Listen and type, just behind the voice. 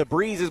The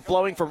breeze is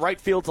blowing from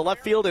right field to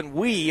left field, and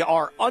we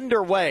are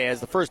underway as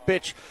the first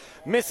pitch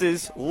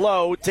misses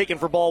low, taken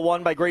for ball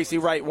one by Gracie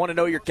Wright.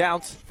 1-0 your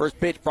counts. First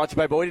pitch brought to you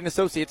by Boyd &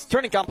 Associates,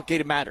 turning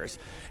complicated matters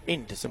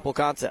into simple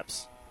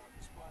concepts.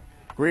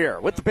 Greer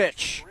with the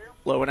pitch.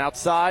 Low and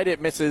outside, it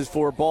misses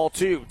for ball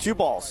two. 2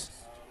 balls,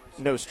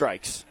 no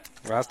strikes.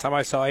 Last time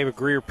I saw Ava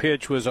Greer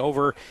pitch was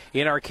over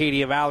in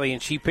Arcadia Valley,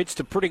 and she pitched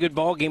a pretty good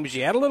ball game, but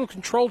she had a little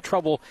control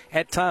trouble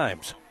at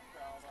times.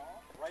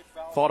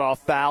 Fought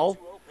off foul.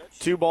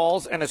 2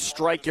 balls and a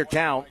strike your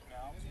count.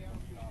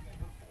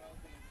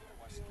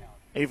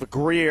 Ava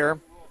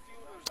Greer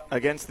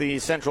against the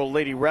Central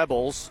Lady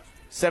Rebels.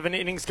 7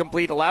 innings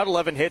complete, allowed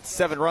 11 hits,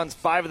 7 runs,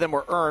 5 of them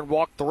were earned,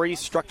 walked 3,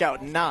 struck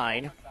out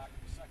 9.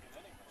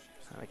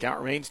 The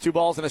count remains 2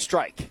 balls and a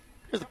strike.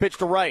 Here's the pitch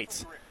to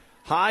right.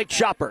 High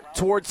chopper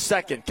towards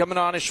second. Coming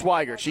on is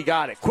Schweiger. She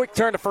got it. Quick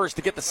turn to first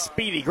to get the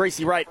speedy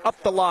Gracie Wright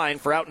up the line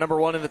for out number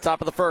 1 in the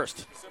top of the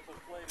first.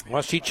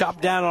 Well, she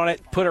chopped down on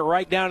it, put it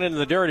right down into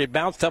the dirt. It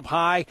bounced up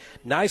high.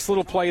 Nice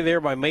little play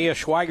there by Maya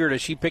Schweigert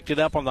as she picked it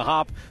up on the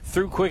hop,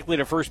 threw quickly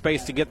to first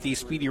base to get the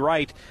speedy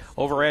Wright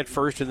over at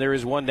first, and there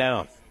is 1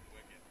 down.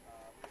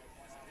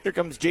 Here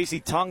comes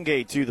JC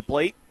Tonge to the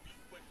plate.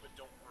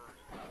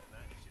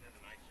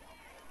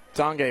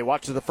 Tonge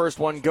watches the first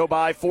one go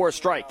by for a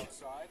strike.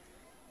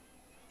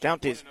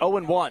 Count is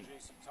 0-1.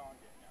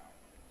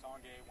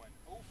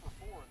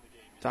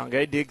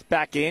 Tonge digs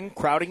back in,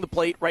 crowding the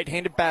plate,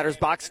 right-handed batter's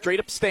box, straight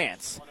up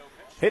stance.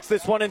 Hits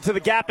this one into the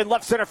gap in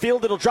left center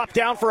field. It'll drop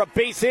down for a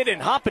base hit and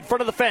hop in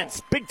front of the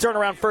fence. Big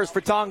turnaround first for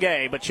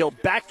Tonge, but she'll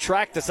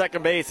backtrack to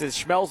second base as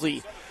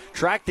Schmelze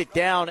tracked it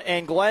down.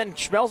 And Glenn,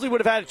 Schmelze would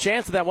have had a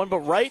chance in that one, but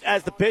right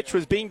as the pitch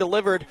was being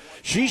delivered,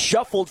 she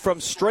shuffled from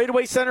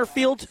straightaway center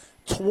field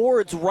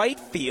towards right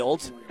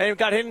field and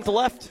got hit into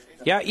left.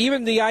 Yeah,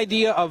 even the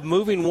idea of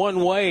moving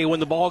one way when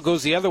the ball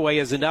goes the other way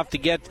is enough to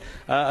get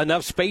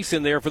enough space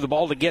in there for the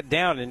ball to get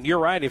down. And you're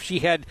right, if she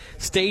had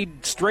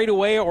stayed straight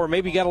away or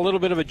maybe got a little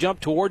bit of a jump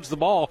towards the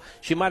ball,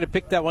 she might have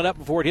picked that one up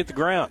before it hit the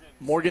ground.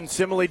 Morgan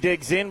Simile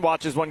digs in,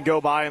 watches one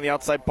go by on the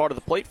outside part of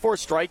the plate for a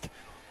strike.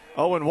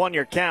 0-1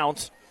 your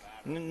count.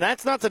 And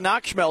that's not to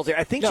knock Schmelze.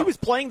 I think she was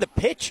playing the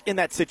pitch in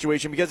that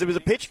situation because it was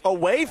a pitch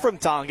away from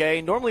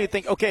Tonge. Normally you'd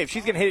think, okay, if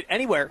she's going to hit it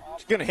anywhere,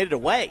 she's going to hit it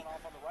away.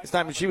 This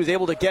time she was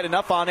able to get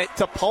enough on it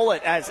to pull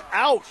it as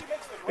out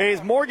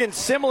is Morgan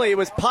Simile. It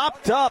was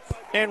popped up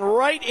and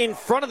right in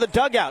front of the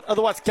dugout of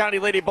the West County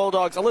Lady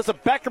Bulldogs. Alyssa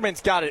Beckerman's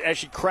got it as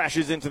she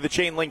crashes into the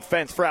chain link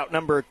fence for out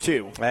number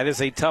 2. That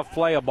is a tough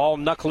play, a ball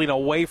knuckling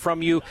away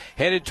from you,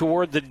 headed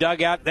toward the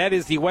dugout. That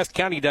is the West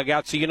County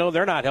dugout, so you know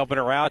they're not helping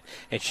her out.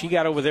 And she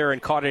got over there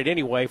and caught it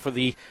anyway for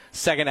the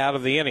second out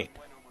of the inning.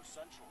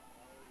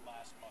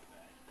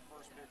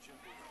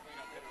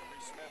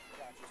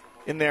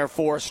 In there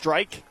for a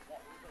strike.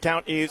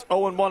 Count is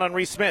 0-1 on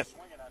Reese Smith.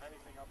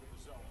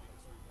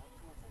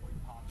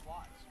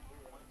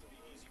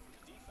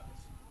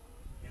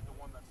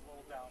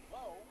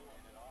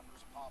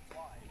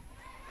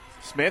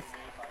 Smith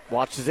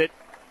watches it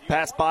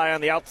pass by on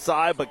the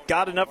outside, but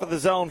got enough of the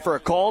zone for a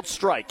called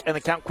strike, and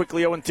the count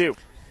quickly 0-2.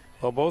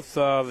 Well, both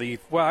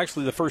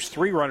the first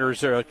 3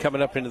 runners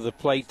coming up into the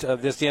plate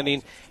this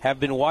inning have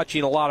been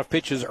watching a lot of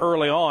pitches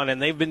early on, and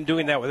they've been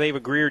doing that with Ava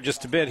Greer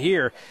just a bit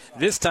here.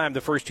 This time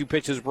the first 2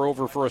 pitches were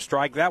over for a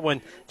strike. That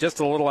one just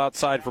a little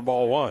outside for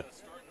ball 1.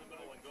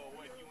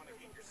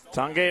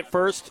 Tonge at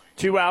first,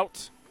 2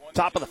 outs,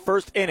 top of the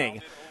first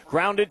inning.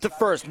 Grounded to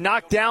first,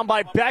 knocked down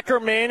by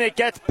Beckerman. It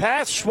gets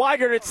past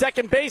Schweigert at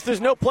second base.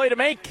 There's no play to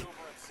make.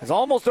 It's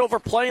almost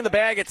overplaying the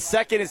bag at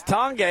second is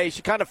Tonge.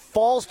 She kind of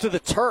falls to the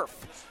turf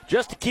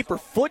just to keep her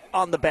foot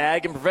on the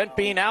bag and prevent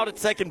being out at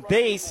second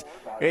base.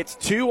 It's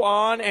 2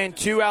 on and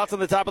 2 outs on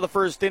the top of the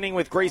first inning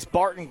with Grace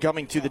Barton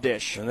coming to the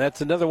dish. And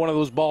that's another one of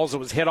those balls that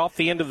was hit off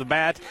the end of the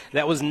bat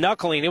that was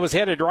knuckling. It was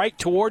headed right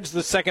towards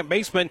the second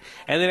baseman,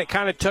 and then it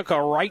kind of took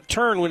a right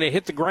turn when it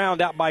hit the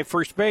ground out by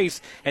first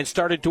base and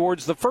started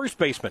towards the first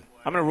baseman.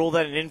 I'm going to rule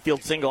that an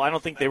infield single. I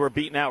don't think they were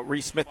beating out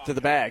Reese Smith to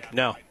the bag.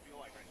 No.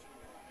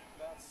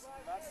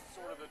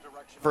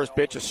 First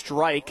pitch, a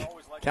strike.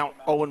 Count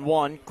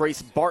 0-1.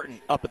 Grace Barton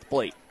up at the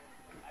plate.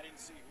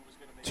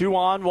 2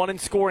 on, 1 in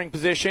scoring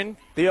position.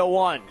 The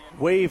 0-1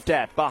 waved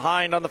at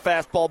behind on the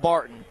fastball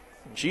Barton.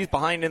 She's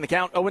behind in the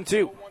count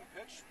 0-2.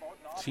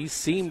 She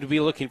seemed to be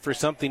looking for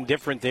something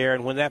different there,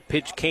 and when that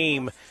pitch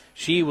came,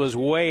 she was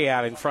way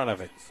out in front of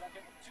it.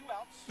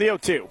 The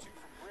 0-2.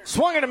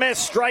 Swung and a miss,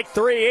 strike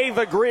 3.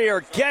 Ava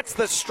Greer gets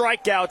the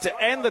strikeout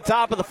to end the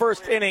top of the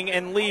first inning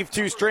and leave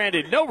 2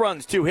 stranded. No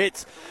runs, 2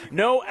 hits,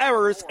 no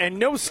errors, and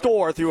no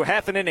score through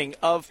half an inning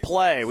of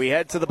play. We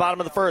head to the bottom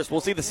of the first. We'll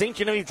see the St.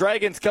 Genevieve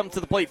Dragons come to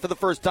the plate for the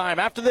first time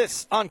after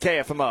this on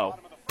KFMO.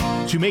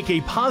 To make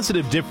a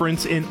positive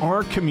difference in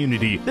our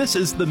community, this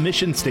is the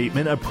mission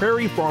statement of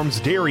Prairie Farms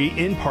Dairy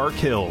in Park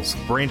Hills.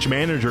 Branch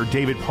Manager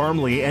David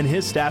Parmley and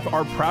his staff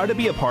are proud to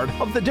be a part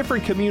of the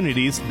different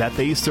communities that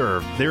they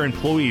serve. Their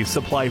employees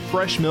supply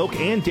fresh milk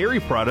and dairy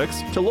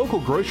products to local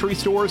grocery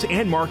stores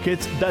and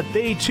markets that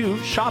they too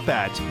shop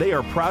at. They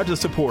are proud to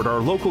support our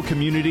local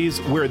communities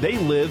where they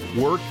live,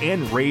 work,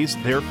 and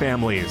raise their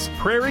families.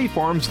 Prairie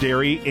Farms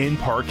Dairy in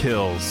Park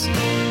Hills.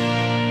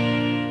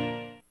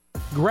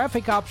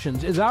 Graphic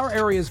Options is our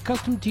area's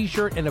custom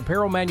t-shirt and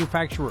apparel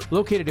manufacturer.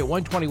 Located at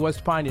 120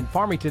 West Pine in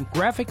Farmington,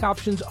 Graphic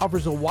Options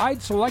offers a wide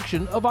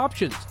selection of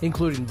options,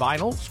 including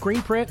vinyl,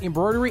 screen print,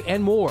 embroidery,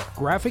 and more.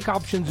 Graphic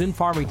Options in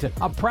Farmington,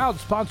 a proud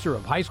sponsor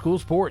of high school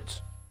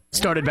sports.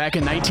 Started back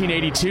in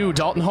 1982,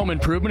 Dalton Home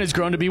Improvement has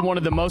grown to be one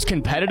of the most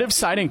competitive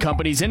siding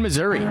companies in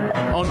Missouri.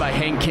 Owned by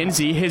Hank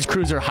Kinsey, his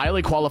crews are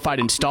highly qualified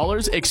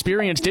installers,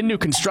 experienced in new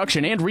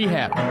construction and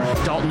rehab.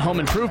 Dalton Home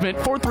Improvement,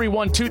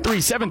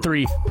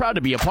 431-2373, proud to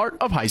be a part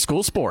of high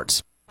school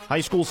sports. High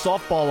school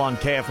softball on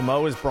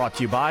KFMO is brought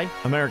to you by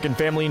American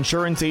Family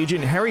Insurance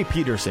agent Harry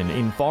Peterson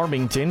in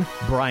Farmington,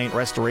 Bryant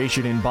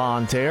Restoration in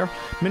Bonne Terre,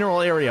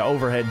 Mineral Area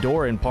Overhead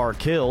Door in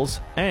Park Hills,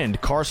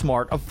 and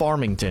CarSmart of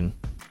Farmington.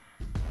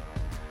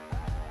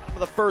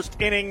 The first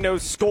inning, no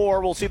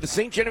score. We'll see the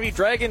St. Genevieve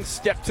Dragons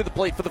step to the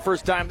plate for the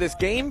first time this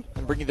game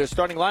and bring you their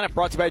starting lineup,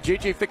 brought to you by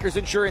J.J. Fickers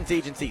Insurance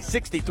Agency,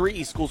 63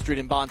 East School Street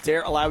in Bonne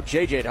Terre. Allow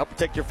J.J. to help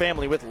protect your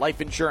family with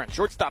life insurance.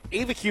 Shortstop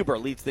Ava Huber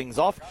leads things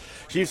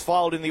off. She's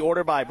followed in the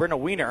order by Brenna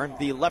Wiener,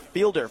 the left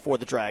fielder for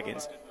the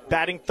Dragons.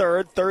 Batting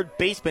third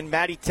baseman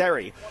Maddie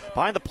Terry.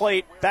 Behind the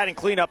plate, batting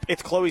cleanup,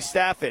 it's Chloe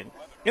Staffen.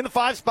 In the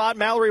 5 spot,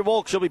 Mallory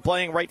Wolk, she'll be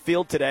playing right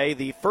field today.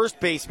 The first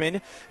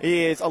baseman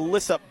is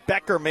Alyssa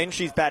Beckerman.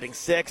 She's batting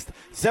 6th.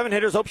 7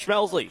 hitters, Hope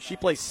Schmelsley. She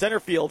plays center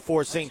field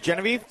for St.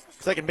 Genevieve.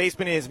 Second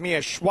baseman is Mia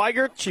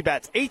Schweigert. She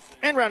bats 8th.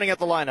 And rounding out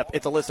the lineup,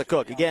 it's Alyssa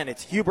Cook. Again,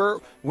 it's Huber,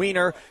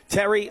 Wiener,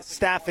 Terry,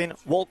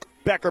 Staffen, Wolk,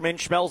 Beckerman,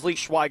 Schmelsley,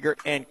 Schweigert,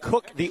 and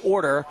Cook, the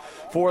order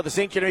for the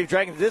St. Genevieve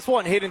Dragons. This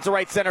one hit into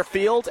right center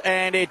field,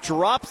 and it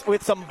drops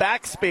with some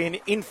backspin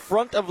in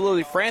front of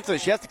Lily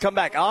Francis. She has to come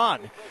back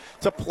on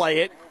to play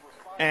it.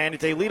 And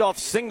it's a leadoff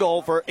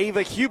single for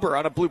Ava Huber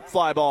on a bloop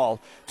fly ball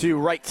to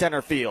right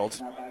center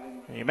field.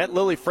 You met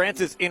Lily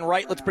Francis in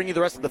right. Let's bring you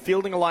the rest of the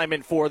fielding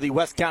alignment for the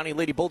West County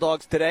Lady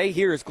Bulldogs today.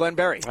 Here's Glenn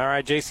Berry. All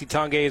right, J.C.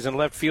 Tongay is in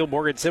left field,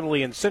 Morgan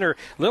Simley in center.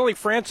 Lily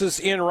Francis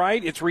in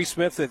right. It's Reese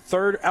Smith at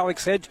third,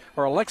 Alexis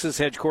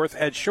Hedgecorth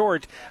at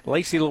short.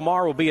 Lacey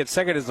Lamar will be at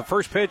second as the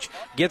first pitch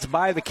gets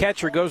by the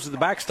catcher, goes to the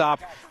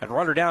backstop, and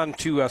runner down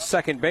to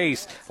second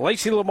base.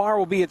 Lacey Lamar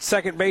will be at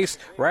second base.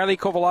 Riley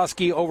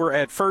Kowalski over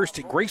at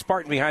first. Grace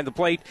Barton behind the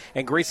plate,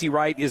 and Gracie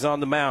Wright is on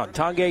the mound.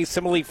 Tongay,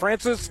 Simley,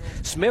 Francis,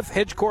 Smith,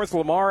 Hedgecorth,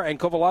 Lamar,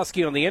 and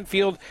Kowalski on the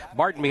infield,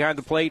 Barton behind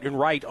the plate, and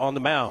Wright on the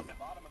mound.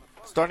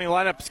 Starting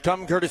lineups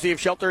come courtesy of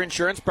Shelter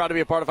Insurance, proud to be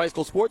a part of high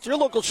school sports. Your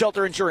local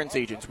Shelter Insurance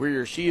agents. We're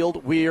your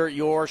shield, we're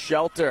your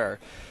shelter.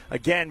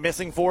 Again,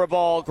 missing for a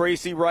ball,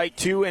 Gracie Wright,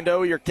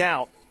 2-0 your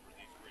count.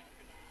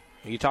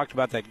 You talked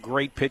about that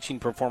great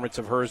pitching performance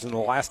of hers in the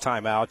last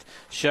time out,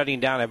 shutting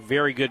down a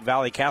very good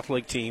Valley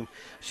Catholic team.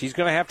 She's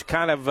going to have to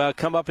kind of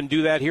come up and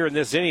do that here in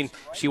this inning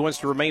if she wants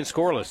to remain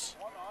scoreless.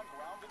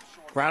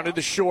 Grounded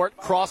to short,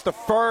 cross to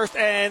first,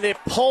 and it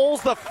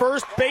pulls the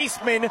first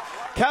baseman,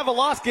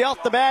 Kowalski,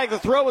 off the bag. The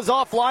throw is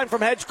offline from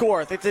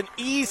Hedgecorth. It's an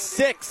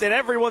E6, and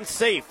everyone's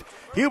safe.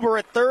 Huber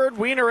at third,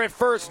 Wiener at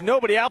first.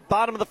 Nobody out,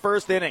 bottom of the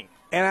first inning.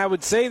 And I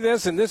would say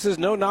this, and this is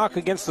no knock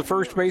against the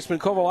first baseman,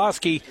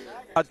 Kowalski.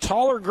 A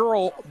taller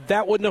girl,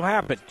 that wouldn't have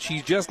happened.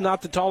 She's just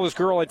not the tallest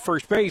girl at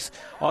first base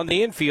on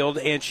the infield,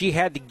 and she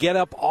had to get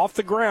up off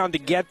the ground to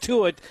get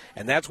to it,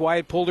 and that's why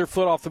it pulled her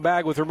foot off the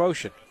bag with her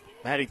motion.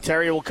 Maddie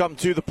Terry will come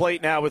to the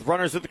plate now with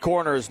runners at the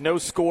corners. No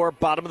score,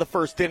 bottom of the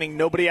first inning,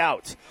 nobody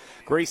out.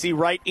 Gracie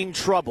Wright in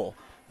trouble.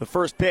 The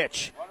first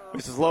pitch.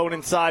 This is low and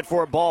inside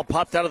for a ball.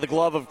 Popped out of the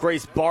glove of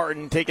Grace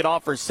Barton. Taken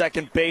off for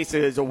second base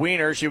is a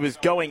Wiener. She was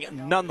going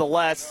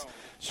nonetheless.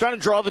 She's trying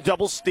to draw the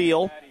double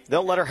steal.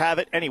 They'll let her have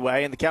it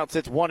anyway, and the count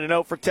sits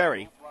 1-0 for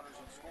Terry.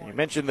 You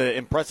mentioned the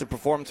impressive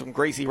performance from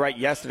Gracie Wright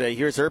yesterday.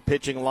 Here's her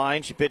pitching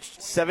line. She pitched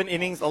 7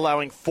 innings,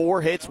 allowing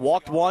 4 hits,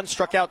 walked 1,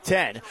 struck out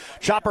 10.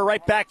 Chopper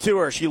right back to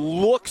her. She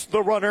looks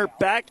the runner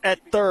back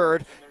at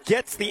third,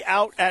 gets the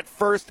out at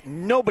first.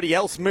 Nobody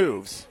else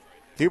moves.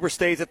 Huber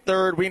stays at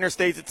third. Wiener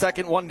stays at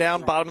second. 1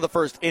 down, bottom of the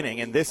first inning.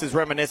 And this is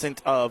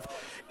reminiscent of,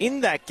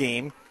 in that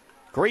game,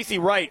 Gracie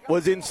Wright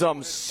was in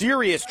some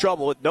serious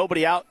trouble with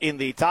nobody out in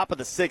the top of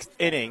the 6th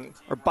inning,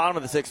 or bottom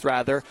of the 6th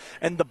rather,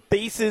 and the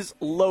bases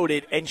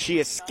loaded, and she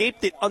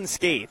escaped it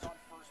unscathed.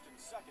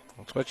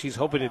 That's what she's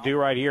hoping to do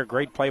right here.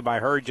 Great play by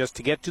her just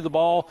to get to the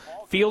ball,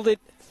 field it,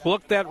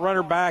 look that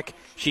runner back.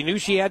 She knew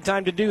she had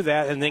time to do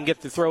that, and then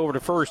get the throw over to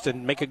first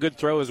and make a good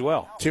throw as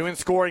well. 2 in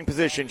scoring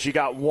position. She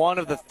got 1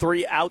 of the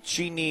 3 outs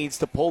she needs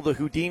to pull the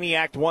Houdini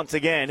act once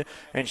again,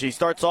 and she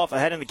starts off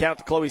ahead in the count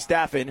to Chloe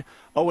Staffen,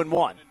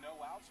 0-1.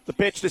 The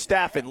pitch to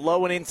Staffen,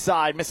 low and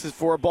inside, misses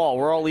for a ball.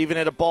 We're all even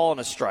at a ball and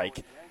a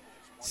strike.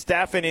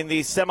 Staffen in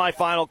the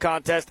semifinal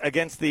contest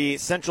against the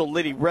Central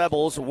Liddy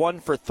Rebels,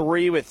 1 for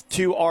 3 with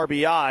 2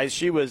 RBIs.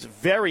 She was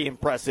very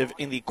impressive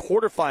in the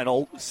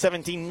quarterfinal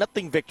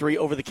 17-0 victory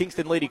over the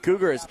Kingston Lady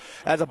Cougars.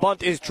 As a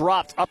bunt is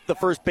dropped up the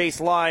first base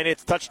line,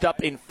 it's touched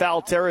up in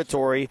foul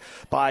territory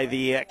by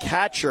the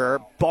catcher,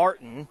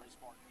 Barton.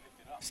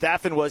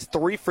 Staffen was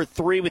 3 for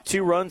 3 with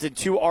 2 runs and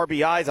 2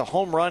 RBIs, a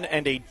home run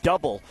and a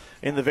double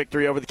in the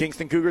victory over the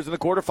Kingston Cougars in the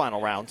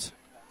quarterfinal rounds.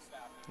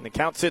 And the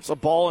count sits a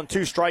ball and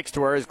 2 strikes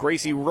to her as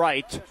Gracie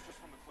Wright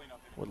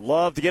would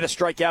love to get a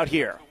strikeout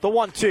here. The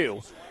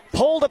 1-2.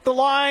 Pulled up the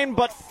line,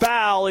 but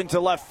foul into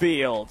left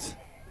field.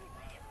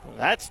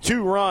 That's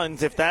 2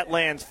 runs if that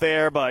lands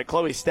fair, but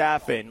Chloe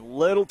Staffen,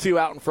 little too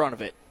out in front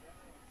of it.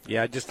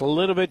 Yeah, just a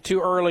little bit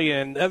too early,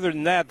 and other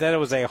than that, that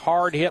was a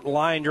hard-hit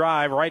line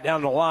drive right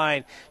down the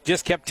line.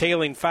 Just kept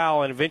tailing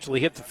foul and eventually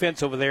hit the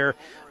fence over there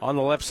on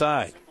the left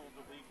side.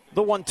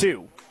 The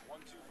 1-2.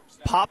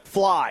 Pop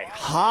fly,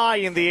 high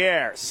in the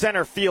air.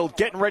 Center field,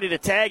 getting ready to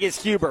tag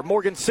is Huber.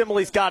 Morgan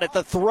Simile's got it.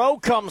 The throw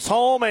comes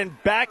home,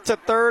 and back to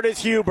third is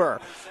Huber.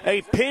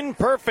 A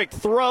pin-perfect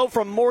throw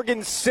from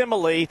Morgan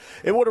Simile.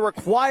 It would have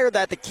required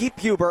that to keep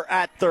Huber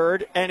at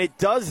third, and it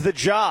does the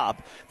job.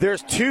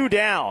 There's 2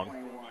 down.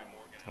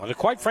 Well,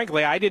 quite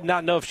frankly, I did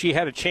not know if she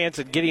had a chance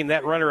at getting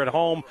that runner at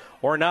home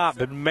or not,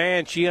 but,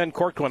 man, she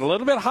uncorked one. A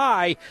little bit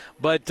high,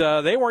 but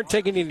they weren't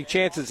taking any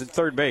chances at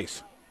third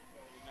base.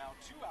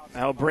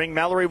 That'll bring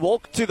Mallory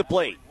Wolk to the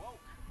plate.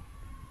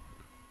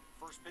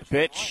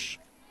 Pitch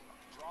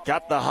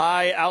got the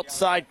high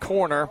outside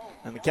corner,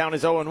 and the count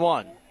is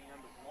 0-1.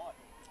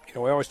 You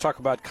know, we always talk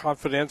about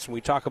confidence, and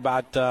we talk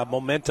about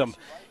momentum.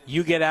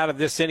 You get out of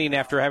this inning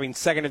after having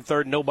second and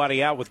third,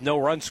 nobody out with no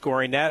run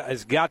scoring. That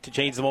has got to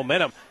change the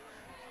momentum.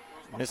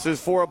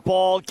 Misses for a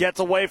ball, gets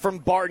away from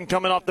Barton.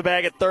 Coming off the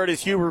bag at third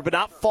is Huber, but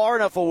not far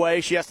enough away.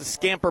 She has to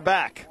scamper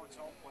back.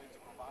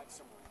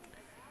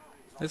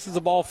 This is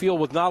a ball field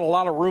with not a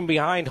lot of room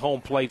behind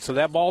home plate, so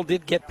that ball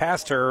did get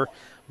past her,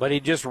 but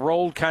it just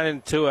rolled kind of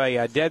into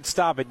a dead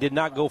stop. It did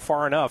not go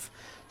far enough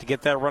to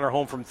get that runner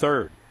home from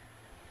third.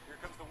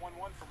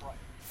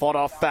 Fought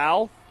off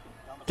foul.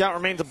 Count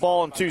remains a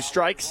ball and 2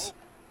 strikes.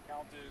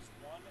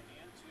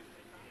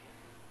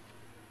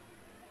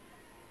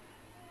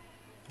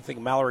 I think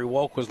Mallory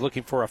Wolk was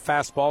looking for a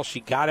fastball.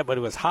 She got it, but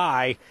it was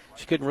high.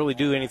 She couldn't really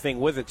do anything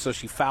with it, so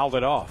she fouled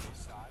it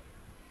off.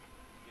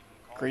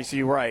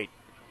 Gracie Wright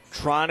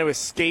trying to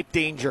escape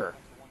danger.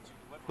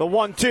 The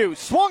 1-2,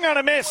 swung on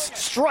a miss,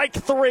 strike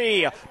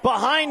 3.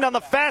 Behind on the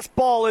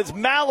fastball is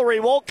Mallory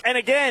Wolk, and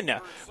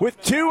again,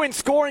 with 2 in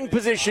scoring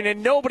position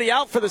and nobody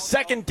out for the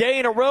second day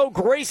in a row,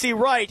 Gracie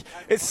Wright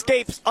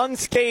escapes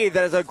unscathed.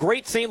 As a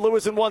great St.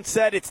 Louisan once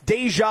said, it's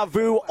deja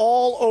vu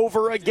all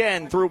over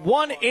again through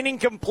 1 inning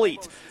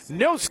complete.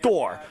 No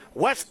score.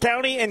 West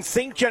County and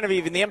St.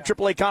 Genevieve in the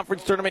MAAA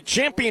Conference Tournament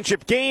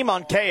Championship game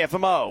on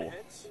KFMO.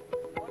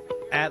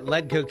 At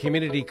Ledco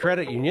Community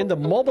Credit Union, the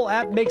mobile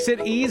app makes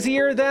it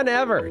easier than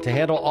ever to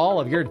handle all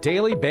of your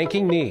daily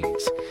banking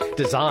needs.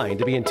 Designed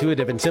to be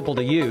intuitive and simple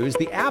to use,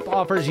 the app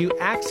offers you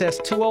access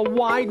to a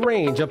wide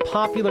range of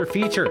popular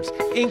features,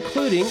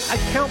 including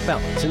account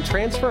balance and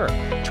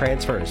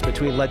transfers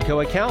between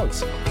Ledco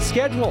accounts,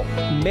 schedule,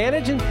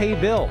 manage and pay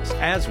bills,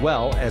 as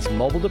well as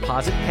mobile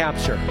deposit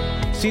capture.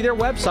 See their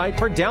website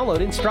for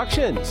download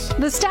instructions.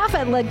 The staff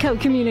at Ledco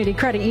Community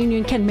Credit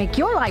Union can make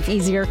your life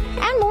easier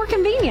and more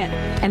convenient,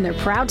 and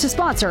they're proud to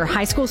sponsor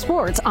high school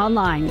sports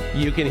online.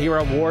 You can hear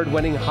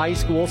award-winning high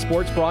school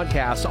sports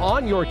broadcasts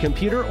on your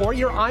computer or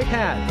your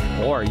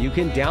iPad, or you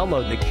can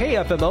download the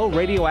KFMO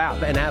radio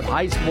app and have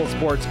high school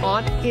sports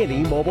on any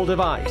mobile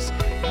device.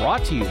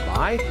 Brought to you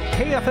by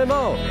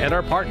KFMO and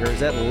our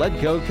partners at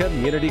Ledco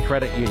Community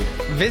Credit Union.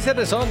 Visit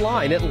us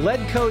online at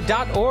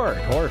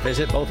ledco.org or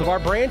visit both of our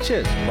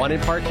branches, one in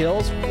Park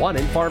Hills, one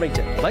in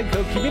Farmington.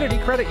 Ledco Community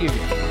Credit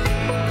Union.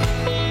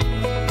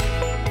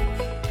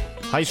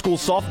 High school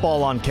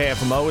softball on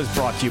KFMO is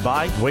brought to you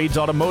by Wade's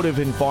Automotive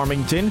in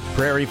Farmington,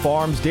 Prairie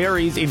Farms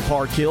Dairies in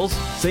Park Hills,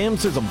 Sam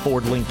Sism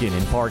Ford Lincoln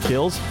in Park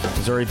Hills,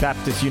 Missouri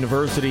Baptist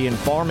University in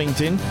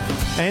Farmington,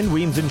 and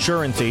Weems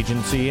Insurance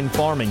Agency in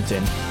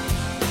Farmington.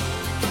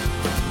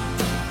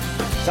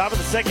 Top of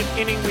the second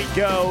inning we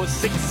go.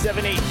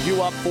 6-7-8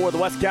 due up for the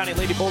West County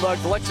Lady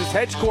Bulldogs. Alexis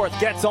Hedgecorth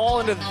gets all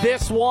into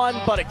this one,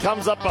 but it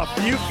comes up a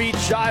few feet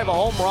shy of a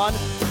home run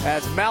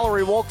as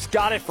Mallory Wolk's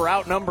got it for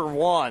out number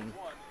 1.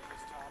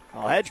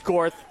 Well,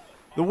 Hedgecorth,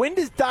 the wind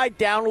has died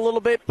down a little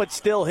bit, but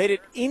still hit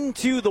it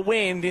into the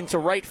wind, into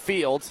right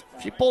field.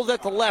 If she pulls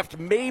that to left,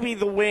 maybe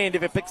the wind,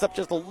 if it picks up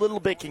just a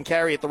little bit, can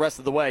carry it the rest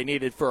of the way,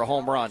 needed for a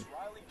home run.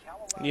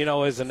 You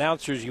know, as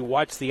announcers, you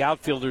watch the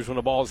outfielders when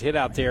the ball is hit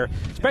out there,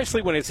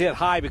 especially when it's hit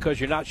high because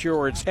you're not sure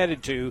where it's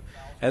headed to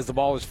as the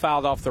ball is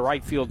fouled off the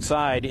right field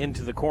side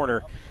into the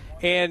corner.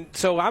 And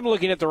so I'm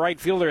looking at the right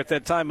fielder at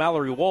that time,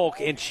 Mallory Wolk,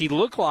 and she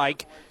looked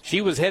like she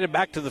was headed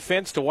back to the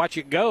fence to watch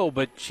it go,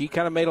 but she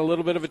kind of made a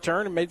little bit of a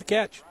turn and made the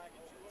catch.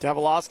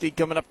 Tavoloski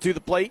coming up to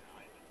the plate.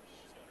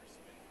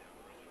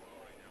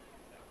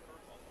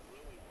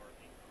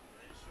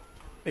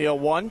 The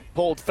 0-1,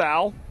 pulled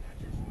foul.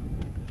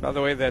 By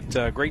the way,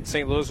 that great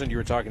St. Louisan you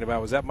were talking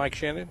about, was that Mike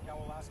Shannon?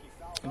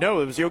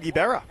 No, it was Yogi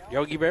Berra.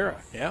 Yogi Berra,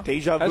 yeah.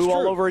 Deja vu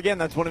all over again.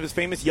 That's one of his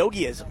famous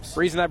Yogi-isms. The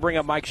reason I bring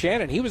up Mike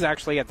Shannon, he was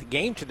actually at the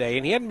game today,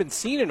 and he hadn't been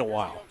seen in a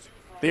while.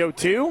 The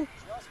 0-2.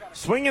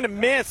 Swing and a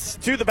miss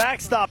to the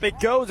backstop. It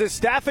goes as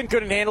Staffen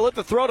couldn't handle it.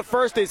 The throw to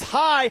first is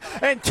high,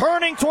 and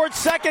turning towards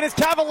second is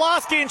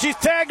Kavaloski, and she's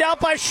tagged out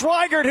by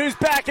Schweigert, who's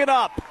backing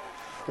up.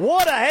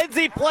 What a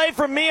headsy play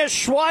from Mia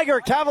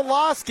Schweigert.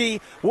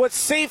 Kavaloski was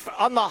safe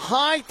on the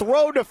high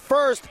throw to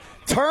first,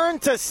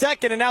 turned to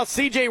second, and now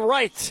C.J.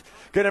 Wright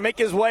going to make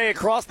his way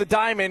across the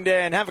diamond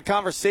and have a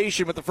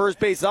conversation with the first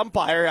base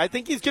umpire. I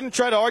think he's going to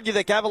try to argue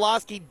that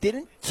Kavaloski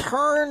didn't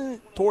turn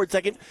towards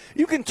second.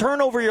 You can turn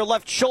over your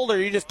left shoulder.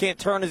 You just can't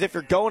turn as if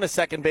you're going to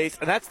second base,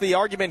 and that's the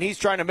argument he's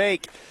trying to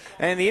make.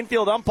 And the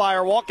infield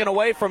umpire walking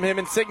away from him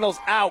and signals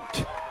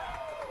out.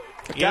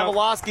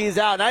 Kavaloski is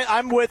out, and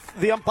I'm with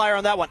the umpire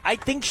on that one. I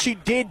think she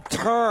did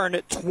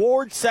turn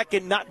towards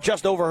second, not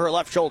just over her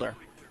left shoulder.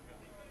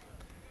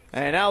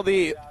 And now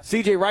the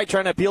C.J. Wright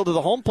trying to appeal to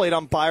the home plate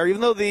umpire.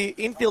 Even though the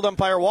infield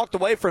umpire walked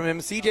away from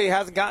him, C.J.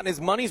 hasn't gotten his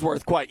money's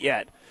worth quite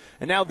yet.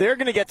 And now they're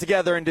going to get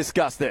together and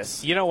discuss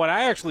this. You know, what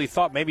I actually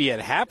thought maybe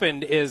had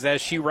happened is as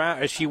she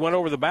went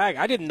over the bag,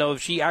 I didn't know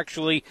if she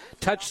actually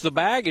touched the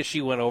bag as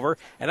she went over,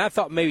 and I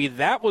thought maybe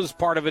that was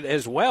part of it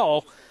as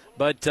well.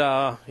 But,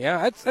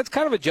 yeah, that's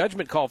kind of a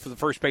judgment call for the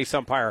first base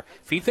umpire.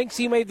 If he thinks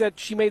she made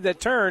that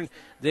turn,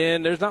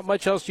 then there's not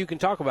much else you can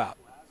talk about.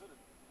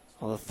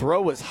 Well, the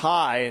throw was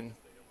high, and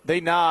they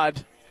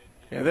nod.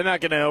 Yeah, they're not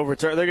going to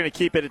overturn. They're going to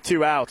keep it at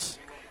 2 outs.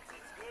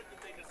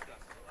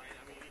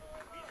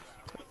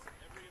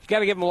 You got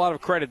to give him a lot of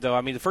credit, though.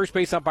 I mean, the first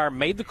base umpire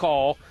made the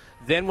call.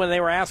 Then when they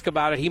were asked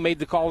about it, he made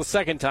the call the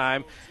second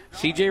time.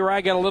 C.J.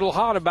 Wright got a little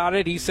hot about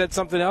it. He said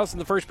something else,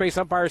 and the first base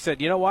umpire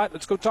said, you know what,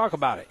 let's go talk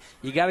about it.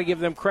 You got to give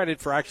them credit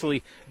for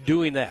actually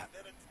doing that.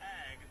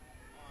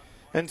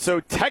 And so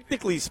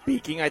technically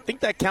speaking, I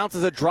think that counts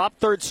as a drop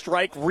third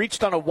strike,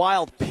 reached on a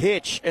wild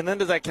pitch, and then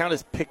does that count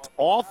as picked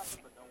off?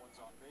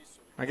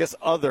 I guess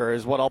other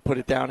is what I'll put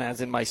it down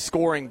as in my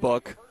scoring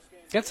book.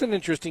 That's an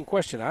interesting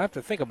question. I have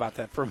to think about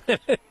that for a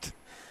minute.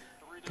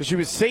 Because she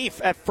was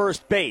safe at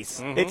first base.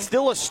 Mm-hmm. It's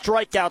still a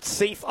strikeout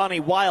safe on a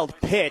wild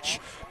pitch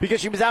because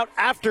she was out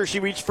after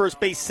she reached first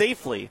base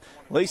safely.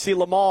 Lacey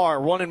Lamar,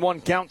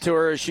 1-1 count to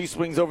her as she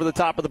swings over the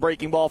top of the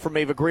breaking ball from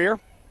Ava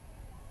Greer.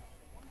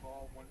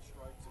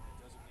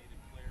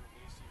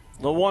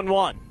 The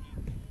 1-1.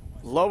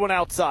 Low and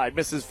outside,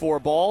 misses 4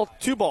 ball,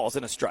 2 balls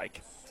and a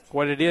strike.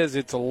 What it is,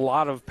 it's a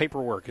lot of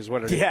paperwork is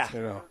what it is. Yeah.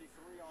 You know.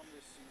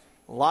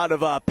 A lot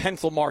of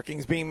pencil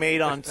markings being made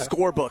on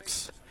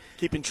scorebooks.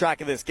 Keeping track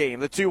of this game.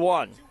 The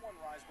 2-1.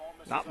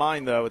 Not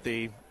mine, though, with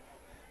the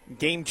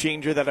game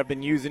changer that I've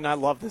been using. I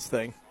love this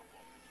thing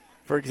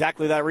for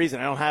exactly that reason.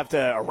 I don't have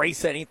to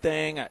erase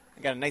anything. I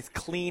got a nice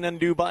clean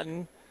undo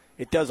button.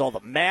 It does all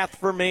the math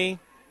for me.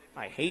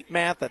 I hate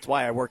math. That's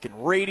why I work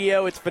in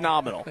radio. It's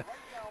phenomenal.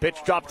 Pitch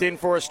dropped in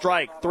for a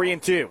strike.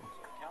 3-2.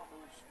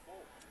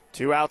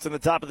 2 outs in the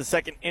top of the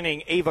second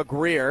inning. Ava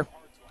Greer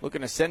looking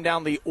to send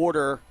down the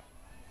order.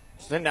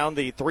 Send down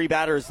the 3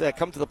 batters that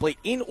come to the plate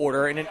in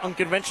order in an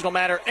unconventional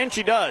manner, and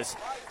she does.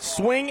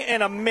 Swing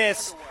and a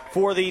miss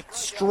for the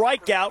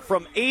strikeout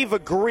from Ava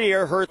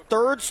Greer, her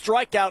 3rd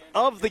strikeout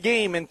of the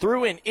game, and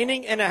through an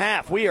inning and a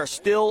half. We are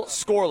still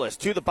scoreless.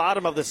 To the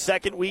bottom of the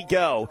second we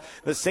go.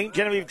 The St.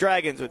 Genevieve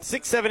Dragons with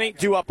 6-7-8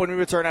 due up when we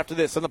return after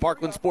this on the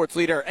Parkland Sports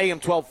Leader, AM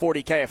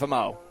 1240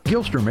 KFMO.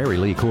 Gilster Mary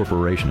Lee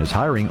Corporation is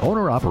hiring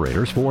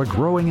owner-operators for a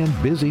growing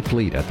and busy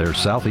fleet at their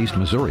Southeast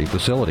Missouri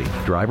facility.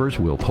 Drivers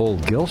will pull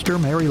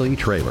Gilster Mary Lee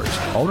trailers.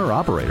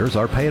 Owner-operators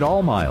are paid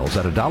all miles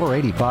at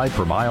 $1.85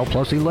 per mile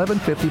plus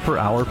 $11.50 per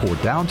hour for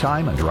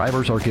downtime, and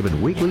drivers are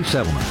given weekly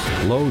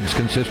settlements. Loads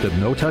consist of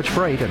no-touch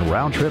freight and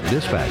round-trip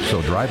dispatch,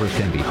 so drivers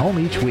can be home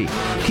each week.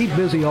 Keep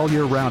busy all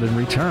year round and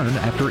return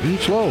after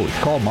each load.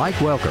 Call Mike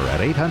Welker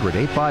at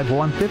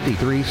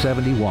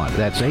 800-851-5371.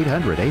 That's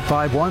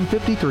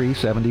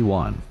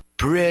 800-851-5371.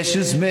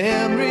 Precious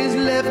memories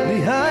left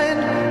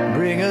behind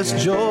bring us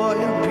joy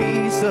and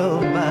peace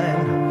of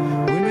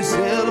mind when we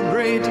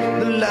celebrate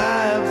the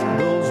lives of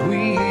those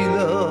we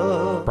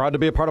love. Proud to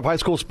be a part of high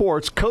school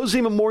sports, Cozy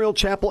Memorial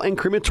Chapel and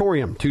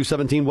Crematorium,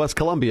 217 West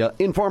Columbia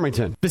in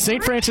Farmington. The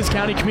St. Francis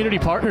County Community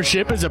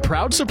Partnership is a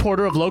proud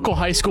supporter of local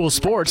high school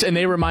sports, and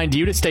they remind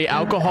you to stay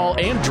alcohol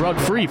and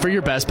drug-free for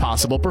your best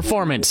possible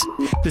performance.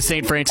 The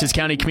St. Francis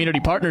County Community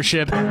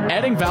Partnership,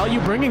 adding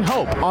value, bringing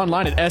hope.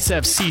 Online at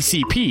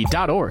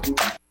sfccp.org.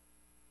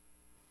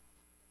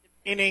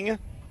 Inning,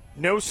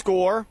 no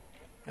score.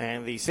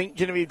 And the St.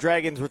 Genevieve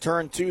Dragons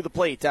return to the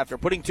plate after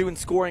putting 2 in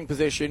scoring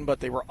position,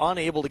 but they were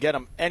unable to get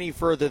them any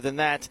further than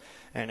that.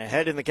 And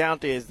ahead in the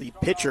count is the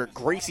pitcher,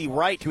 Gracie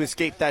Wright, who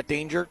escaped that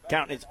danger.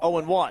 Count is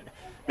 0-1.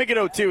 Make it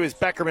 0-2 is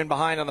Beckerman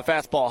behind on the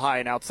fastball high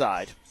and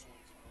outside.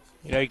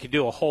 You know, you could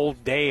do a whole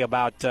day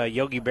about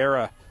Yogi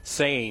Berra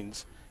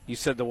sayings. You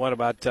said the one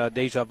about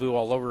deja vu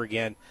all over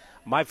again.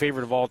 My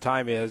favorite of all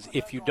time is,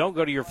 if you don't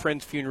go to your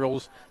friends'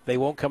 funerals, they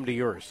won't come to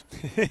yours.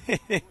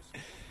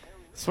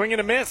 Swing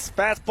and a miss.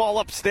 Fastball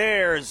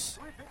upstairs.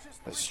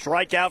 A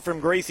strikeout from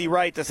Gracie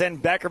Wright to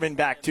send Beckerman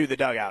back to the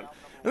dugout.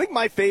 I think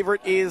my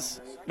favorite is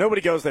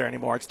nobody goes there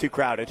anymore. It's too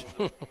crowded.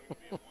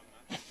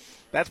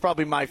 That's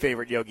probably my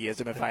favorite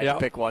Yogiism if I had to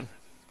pick one.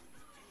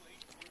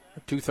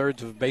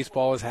 2/3 of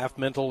baseball is half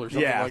mental or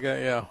something like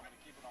that, yeah.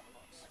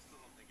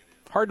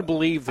 Hard to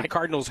believe the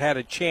Cardinals had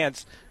a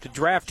chance to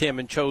draft him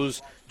and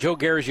chose Joe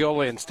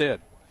Garagiola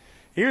instead.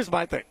 Here's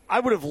my thing. I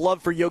would have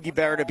loved for Yogi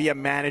Berra to be a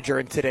manager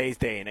in today's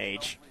day and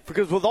age.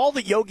 Because with all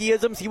the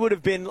Yogiisms, he would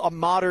have been a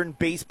modern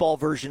baseball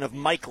version of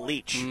Mike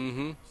Leach.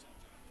 Mm-hmm.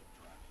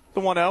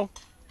 The 1-0.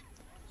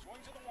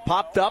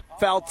 Popped up,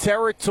 foul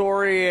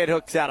territory. It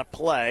hooks out of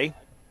play.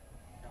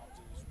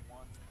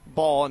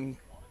 Ball and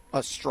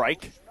a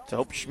strike to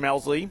Hope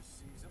Schmelzley.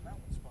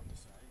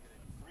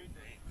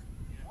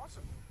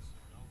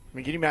 I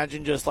mean, can you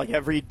imagine just like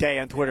every day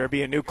on Twitter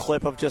be a new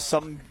clip of just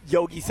some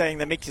Yogi saying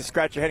that makes you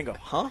scratch your head and go,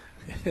 huh?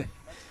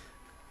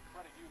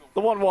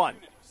 The 1-1.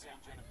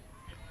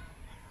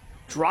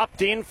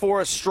 Dropped in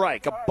for a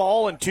strike. A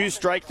ball and 2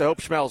 strikes to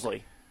Hope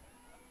Schmelzley.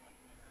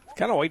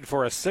 Kind of waiting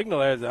for a signal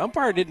there. The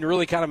umpire didn't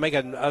really kind of make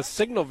a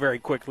signal very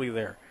quickly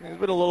there. He's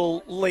been a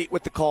little late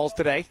with the calls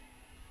today.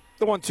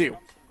 The 1-2.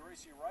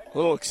 A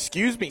little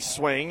excuse me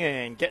swing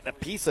and getting a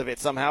piece of it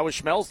somehow with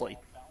Schmelzley.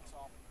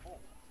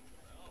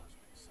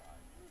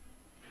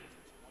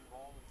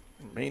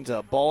 Means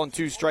a ball and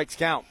 2 strikes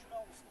count.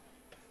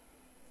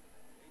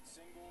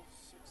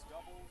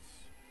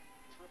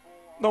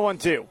 The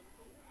 1-2.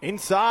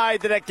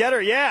 Inside, did that get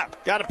her? Yeah,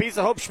 got a piece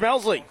of Hope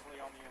Schmelzley.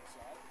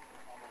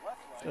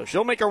 So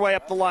she'll make her way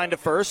up the line to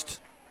first.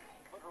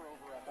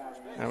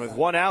 And with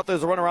 1 out,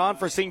 there's a runner on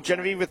for St.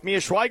 Genevieve with Mia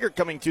Schweigert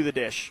coming to the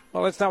dish.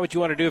 Well, that's not what you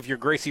want to do if you're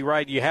Gracie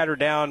Wright. You had her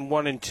down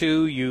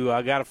 1-2. You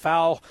got a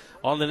foul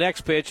on the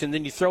next pitch, and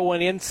then you throw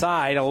one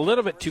inside, a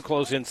little bit too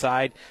close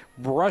inside,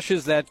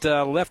 brushes that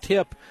left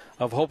hip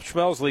of Hope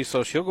Schmelzley,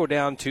 so she'll go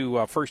down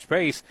to first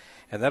base,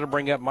 and that'll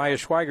bring up Mia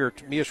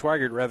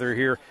Schweigert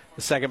here,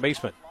 the second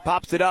baseman.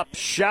 Pops it up,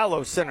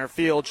 shallow center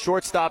field.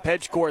 Shortstop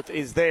Hedgecorth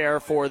is there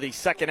for the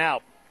second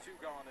out.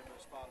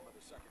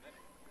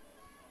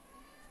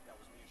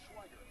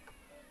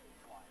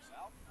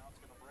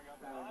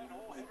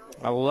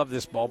 I love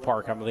this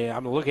ballpark.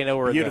 I'm looking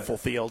over beautiful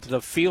field.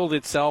 The field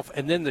itself,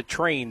 and then the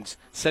trains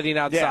setting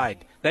outside.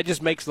 Yeah. That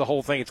just makes the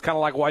whole thing. It's kind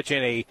of like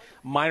watching a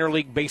minor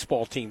league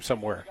baseball team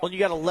somewhere. Well, you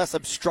got a less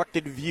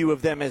obstructed view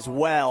of them as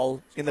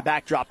well in the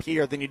backdrop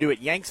here than you do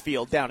at Yanks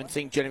Field down in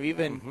St. Genevieve,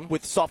 and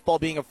with softball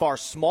being a far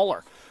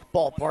smaller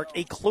ballpark,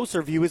 a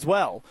closer view as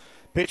well.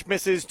 Pitch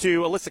misses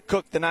to Alyssa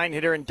Cook, the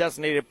 9-hitter and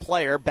designated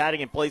player,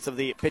 batting in place of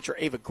the pitcher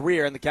Ava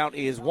Greer, and the count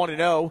is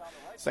 1-0.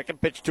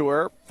 Second pitch to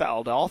her,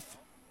 fouled off.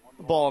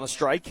 Ball and a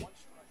strike.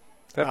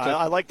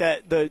 I like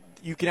that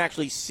you can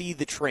actually see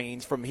the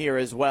trains from here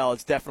as well.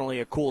 It's definitely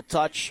a cool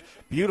touch.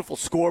 Beautiful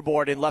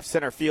scoreboard in left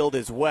center field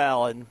as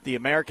well, and the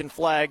American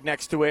flag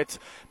next to it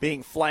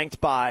being flanked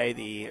by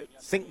the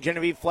St.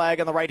 Genevieve flag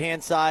on the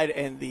right-hand side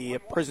and the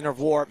prisoner of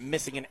war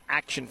missing an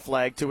action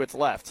flag to its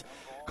left.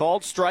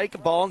 Called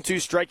strike, ball and 2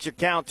 strikes your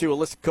count to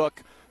Alyssa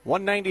Cook.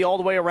 190 all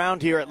the way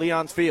around here at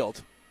Leon's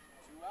Field.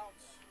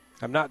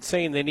 I'm not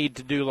saying they need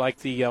to do like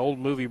the old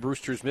movie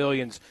Brewster's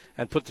Millions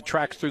and put the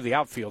tracks through the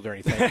outfield or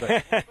anything.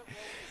 But.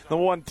 The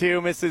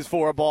 1-2 misses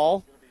for a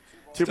ball.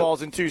 2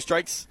 balls and 2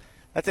 strikes.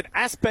 That's an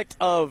aspect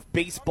of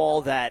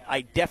baseball that I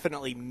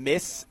definitely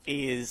miss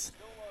is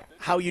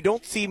how you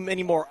don't see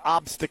many more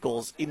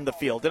obstacles in the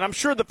field. And I'm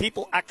sure the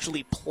people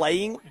actually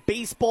playing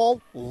baseball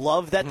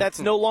love that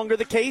that's no longer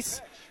the case.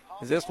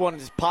 This one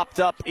is popped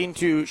up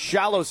into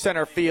shallow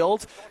center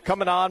field.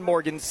 Coming on,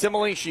 Morgan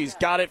Simile. She's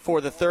got it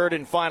for the third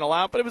and final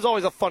out. But it was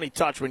always a funny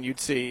touch when you'd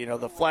see,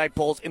 the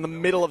flagpoles in the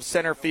middle of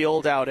center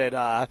field out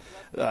at,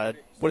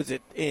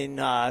 in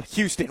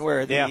Houston,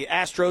 where the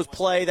Astros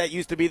play. That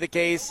used to be the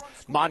case.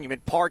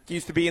 Monument Park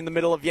used to be in the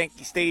middle of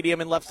Yankee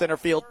Stadium in left center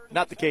field.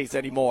 Not the case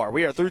anymore.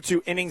 We are through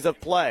 2 innings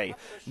of play.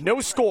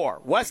 No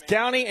score. West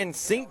County and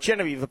St.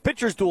 Genevieve. A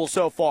pitcher's duel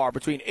so far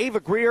between Ava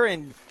Greer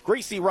and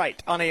Gracie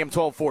Wright on AM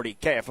 1240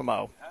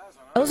 KFMO.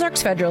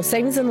 Ozarks Federal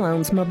Savings and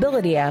Loans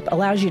Mobility app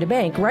allows you to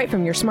bank right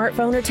from your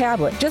smartphone or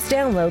tablet. Just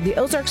download the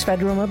Ozarks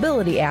Federal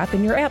Mobility app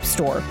in your app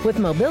store. With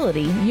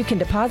Mobility, you can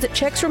deposit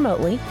checks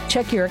remotely,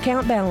 check your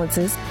account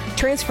balances,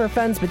 transfer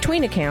funds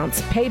between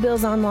accounts, pay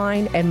bills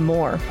online, and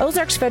more.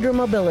 Ozarks Federal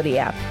Mobility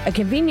app, a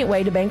convenient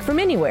way to bank from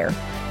anywhere.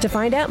 To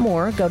find out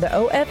more, go to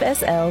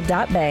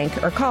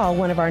ofsl.bank or call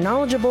one of our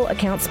knowledgeable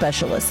account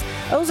specialists.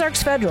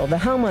 Ozarks Federal, the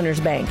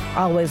homeowner's bank.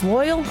 Always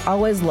loyal,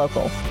 always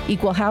local.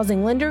 Equal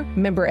housing lender,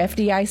 member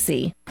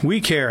FDIC. We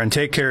care and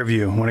take care of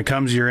you when it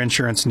comes to your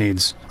insurance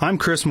needs. I'm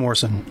Chris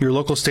Morrison, your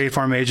local State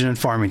Farm agent in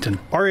Farmington.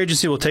 Our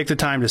agency will take the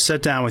time to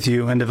sit down with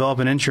you and develop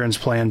an insurance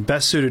plan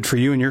best suited for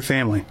you and your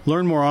family.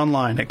 Learn more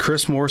online at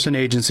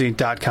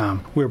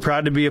chrismorrisonagency.com. We are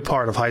proud to be a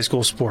part of high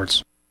school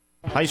sports.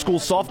 High school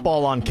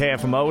softball on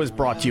KFMO is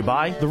brought to you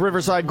by the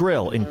Riverside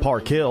Grill in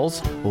Park Hills,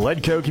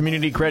 Ledco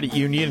Community Credit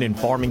Union in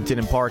Farmington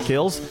and Park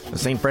Hills, the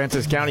St.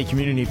 Francis County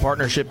Community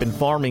Partnership in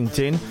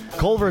Farmington,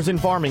 Culver's in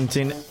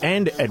Farmington,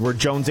 and Edward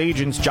Jones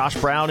Agents Josh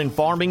Brown in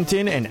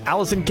Farmington and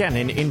Allison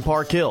Kennan in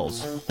Park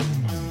Hills.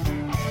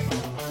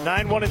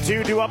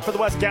 9-1-2 due up for the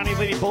West County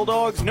Lady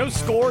Bulldogs. No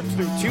score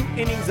through 2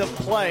 innings of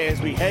play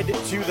as we head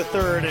to the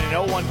third and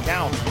an 0-1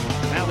 count.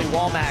 Natalie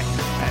Walmack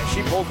as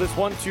she pulls this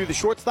one to the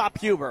shortstop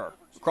Huber.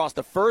 Across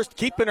the first,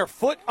 keeping her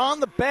foot on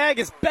the bag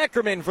is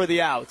Beckerman for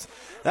the outs.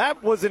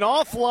 That was an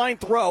offline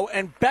throw,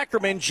 and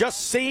Beckerman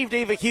just saved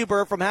Ava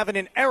Huber from having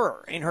an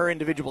error in her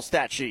individual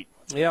stat sheet.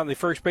 Yeah, and the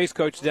first base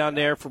coach down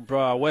there from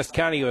West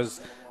County was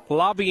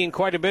lobbying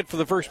quite a bit for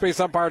the first base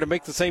umpire to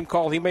make the same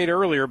call he made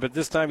earlier, but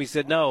this time he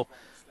said no.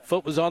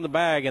 Foot was on the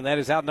bag, and that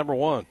is out number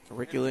 1.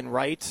 Ricky Lynn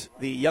Wright,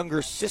 the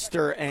younger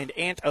sister and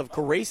aunt of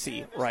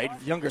Gracie Wright,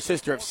 younger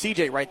sister of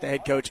CJ Wright, the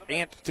head coach,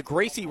 aunt to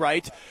Gracie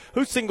Wright,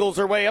 who singles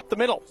her way up the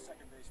middle.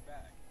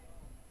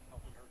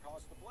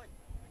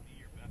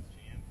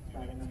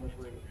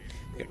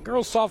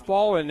 Girls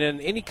softball and in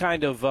any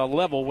kind of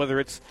level, whether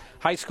it's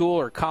high school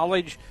or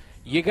college,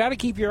 you got to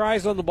keep your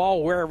eyes on the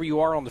ball wherever you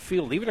are on the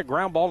field. Even a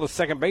ground ball to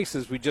second base,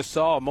 as we just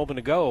saw a moment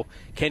ago,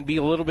 can be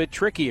a little bit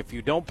tricky if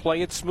you don't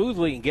play it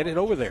smoothly and get it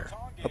over there.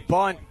 A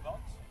bunt,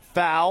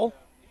 foul.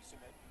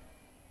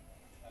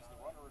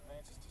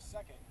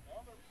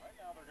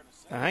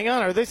 Hang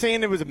on, are they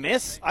saying it was a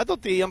miss? I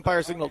thought the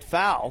umpire signaled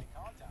foul.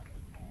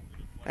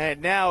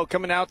 And now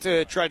coming out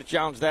to try to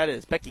challenge that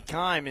is Becky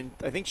Kime, and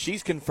I think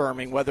she's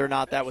confirming whether or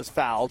not that was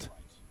fouled.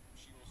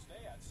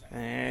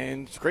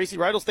 And Gracie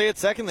Wright will stay at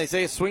second. They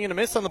say a swing and a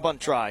miss on the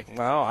bunt try.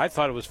 Well, I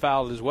thought it was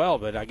fouled as well,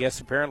 but I guess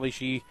apparently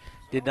she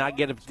did not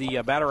get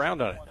the bat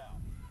around on it.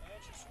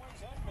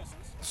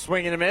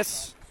 Swing and a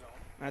miss.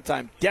 That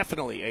time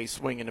definitely a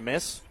swing and a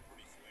miss.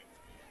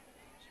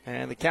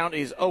 And the count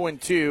is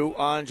 0-2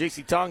 on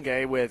J.C.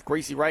 Tonge with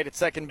Gracie Wright at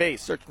second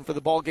base, searching for the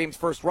ball game's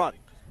first run.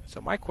 So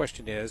my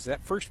question is,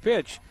 that first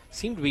pitch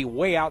seemed to be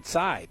way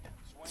outside.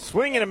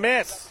 Swing and a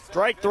miss.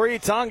 Strike 3.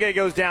 Tonge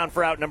goes down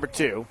for out number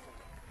 2.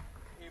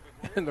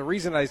 And the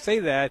reason I say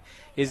that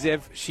is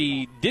if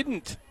she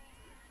didn't,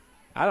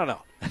 I don't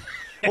know.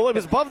 Well, it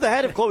was above the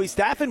head of Chloe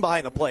Staffen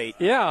behind the plate.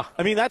 Yeah.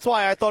 I mean, that's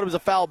why I thought it was a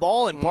foul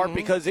ball, in part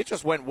because it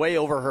just went way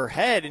over her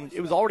head, and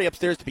it was already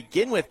upstairs to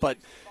begin with, but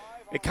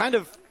it kind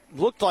of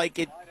looked like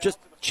it just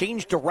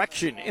changed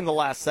direction in the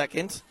last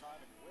second.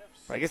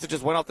 I guess it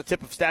just went off the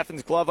tip of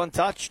Staffen's glove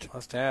untouched.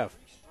 Must have.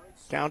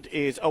 Count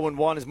is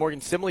 0-1 as Morgan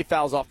Simley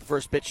fouls off the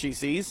first pitch she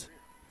sees.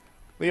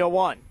 Leo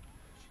 1.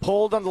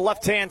 Pulled on the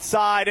left-hand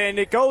side, and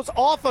it goes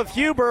off of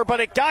Huber,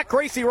 but it got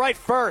Gracie Wright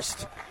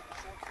first.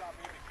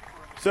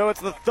 So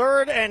it's the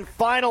third and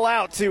final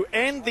out to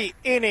end the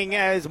inning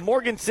as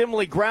Morgan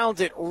Simley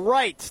grounds it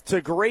right to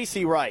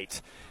Gracie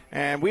Wright.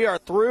 And we are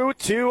through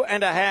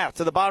 2.5.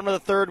 To the bottom of the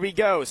third we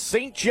go.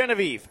 St.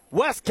 Genevieve,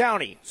 West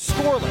County,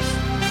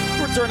 scoreless.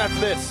 We'll return after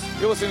this.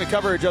 You're listening to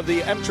coverage of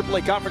the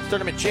MAAA Conference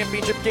Tournament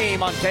Championship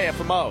game on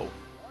KFMO.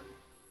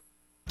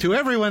 To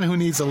everyone who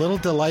needs a little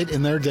delight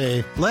in their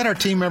day, let our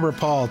team member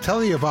Paul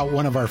tell you about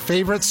one of our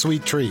favorite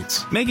sweet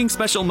treats. Making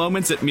special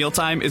moments at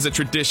mealtime is a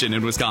tradition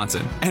in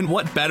Wisconsin. And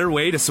what better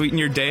way to sweeten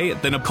your day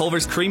than a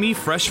Culver's creamy,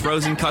 fresh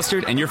frozen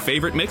custard and your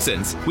favorite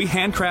mix-ins? We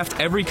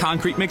handcraft every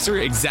concrete mixer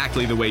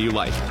exactly the way you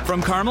like.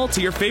 From caramel to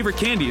your favorite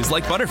candies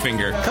like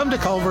Butterfinger. Come to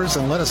Culver's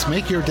and let us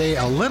make your day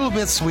a little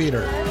bit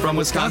sweeter. From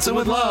Wisconsin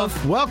with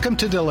love. Welcome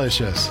to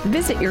Delicious.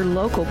 Visit your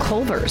local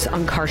Culver's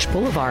on Karsh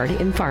Boulevard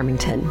in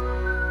Farmington.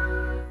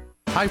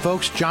 Hi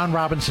folks, John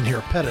Robinson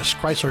here, Pettis,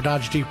 Chrysler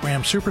Dodge Jeep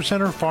Ram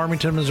Supercenter,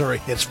 Farmington,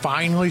 Missouri. It's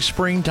finally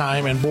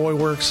springtime and boy,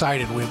 we're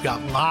excited. We've got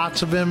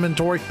lots of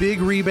inventory, big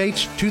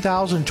rebates,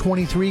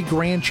 2023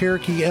 Grand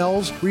Cherokee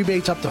L's,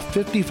 rebates up to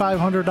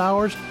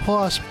 $5,500,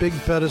 plus big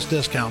Pettis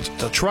discounts.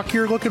 The truck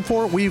you're looking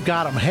for, we've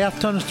got them, half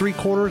tons,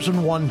 3/4,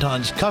 and 1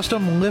 tons.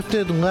 Custom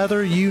lifted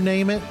leather, you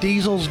name it,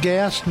 diesels,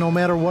 gas, no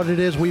matter what it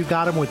is, we've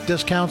got them with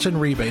discounts and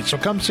rebates. So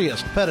come see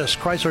us, Pettis,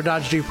 Chrysler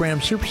Dodge Jeep Ram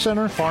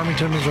Supercenter,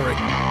 Farmington, Missouri.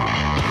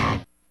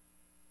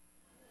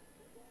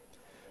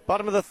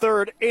 Bottom of the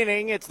third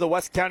inning, it's the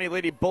West County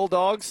Lady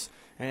Bulldogs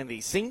and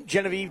the St.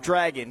 Genevieve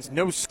Dragons.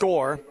 No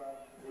score.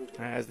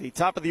 As the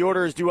top of the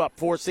order is due up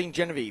for St.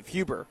 Genevieve.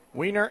 Huber,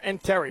 Wiener,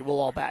 and Terry will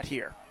all bat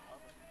here.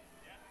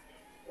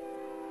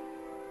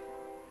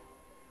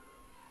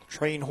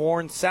 Train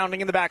horn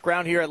sounding in the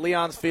background here at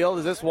Leon's Field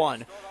as this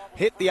one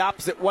hit the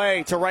opposite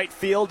way to right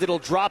field. It'll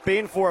drop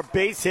in for a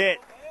base hit.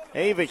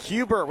 Ava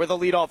Huber with a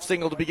leadoff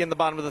single to begin the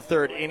bottom of the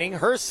third inning.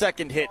 Her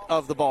second hit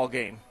of the ball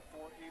game.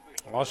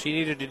 All she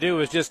needed to do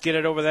was just get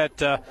it over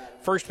that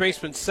first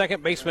baseman,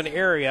 second baseman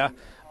area.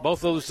 Both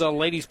those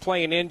ladies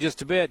playing in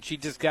just a bit. She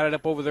just got it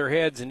up over their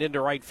heads and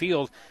into right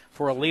field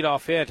for a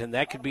leadoff hit, and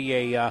that could be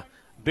a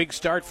big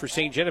start for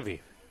St. Genevieve.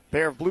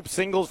 Pair of bloop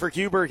singles for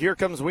Huber. Here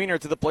comes Wiener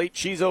to the plate.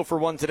 She's 0 for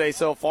 1 today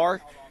so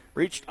far.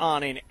 Reached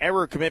on an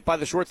error commit by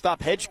the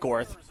shortstop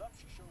Hedgecorth.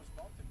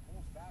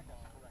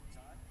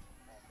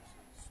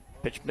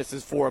 Pitch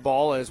misses for a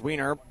ball as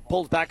Wiener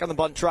pulls back on the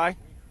bunt try.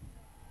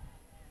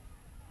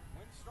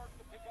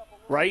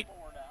 Wright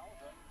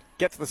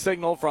gets the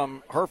signal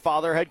from her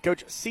father, head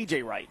coach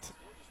C.J. Wright.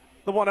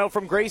 The 1-0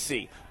 from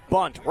Gracie.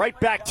 Bunt right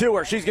back to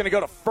her. She's going to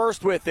go to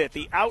first with it.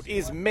 The out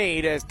is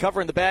made as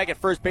covering the bag at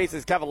first base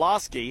is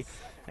Kavaloski.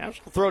 Now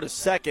she'll throw to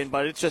second,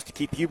 but it's just to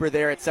keep Huber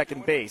there at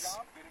second base.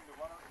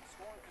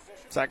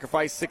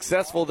 Sacrifice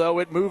successful, though.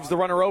 It moves the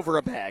runner over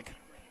a bag.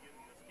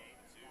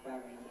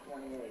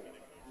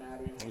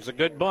 It was a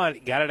good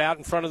bunt. Got it out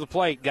in front of the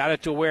plate. Got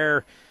it to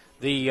where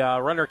the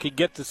runner could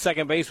get to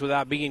second base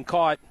without being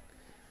caught.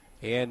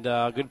 And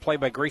good play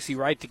by Gracie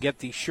Wright to get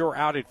the sure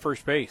out at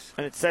first base.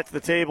 And it sets the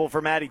table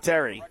for Maddie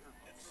Terry.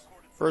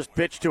 First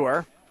pitch to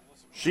her.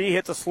 She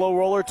hits a slow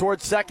roller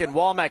towards second.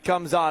 Walmack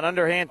comes on.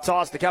 Underhand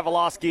toss to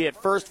Kavaloski at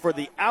first for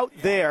the out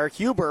there.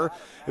 Huber,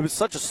 it was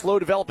such a slow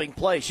developing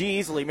play. She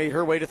easily made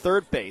her way to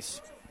third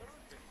base.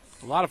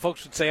 A lot of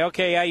folks would say,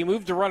 okay, yeah, you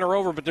moved the runner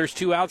over, but there's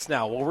 2 outs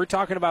now. Well, we're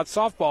talking about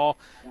softball.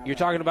 You're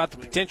talking about the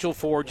potential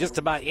for just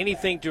about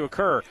anything to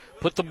occur.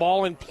 Put the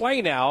ball in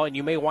play now, and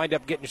you may wind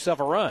up getting yourself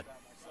a run.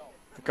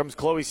 Here comes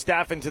Chloe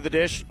Staffen to the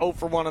dish. 0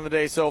 for 1 on the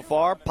day so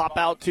far. Pop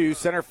out to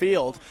center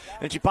field.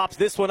 And she pops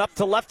this one up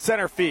to left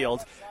center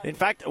field. In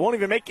fact, it won't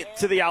even make it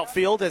to the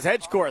outfield as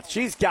Hedgecorth.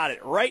 She's got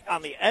it right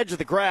on the edge of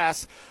the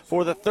grass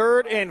for the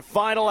third and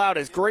final out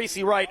as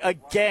Gracie Wright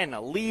again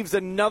leaves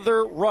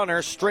another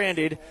runner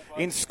stranded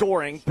in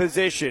scoring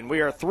position. We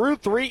are through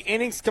 3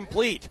 innings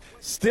complete.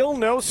 Still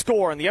no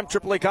score in the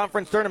MAAA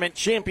Conference Tournament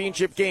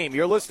Championship game.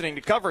 You're listening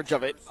to coverage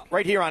of it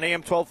right here on AM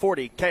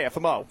 1240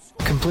 KFMO.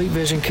 Complete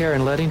Vision Care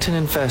in Leadington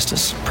and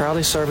Festus,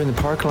 proudly serving the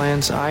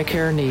Parkland's eye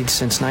care needs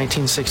since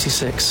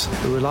 1966.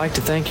 We would like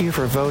to thank you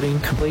for voting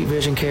Complete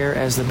Vision Care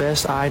as the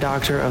best eye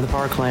doctor of the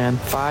Parkland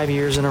 5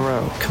 years in a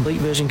row. Complete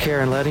Vision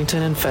Care in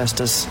Leadington and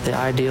Festus, the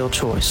ideal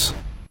choice.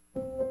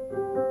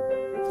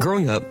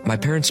 Growing up, my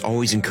parents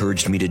always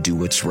encouraged me to do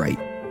what's right,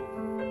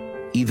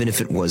 even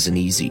if it wasn't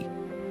easy.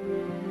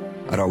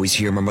 I'd always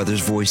hear my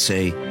mother's voice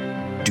say,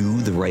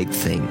 "Do the right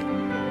thing."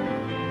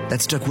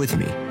 That stuck with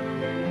me.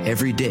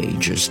 Every day,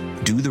 just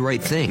do the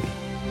right thing.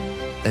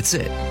 That's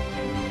it.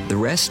 The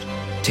rest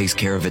takes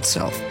care of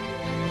itself.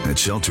 At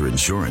Shelter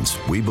Insurance,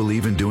 we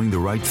believe in doing the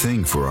right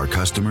thing for our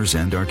customers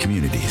and our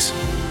communities.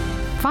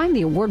 Find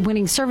the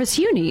award-winning service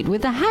you need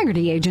with the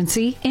Haggerty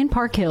Agency in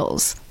Park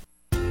Hills.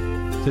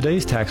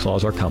 Today's tax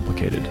laws are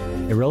complicated.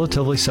 A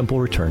relatively simple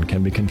return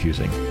can be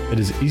confusing. It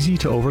is easy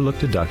to overlook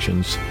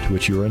deductions to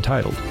which you are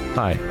entitled.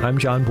 Hi, I'm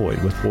John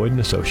Boyd with Boyd &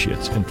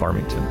 Associates in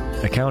Farmington.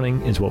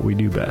 Accounting is what we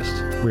do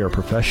best. We are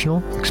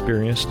professional,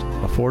 experienced,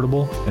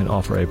 affordable, and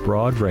offer a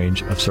broad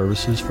range of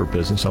services for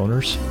business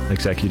owners,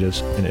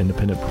 executives, and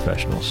independent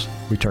professionals.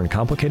 We turn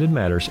complicated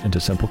matters into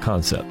simple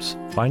concepts.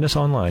 Find us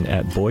online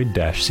at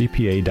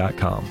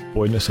boyd-cpa.com.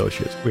 Boyd &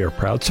 Associates. We are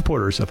proud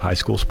supporters of high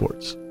school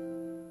sports.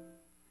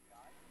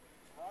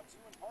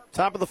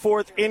 Top of the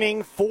 4th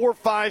inning,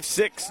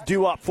 4-5-6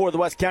 due up for the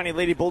West County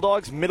Lady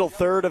Bulldogs. Middle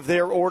third of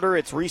their order.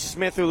 It's Reese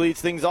Smith who leads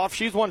things off.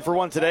 She's 1 for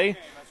 1 today.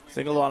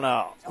 Signaled on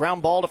a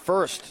ground ball to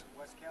first.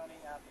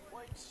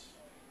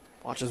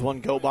 Watches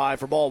one go by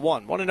for ball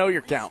 1. Want to know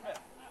your count.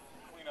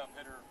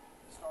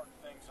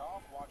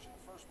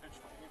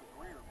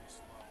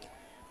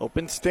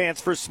 Open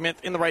stance for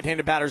Smith in the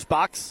right-handed batter's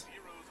box.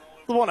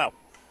 The 1-0.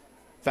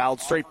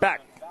 Fouled straight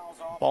back.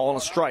 Ball on a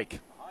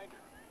strike.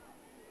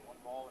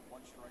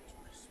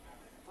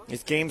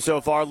 This game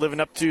so far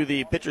living up to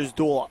the pitcher's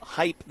duel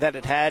hype that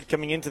it had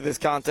coming into this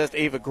contest.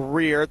 Ava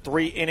Greer,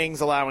 3 innings,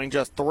 allowing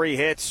just 3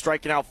 hits,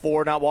 striking out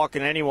 4, not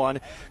walking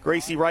anyone.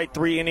 Gracie Wright,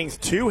 3 innings,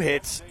 2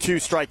 hits, 2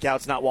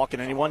 strikeouts, not walking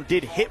anyone.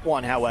 Did hit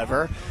one,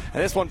 however.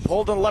 And this one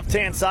pulled on the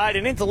left-hand side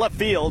and into left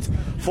field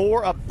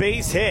for a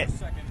base hit.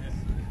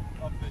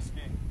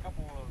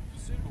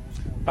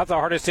 About the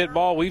hardest hit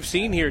ball we've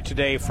seen here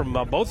today from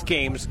both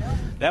games.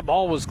 That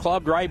ball was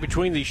clubbed right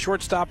between the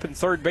shortstop and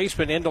third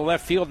baseman into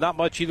left field. Not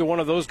much either one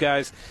of those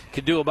guys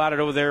could do about it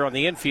over there on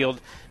the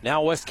infield.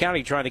 Now West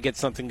County trying to get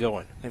something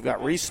going. They've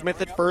got Reese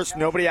Smith at first,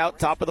 nobody out,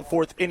 top of the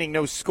 4th inning,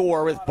 no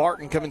score with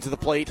Barton coming to the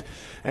plate.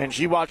 And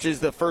she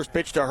watches the first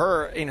pitch to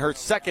her in her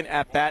second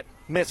at-bat,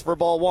 miss for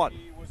ball 1.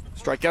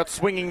 Strikeout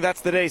swinging, that's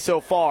the day so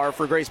far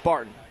for Grace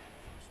Barton.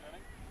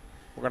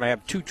 We're going to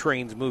have 2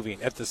 trains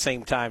moving at the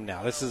same time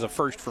now. This is a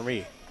first for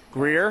me.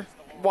 Greer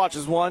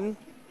watches one,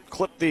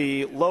 clip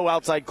the low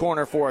outside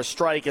corner for a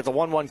strike. It's a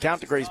 1-1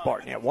 count to Grace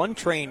Barton. Yeah, one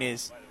train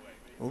is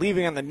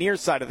leaving on the near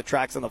side of the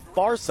tracks. On the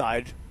far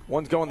side,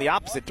 one's going the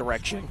opposite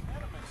direction.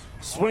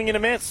 Swing and a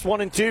miss,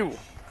 1-2.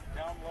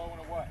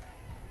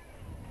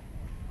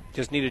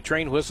 Just need a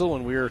train whistle,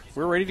 and we're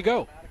ready to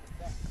go.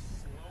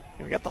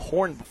 We got the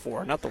horn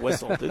before, not the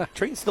whistle. Do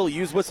trains still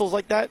use whistles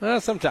like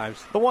that?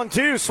 Sometimes. The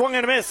 1-2, swung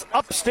and a miss.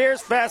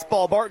 Upstairs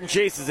fastball. Barton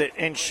chases it,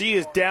 and she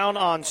is down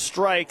on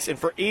strikes. And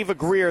for Ava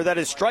Greer, that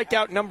is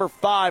strikeout number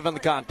 5 on the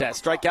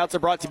contest. Strikeouts are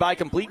brought to you by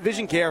Complete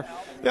Vision Care.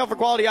 They offer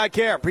quality eye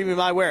care, premium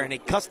eyewear, and a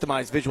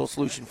customized visual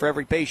solution for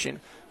every patient.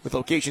 With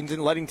locations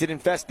in Leadington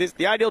and Festus,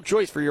 the ideal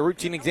choice for your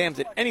routine exams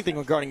and anything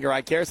regarding your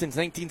eye care since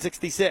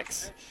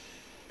 1966.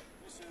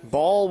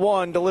 Ball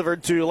 1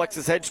 delivered to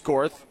Alexis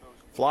Hedgecorth.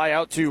 Fly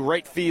out to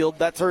right field.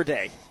 That's her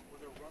day.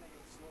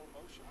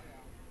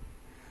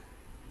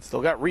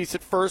 Still got Reese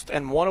at first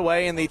and one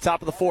away in the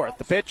top of the fourth.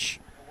 The pitch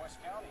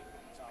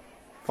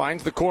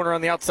finds the corner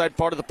on the outside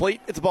part of the plate.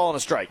 It's a ball and a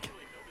strike.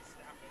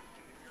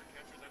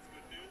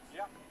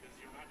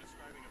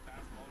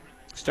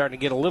 Starting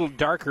to get a little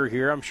darker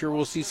here. I'm sure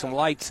we'll see some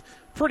lights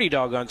pretty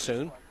doggone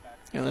soon.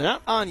 And they're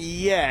not on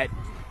yet,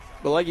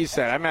 but like you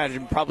said, I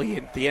imagine probably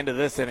at the end of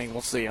this inning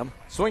we'll see them.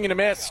 Swing and a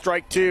miss,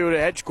 strike two to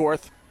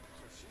Hedgecorth.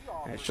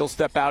 And she'll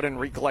step out and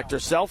recollect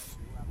herself.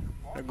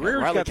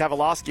 Riley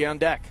Kavalowski on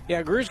deck.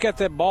 Yeah, Greer's got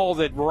that ball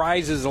that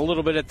rises a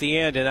little bit at the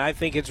end, and I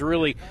think it's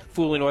really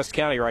fooling West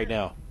County right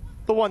now.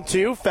 The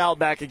 1-2, fouled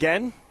back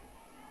again.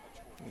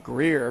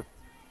 Greer,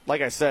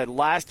 like I said,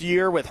 last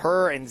year with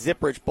her and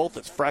Zipridge, both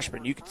as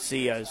freshmen, you could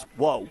see as,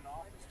 whoa,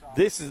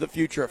 this is the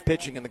future of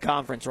pitching in the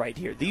conference right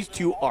here. These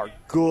two are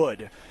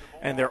good,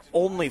 and they're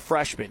only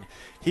freshmen.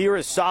 Here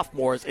as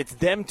sophomores, it's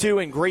them two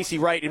and Gracie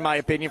Wright, in my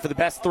opinion, for the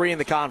best three in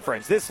the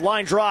conference. This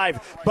line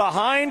drive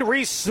behind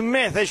Reese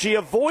Smith as she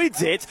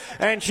avoids it,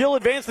 and she'll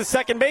advance to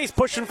second base,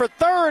 pushing for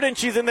third, and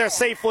she's in there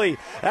safely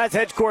as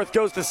Hedgecorth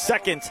goes to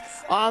second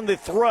on the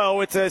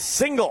throw. It's a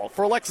single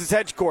for Alexis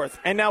Hedgecorth,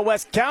 and now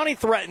West County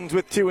threatens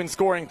with two in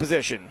scoring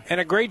position. And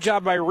a great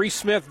job by Reese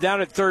Smith down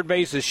at third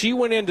base. As she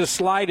went in to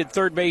slide at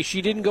third base,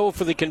 she didn't go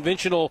for the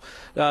conventional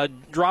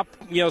drop,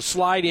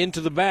 slide into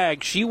the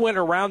bag. She went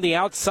around the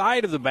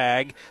outside of the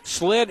bag,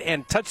 slid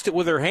and touched it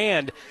with her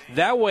hand.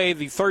 That way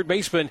the third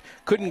baseman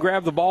couldn't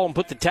grab the ball and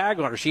put the tag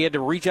on her. She had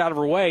to reach out of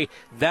her way.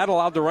 That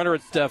allowed the runner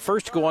at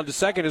first to go on to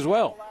second as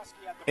well.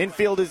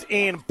 Infield is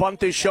in.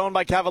 Bunt is shown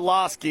by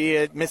Kavalowski.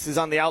 It misses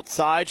on the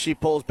outside. She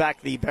pulls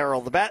back the barrel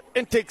of the bat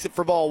and takes it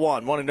for ball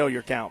one. Want to know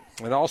your count.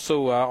 And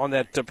also on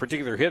that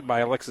particular hit by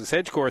Alexis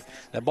Hedgecorth,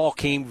 that ball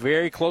came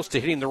very close to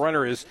hitting the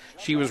runner as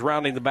she was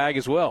rounding the bag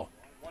as well.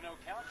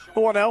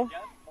 1-0.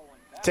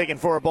 Taken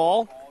for a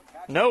ball.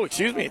 No,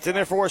 excuse me. It's in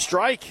there for a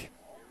strike.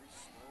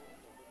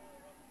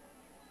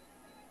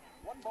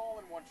 1 ball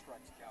and 1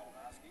 strike to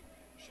Kavalowski.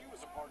 She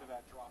was a part of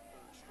that drop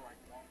third strike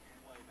long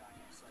play back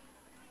in the second.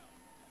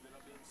 Ended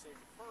up being saved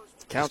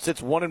first. Count sits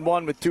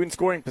 1-1 with two in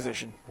scoring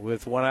position.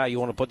 With one out, you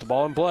want to put the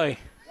ball in play.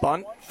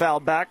 Bunt, foul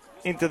back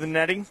into the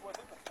netting.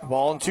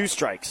 Ball and 2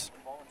 strikes.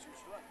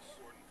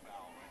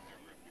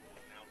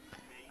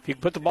 If you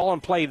put the ball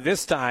in play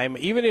this time,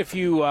 even if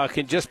you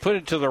can just put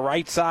it to the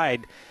right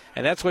side,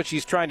 and that's what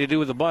she's trying to do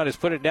with the bunt, is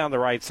put it down the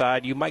right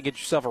side, you might get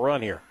yourself a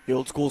run here. The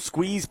old school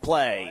squeeze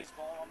play.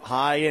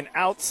 High and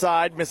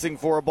outside, missing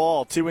for a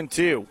ball.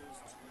 2-2.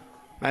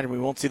 Imagine we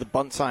won't see the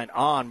bunt sign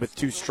on with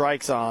 2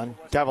 strikes on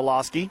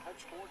Kavalowski.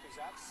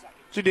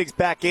 She digs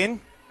back in.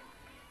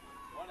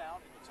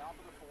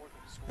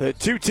 The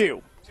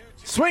 2-2.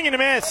 Swing and a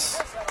miss.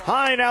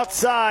 High and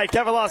outside.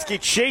 Kavalowski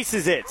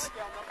chases it.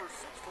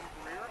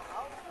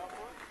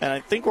 And I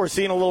think we're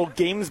seeing a little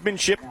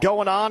gamesmanship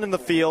going on in the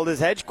field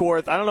as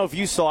Hedgecorth, I don't know if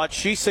you saw it,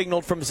 she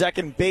signaled from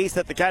second base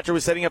that the catcher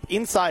was setting up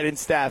inside in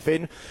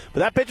Staffen.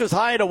 But that pitch was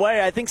high and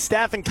away. I think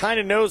Staffen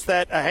kind of knows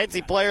that a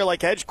headsy player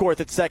like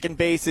Hedgecorth at second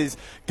base is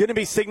going to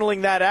be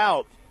signaling that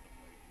out.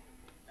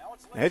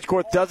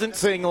 Hedgecorth doesn't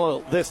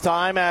signal this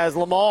time as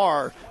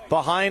Lamar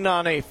behind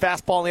on a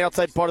fastball on the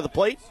outside part of the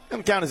plate,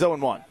 and the count is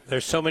 0-1.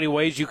 There's so many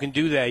ways you can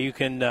do that. You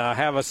can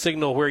have a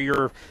signal where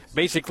you're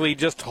basically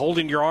just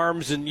holding your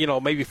arms and,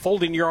 maybe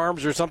folding your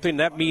arms or something.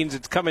 That means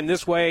it's coming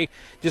this way,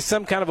 just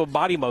some kind of a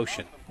body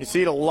motion. You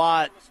see it a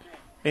lot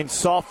in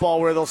softball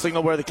where they'll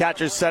signal where the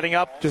catcher's setting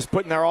up, just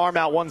putting their arm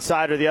out one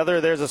side or the other.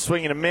 There's a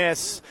swing and a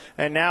miss,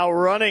 and now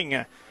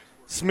running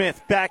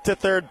Smith back to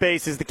third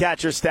base is the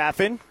catcher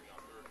Staffen.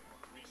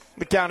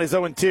 The count is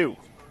 0-2.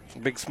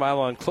 Big smile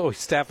on Chloe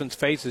Staffen's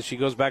face as she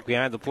goes back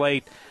behind the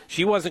plate.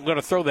 She wasn't going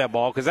to throw that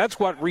ball because that's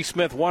what Reese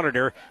Smith wanted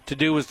her to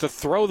do, was to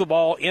throw the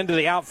ball into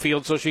the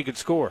outfield so she could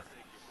score.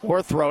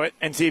 Or throw it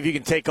and see if you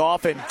can take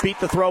off and beat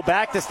the throw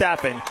back to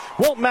Staffen.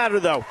 Won't matter,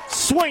 though.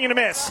 Swing and a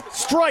miss.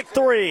 Strike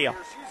 3.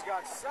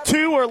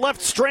 2 are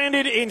left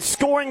stranded in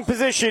scoring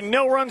position.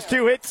 No runs,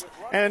 2 hits,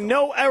 and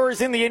no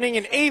errors in the inning.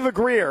 And Ava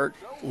Greer,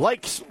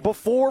 like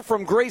before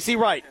from Gracie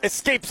Wright,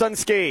 escapes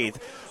unscathed.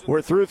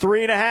 We're through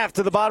 3.5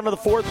 to the bottom of the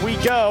fourth. We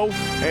go.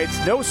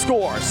 It's no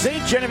score.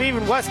 St. Genevieve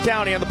and West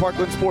County on the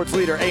Parkland Sports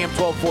Leader, AM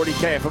 1240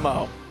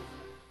 KFMO.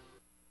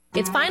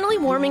 It's finally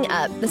warming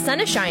up. The sun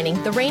is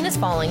shining, the rain is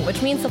falling,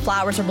 which means the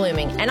flowers are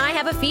blooming, and I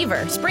have a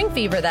fever. Spring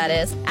fever, that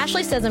is.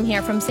 Ashley Sism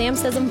here from Sam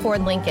Sism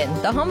Ford Lincoln,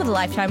 the home of the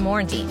lifetime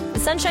warranty. The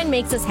sunshine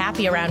makes us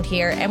happy around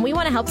here, and we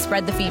want to help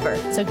spread the fever.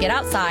 So get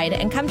outside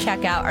and come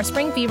check out our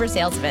spring fever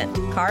sales event.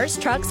 Cars,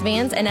 trucks,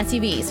 vans, and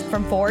SUVs,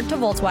 from Ford to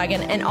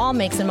Volkswagen and all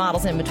makes and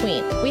models in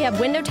between. We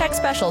have window tech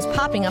specials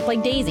popping up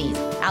like daisies.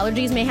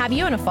 Allergies may have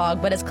you in a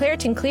fog, but it's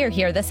Claritin Clear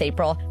here this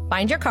April.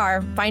 Find your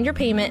car, find your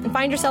payment, and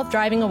find yourself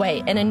driving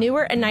away in a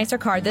newer and nicer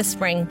car this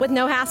spring with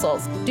no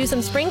hassles. Do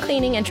some spring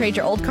cleaning and trade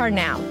your old car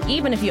now,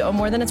 even if you owe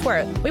more than it's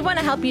worth. We want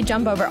to help you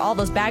jump over all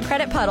those bad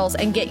credit puddles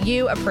and get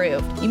you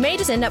approved. You may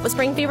just end up with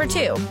spring fever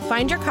too.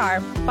 Find your car,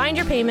 find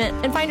your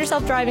payment, and find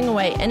yourself driving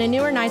away in a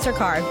newer, nicer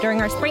car during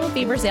our spring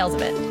fever sales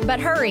event. But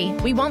hurry,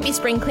 we won't be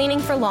spring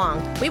cleaning for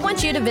long. We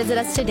want you to visit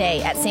us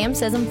today at Sam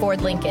Sism Ford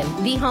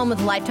Lincoln, the home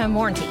with a lifetime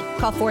warranty.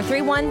 Call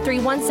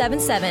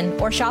 431-3177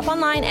 or shop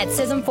online at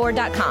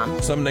SismFord.com.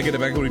 Some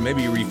negative equity may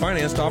be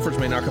refinanced. Offers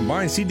may not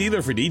combine. See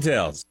dealer for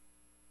details.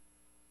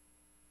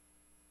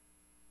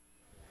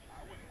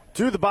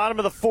 To the bottom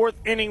of the fourth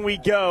inning we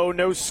go.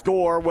 No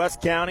score.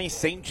 West County,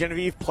 St.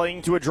 Genevieve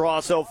playing to a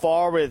draw so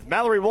far with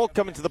Mallory Wolk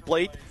coming to the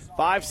plate.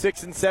 5,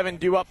 6, and 7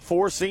 due up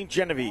for St.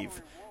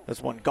 Genevieve.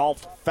 This one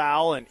golfed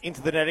foul and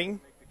into the netting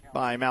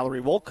by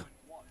Mallory Wolk.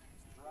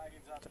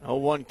 It's an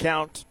 0-1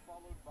 count.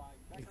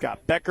 You've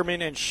got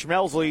Beckerman and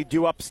Schmelzley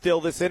due up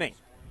still this inning.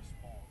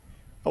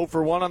 0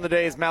 for 1 on the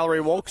day is Mallory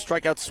Wolk.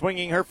 Strikeout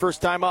swinging her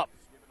first time up.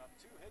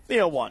 The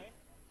 0-1.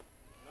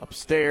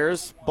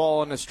 Upstairs,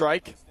 ball and a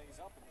strike.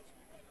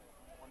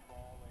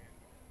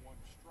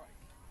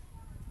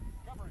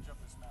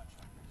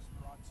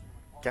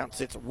 Count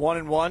sits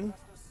 1-1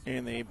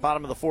 in the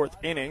bottom of the fourth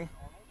inning.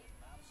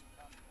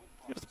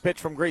 Here's the pitch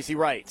from Gracie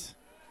Wright.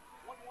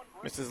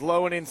 Misses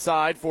low and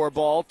inside for a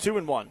ball,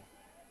 2-1.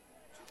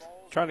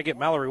 Trying to get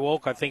Mallory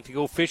Wolk, I think, to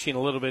go fishing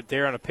a little bit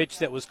there on a pitch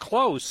that was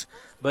close,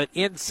 but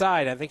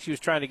inside. I think she was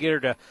trying to get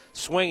her to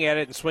swing at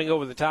it and swing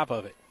over the top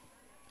of it.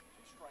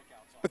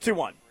 A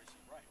 2-1.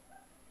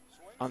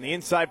 On the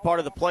inside part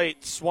of the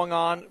plate, swung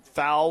on,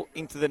 foul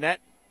into the net,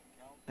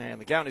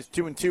 and the count is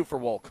 2-2 for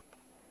Wolk.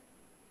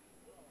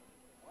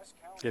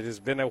 It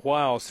has been a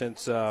while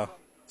since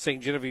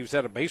St. Genevieve's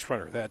had a base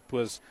runner. That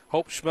was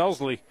Hope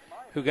Schmelzley,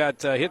 who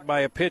got hit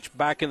by a pitch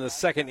back in the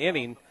second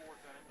inning.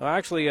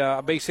 Actually,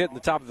 a base hit in the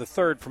top of the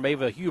third from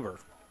Ava Huber.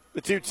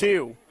 The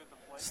 2-2,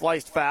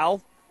 sliced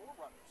foul.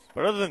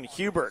 But other than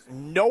Huber,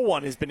 no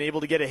one has been able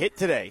to get a hit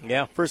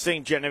today for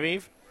St.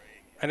 Genevieve.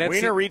 And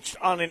Wiener reached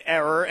on an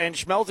error, and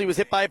Schmelzley was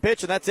hit by a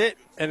pitch, and that's it.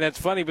 And that's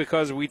funny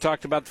because we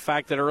talked about the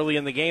fact that early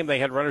in the game they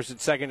had runners at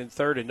second and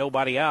third and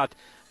nobody out,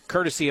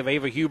 courtesy of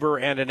Ava Huber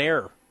and an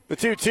error. The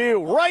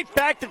 2-2, right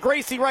back to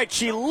Gracie Wright.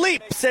 She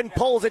leaps and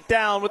pulls it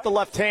down with the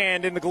left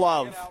hand in the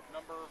glove.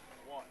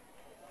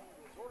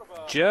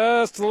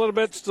 Just a little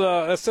bit, as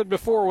I said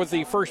before, with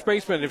the first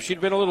baseman. If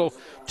she'd been a little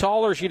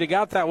taller, she'd have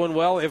got that one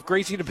well. If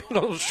Gracie had been a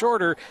little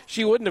shorter,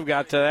 she wouldn't have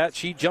got to that.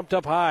 She jumped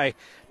up high,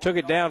 took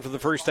it down for the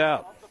first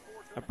out.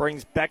 That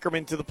brings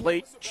Beckerman to the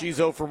plate. She's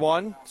 0 for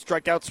 1.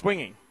 Strikeout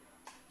swinging.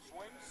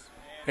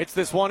 Hits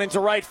this one into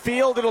right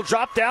field. It'll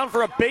drop down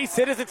for a base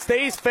hit as it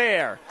stays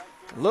fair.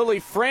 Lily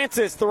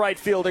Francis, the right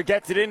fielder,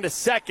 gets it into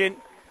second.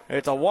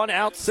 It's a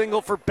one-out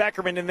single for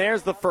Beckerman, and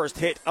there's the first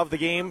hit of the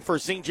game for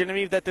St.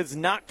 Genevieve that does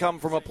not come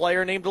from a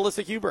player named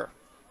Alyssa Huber.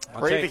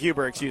 Ava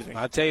Huber, excuse me.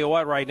 I'll tell you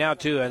what right now,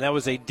 too, and that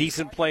was a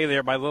decent play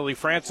there by Lily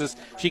Francis.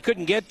 She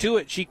couldn't get to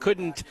it. She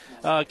couldn't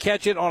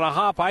catch it on a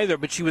hop either,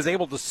 but she was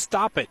able to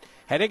stop it.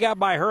 Had it got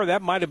by her,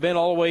 that might have been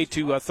all the way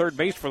to third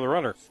base for the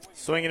runner.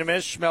 Swing and a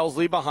miss.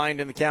 Schmelzley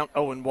behind in the count,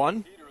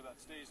 0-1.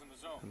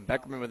 And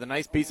Beckerman with a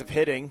nice piece of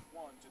hitting.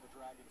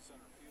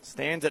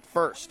 Stands at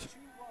first.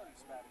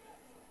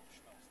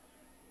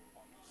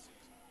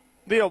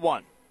 The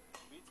 0-1.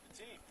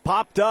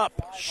 Popped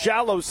up,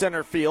 shallow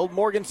center field.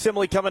 Morgan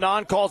Simley coming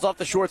on, calls off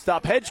the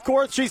shortstop.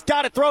 Hedgecourt, she's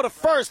got to throw to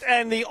first,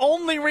 and the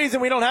only reason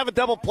we don't have a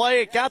double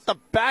play, it got the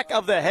back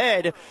of the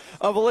head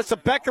of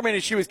Alyssa Beckerman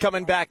as she was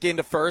coming back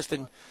into first,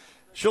 and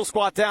she'll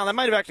squat down. That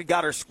might have actually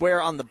got her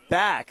square on the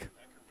back.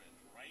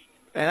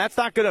 And that's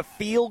not going to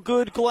feel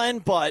good, Glenn,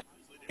 but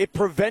it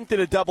prevented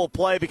a double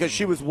play because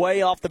she was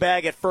way off the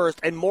bag at first,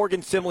 and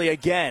Morgan Simley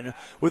again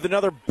with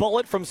another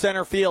bullet from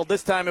center field.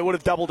 This time it would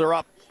have doubled her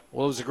up.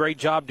 Well, it was a great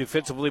job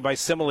defensively by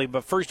Simile,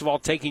 but first of all,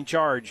 taking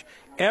charge.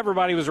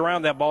 Everybody was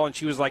around that ball, and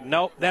she was like,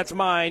 nope, that's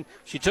mine.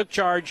 She took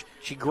charge.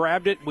 She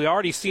grabbed it. We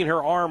already seen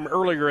her arm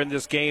earlier in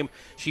this game.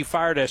 She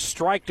fired a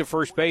strike to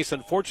first base.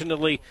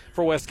 Unfortunately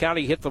for West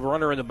County, hit the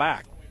runner in the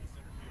back.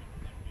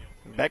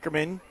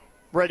 Beckerman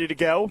ready to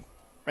go.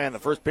 And the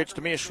first pitch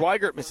to Mia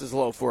Schweigert misses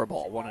low for a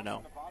ball,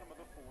 1-0.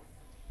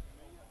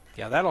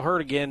 Yeah, that'll hurt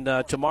again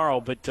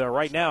tomorrow, but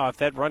right now, if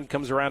that run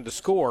comes around to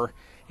score,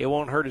 it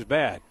won't hurt as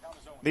bad.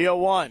 The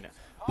 0-1.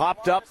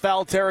 Popped up,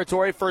 foul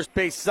territory, first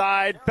base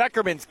side.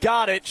 Beckerman's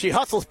got it. She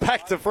hustles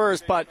back to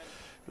first, but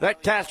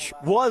that catch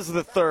was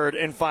the third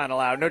and final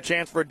out. No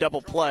chance for a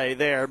double play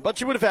there, but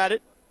she would have had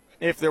it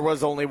if there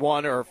was only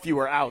one or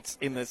fewer outs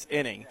in this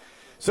inning.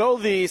 So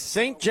the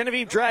St.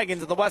 Genevieve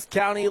Dragons and the West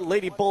County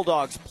Lady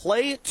Bulldogs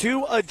play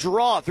to a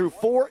draw through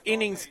 4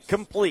 innings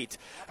complete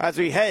as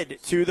we head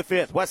to the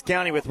 5th. West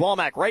County with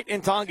Walmack, Wright,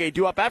 and Tonge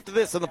due up after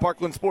this on the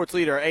Parkland Sports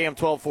Leader, AM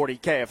 1240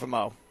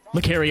 KFMO.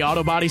 LeCarry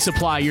Auto Body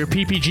Supply, your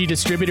PPG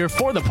distributor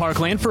for the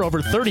Parkland for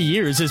over 30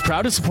 years, is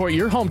proud to support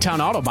your hometown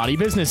auto body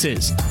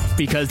businesses.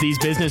 Because these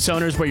business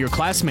owners were your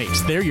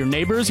classmates, they're your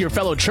neighbors, your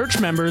fellow church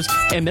members,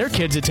 and their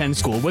kids attend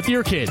school with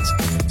your kids.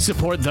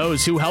 Support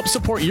those who help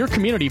support your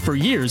community for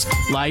years,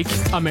 like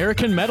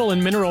American Metal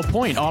in Mineral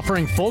Point,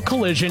 offering full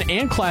collision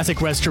and classic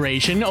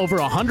restoration,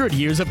 over 100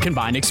 years of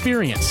combined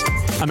experience.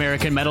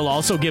 American Metal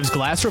also gives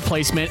glass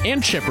replacement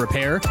and chip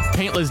repair,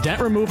 paintless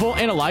dent removal,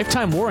 and a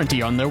lifetime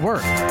warranty on their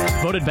work.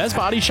 Voted Best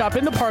Body Shop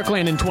in the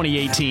Parkland in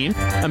 2018,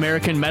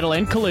 American Metal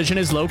and Collision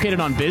is located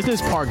on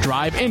Business Park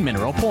Drive in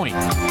Mineral Point.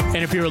 And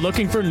if you're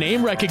looking for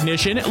name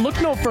recognition, look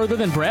no further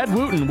than Brad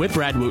Wooten with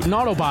Brad Wooten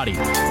Auto Body.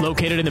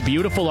 Located in the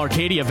beautiful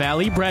Arcadia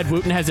Valley, Brad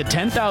Wooten has a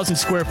 10,000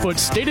 square foot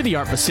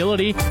state-of-the-art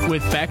facility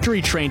with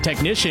factory-trained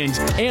technicians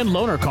and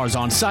loaner cars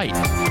on site.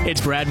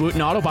 It's Brad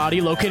Wooten Auto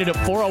Body, located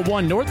at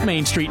 401 North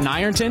Main Street in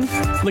Ironton.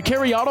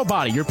 LeCarry Auto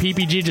Body, your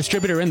PPG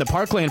distributor in the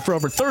Parkland for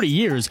over 30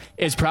 years,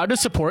 is proud to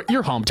support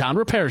your hometown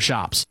repair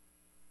shops.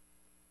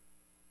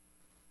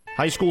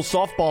 High school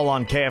softball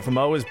on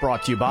KFMO is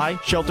brought to you by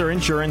Shelter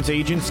Insurance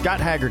agent Scott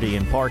Haggerty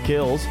in Park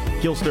Hills,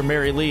 Gilster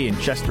Mary Lee in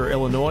Chester,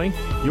 Illinois,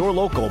 your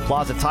local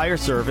Plaza Tire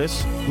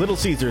Service, Little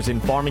Caesars in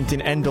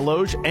Farmington and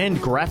Deloge,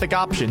 and Graphic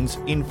Options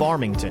in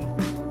Farmington.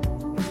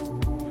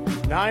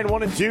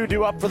 9-1-2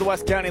 due up for the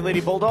West County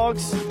Lady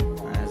Bulldogs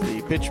as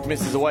the pitch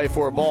misses away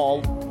for a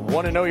ball.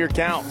 1-0 your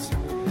counts.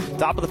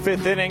 Top of the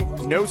fifth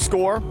inning, no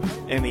score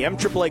in the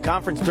MAAA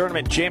Conference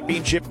Tournament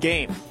Championship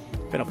game.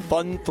 Been a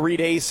fun 3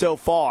 days so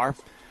far.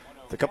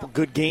 A couple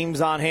good games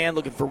on hand,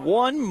 looking for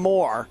one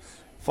more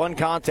fun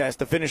contest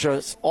to finish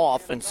us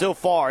off. And so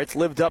far, it's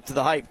lived up to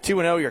the hype.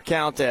 2-0 your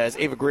count as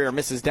Ava Greer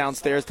misses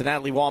downstairs to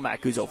Natalie Walmack,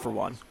 who's 0 for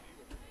 1.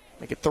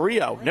 Make it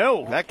 3-0.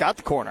 No, that got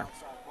the corner.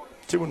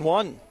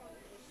 2-1.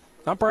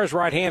 Umpire's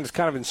right hand is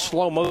kind of in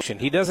slow motion.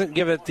 He doesn't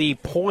give it the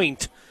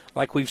point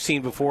like we've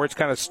seen before. It's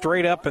kind of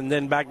straight up and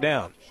then back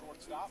down.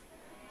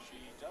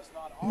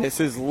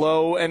 Misses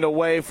low and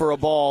away for a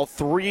ball.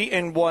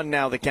 3-1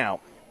 now the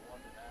count.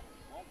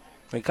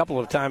 A couple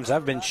of times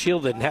I've been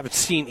shielded and haven't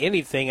seen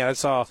anything, and I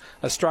saw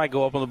a strike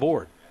go up on the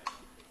board.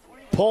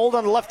 Pulled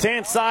on the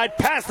left-hand side,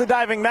 past the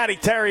diving Maddie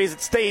Terry as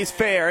it stays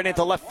fair and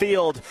into left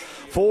field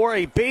for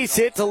a base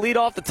hit to lead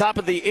off the top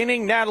of the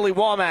inning. Natalie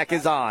Walmack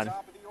is on.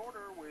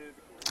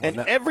 And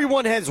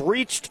everyone has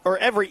reached, or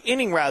every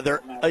inning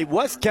rather, a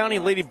West County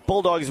Lady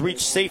Bulldogs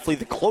reached safely.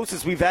 The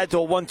closest we've had to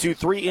a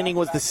 1-2-3 inning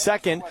was the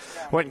second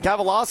when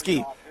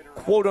Kavalowski,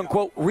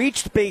 quote-unquote,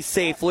 reached base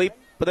safely,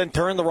 but then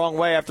turned the wrong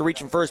way after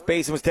reaching first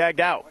base and was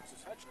tagged out.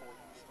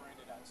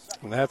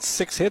 And that's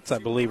 6 hits, I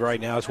believe, right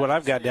now is what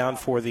I've got down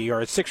for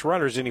or 6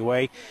 runners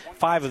anyway.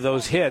 5 of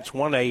those hits,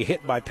 1 a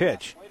hit by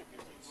pitch.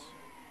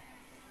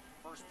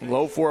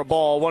 Low for a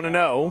ball,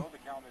 1-0.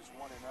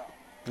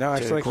 No,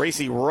 actually,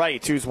 Gracie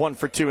Wright, who's 1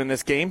 for 2 in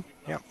this game.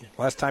 Yeah,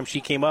 last time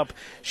she came up,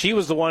 she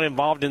was the one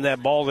involved in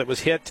that ball that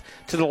was hit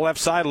to the left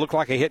side. It looked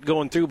like a hit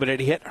going through, but it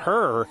hit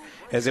her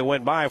as it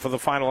went by for the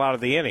final out of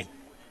the inning.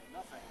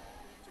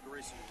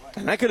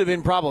 And that could have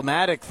been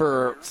problematic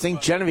for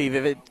St. Genevieve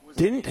if it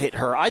didn't hit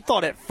her. I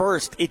thought at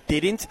first it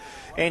didn't,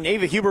 and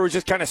Ava Huber was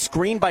just kind of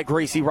screened by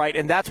Gracie Wright,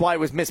 and that's why it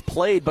was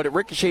misplayed, but it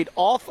ricocheted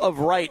off of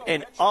Wright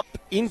and up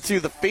into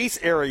the face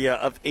area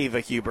of Ava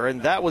Huber,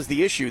 and that was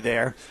the issue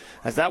there,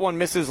 as that one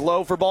misses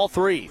low for ball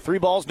 3. 3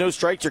 balls, no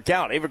strikes or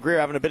count. Ava Greer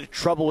having a bit of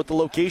trouble with the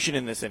location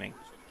in this inning.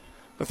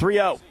 The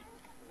 3-0.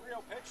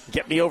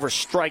 Get me over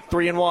strike,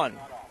 3-1.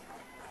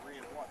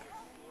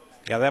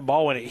 Yeah, that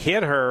ball, when it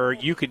hit her,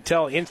 you could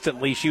tell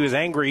instantly she was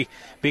angry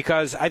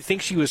because I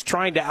think she was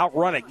trying to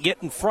outrun it,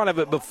 get in front of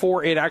it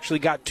before it actually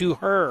got to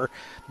her,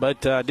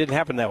 but didn't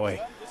happen that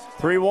way.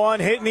 3-1,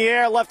 hit in the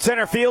air, left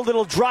center field.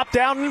 It'll drop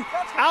down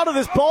out of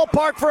this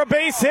ballpark for a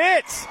base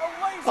hit.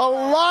 A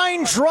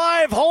line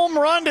drive home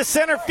run to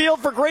center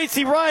field for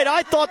Gracie Wright.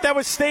 I thought that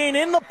was staying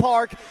in the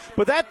park,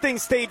 but that thing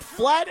stayed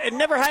flat and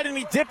never had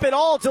any dip at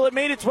all until it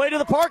made its way to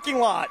the parking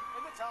lot.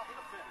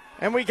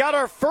 And we got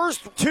our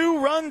first 2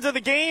 runs of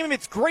the game.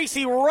 It's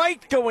Gracie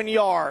Wright going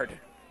yard.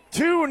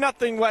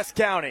 2-0 West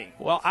County.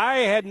 Well,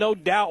 I had no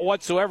doubt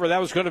whatsoever that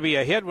was going to be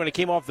a hit when it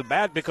came off the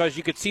bat because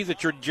you could see the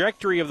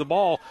trajectory of the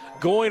ball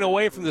going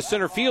away from the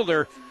center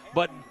fielder.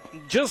 But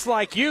just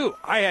like you,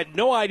 I had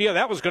no idea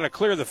that was going to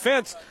clear the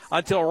fence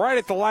until right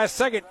at the last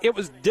second it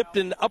was dipped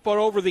up and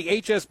over the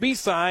HSB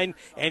sign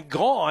and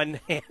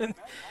gone. And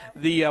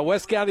the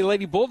West County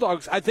Lady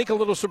Bulldogs, I think, a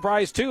little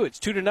surprised too. It's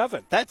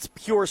 2-0. That's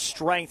pure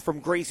strength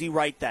from Gracie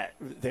Wright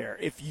there.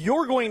 If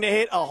you're going to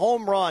hit a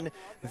home run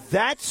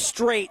that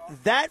straight,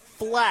 that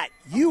flat,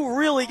 you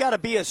really got to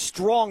be a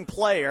strong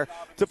player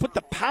to put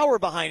the power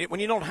behind it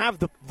when you don't have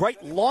the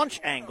right launch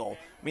angle.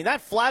 I mean,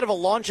 that flat of a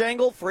launch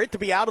angle, for it to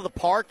be out of the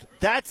park,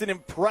 that's an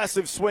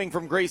impressive swing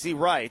from Gracie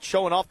Wright,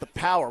 showing off the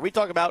power. We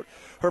talk about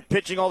her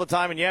pitching all the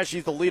time, and yeah,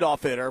 she's the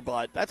leadoff hitter,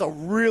 but that's a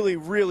really,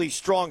 really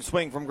strong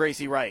swing from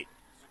Gracie Wright.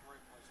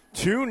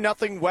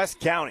 2-0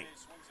 West County.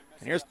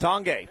 And here's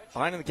Tonge,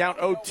 behind in the count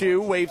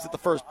 0-2, waves at the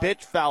first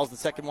pitch, fouls the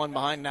second one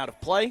behind and out of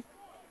play.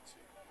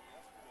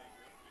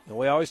 And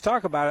we always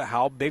talk about it,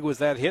 how big was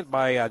that hit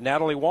by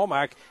Natalie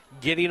Womack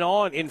getting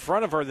on in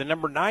front of her, the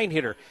number 9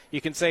 hitter. You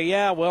can say,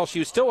 yeah, well,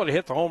 she still would have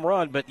hit the home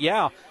run, but,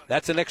 yeah,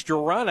 that's an extra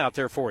run out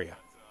there for you.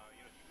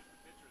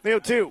 The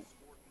 0-2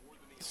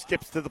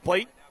 skips to the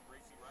plate.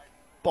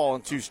 Ball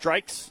and 2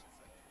 strikes.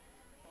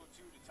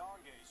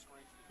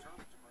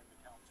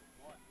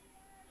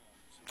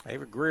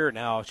 Ava Greer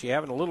now, she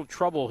having a little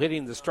trouble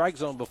hitting the strike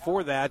zone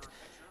before that.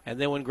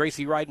 And then when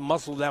Gracie Wright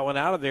muscled that one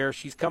out of there,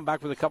 she's come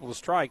back with a couple of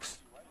strikes.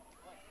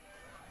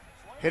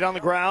 Hit on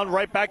the ground,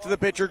 right back to the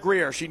pitcher,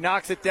 Greer. She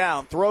knocks it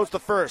down, throws to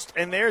first,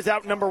 and there's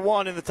out number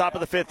 1 in the top of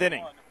the 5th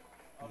inning.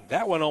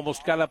 That one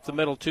almost got up the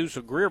middle, too,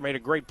 so Greer made a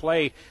great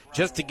play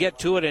just to get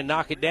to it and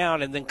knock it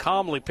down, and then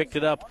calmly picked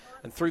it up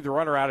and threw the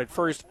runner out at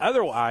first.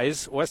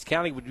 Otherwise, West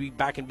County would be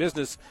back in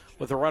business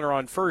with a runner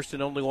on first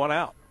and only 1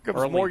 out. Here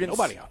comes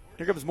Nobody out.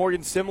 Here comes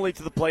Morgan Simley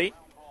to the plate.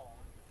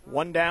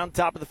 1 down,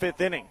 top of the 5th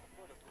inning.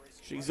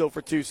 She's 0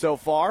 for 2 so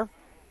far.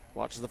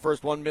 Watches the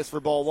first one miss for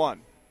ball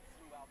 1.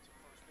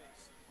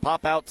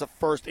 Pop out to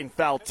first in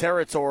foul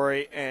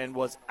territory and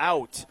was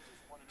out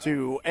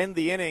to end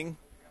the inning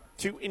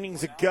 2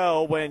 innings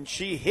ago when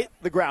she hit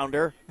the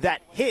grounder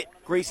that hit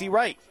Gracie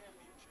Wright.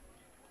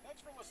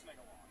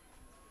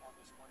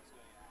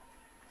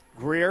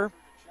 Greer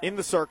in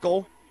the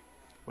circle,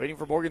 waiting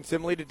for Morgan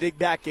Simley to dig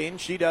back in.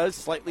 She does,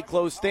 slightly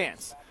closed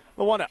stance.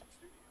 The 1-0.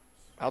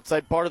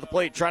 Outside part of the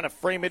plate, trying to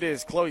frame it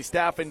as Chloe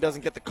Staffen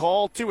doesn't get the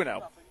call.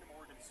 2-0.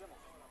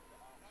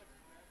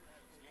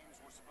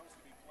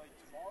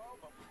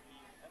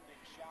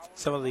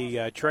 Some of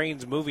the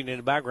trains moving in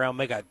the background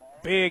make a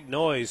big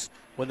noise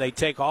when they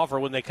take off or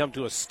when they come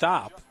to a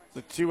stop.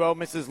 The 2-0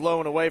 misses low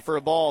and away for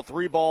a ball.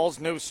 3 balls,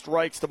 no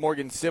strikes to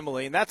Morgan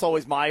Simley. And that's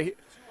always my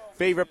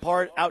favorite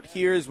part out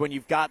here is when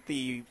you've got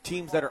the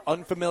teams that are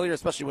unfamiliar,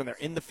 especially when they're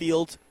in the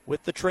field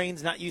with the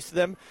trains, not used to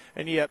them,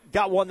 and you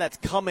got one that's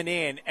coming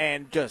in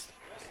and just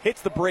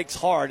hits the brakes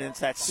hard, and it's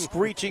that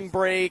screeching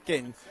brake,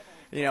 and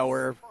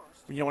where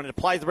when it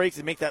applies the brakes,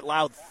 it makes that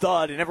loud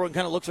thud, and everyone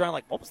kind of looks around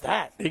like, what was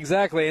that?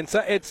 Exactly, and so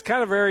it's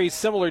kind of very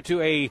similar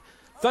to a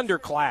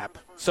thunderclap.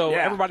 So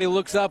everybody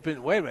looks up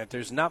and, wait a minute,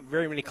 there's not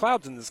very many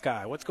clouds in the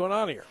sky. What's going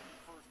on here?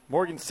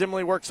 Morgan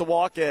Simley works a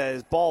walk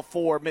as ball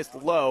 4 missed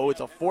low.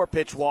 It's a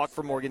 4-pitch walk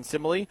for Morgan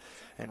Simley.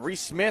 And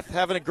Reese Smith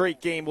having a great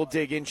game. We'll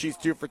dig in. She's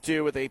 2 for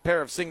 2 with a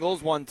pair of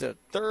singles, 1 to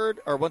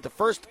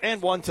first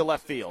and 1 to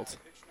left field.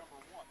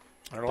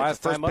 Her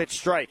last time pitch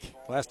strike.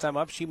 Last time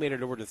up, she made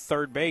it over to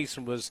third base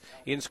and was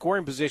in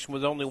scoring position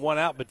with only 1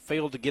 out, but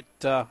failed to get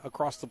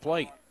across the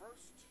plate.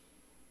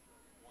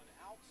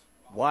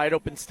 Wide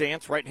open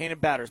stance, right-handed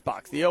batter's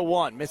box. The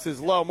 0-1 misses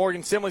low.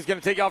 Morgan Simley's going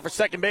to take off for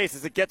second base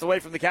as it gets away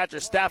from the catcher.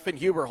 Staffen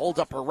Huber holds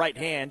up her right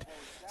hand,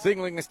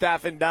 signaling to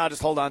Staffen, now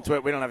just hold on to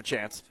it. We don't have a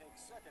chance.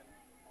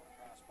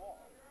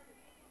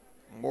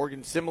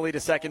 Morgan Simley to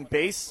second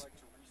base.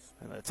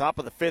 And at the top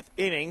of the 5th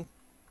inning,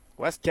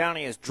 West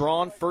County has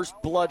drawn first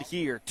blood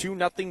here.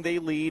 2-0 they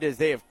lead as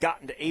they have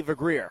gotten to Ava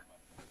Greer.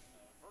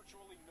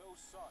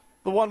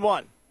 The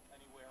 1-1.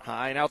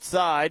 High and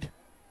outside.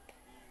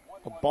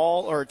 A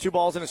ball or 2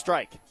 balls and a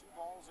strike.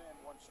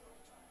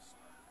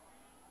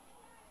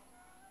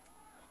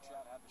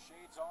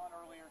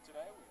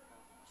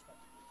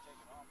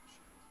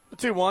 The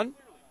 2-1.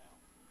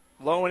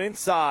 Low and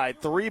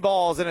inside. 3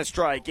 balls and a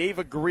strike.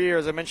 Ava Greer,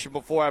 as I mentioned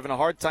before, having a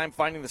hard time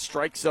finding the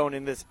strike zone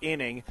in this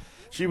inning.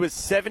 She was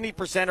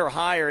 70% or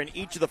higher in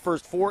each of the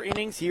first 4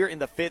 innings. Here in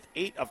the 5th,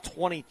 8 of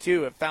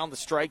 22 have found the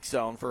strike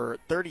zone for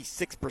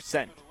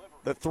 36%.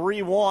 The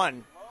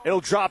 3-1.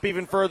 It'll drop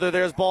even further.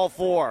 There's ball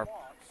 4.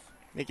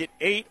 Make it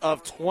 8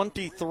 of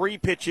 23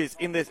 pitches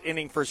in this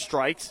inning for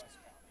strikes.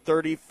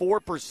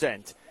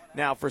 34%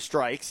 now for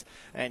strikes.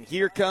 And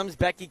here comes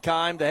Becky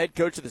Kime, the head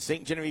coach of the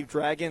St. Genevieve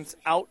Dragons,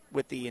 out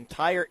with the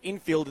entire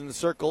infield in the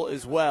circle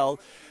as well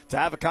to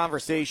have a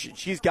conversation.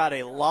 She's got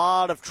a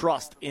lot of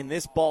trust in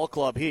this ball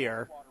club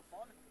here.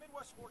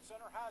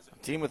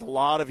 A team with a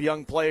lot of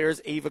young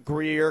players. Ava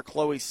Greer,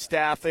 Chloe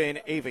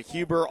Staffen, Ava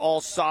Huber, all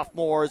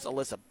sophomores.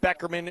 Alyssa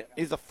Beckerman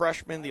is a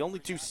freshman. The only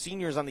 2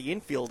 seniors on the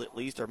infield, at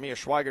least, are Mia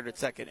Schweigert at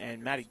second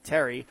and Maddie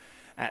Terry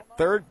at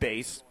third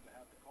base.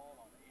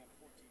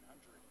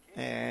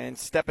 And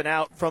stepping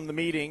out from the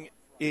meeting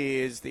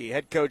is the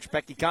head coach,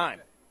 Becky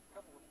Kime.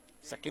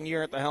 Second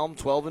year at the helm,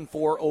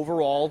 12-4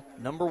 overall.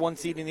 Number 1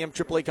 seed in the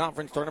MAAA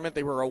Conference Tournament.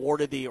 They were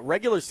awarded the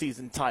regular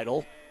season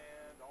title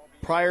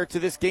prior to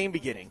this game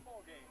beginning.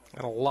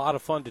 And a lot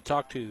of fun to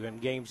talk to in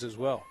games as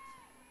well.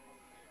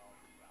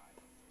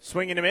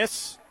 Swing and a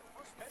miss.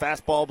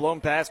 Fastball blown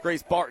past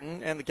Grace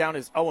Barton, and the count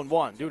is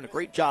 0-1. Doing a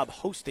great job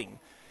hosting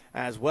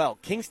as well.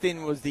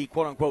 Kingston was the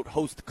quote-unquote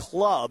host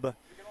club,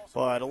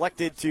 but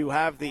elected to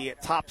have the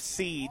top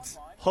seeds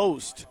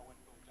host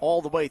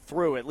all the way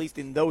through, at least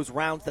in those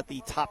rounds that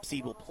the top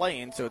seed will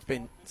play in. So it's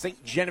been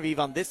St. Genevieve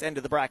on this end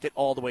of the bracket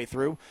all the way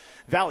through.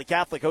 Valley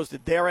Catholic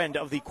hosted their end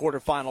of the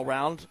quarterfinal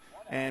round,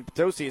 and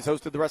Potosi has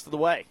hosted the rest of the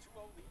way.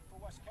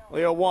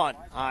 Leo 1,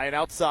 high and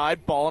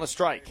outside, ball and a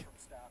strike.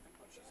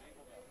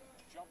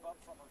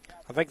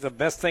 I think the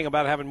best thing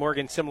about having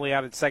Morgan Simley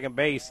out at second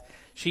base,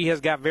 she has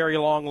got very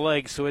long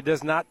legs, so it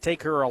does not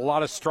take her a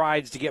lot of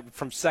strides to get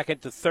from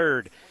second to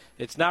third.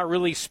 It's not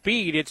really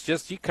speed, it's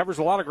just she covers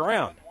a lot of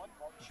ground.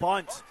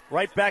 Bunt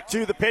right back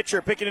to the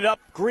pitcher, picking it up.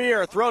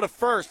 Greer, throw to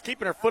first.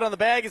 Keeping her foot on the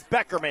bag is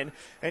Beckerman,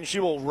 and she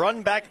will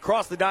run back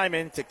across the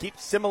diamond to keep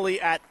Simile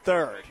at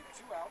third.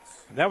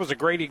 That was a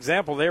great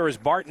example there as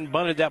Barton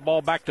bunted that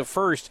ball back to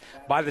first.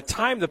 By the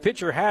time the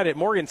pitcher had it,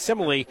 Morgan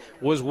Simile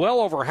was well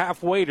over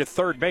halfway to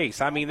third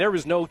base. I mean, there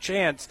was no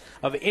chance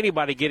of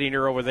anybody getting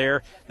her over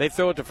there. They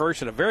throw it to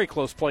first, and a very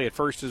close play at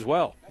first as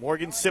well.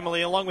 Morgan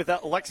Simile, along with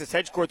Alexis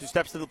Hedgecourt, who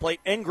steps to the plate,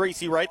 and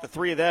Gracie Wright, the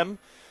three of them,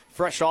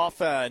 fresh off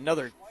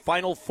another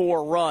Final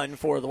Four run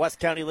for the West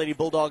County Lady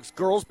Bulldogs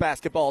girls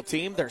basketball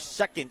team, their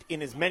second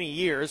in as many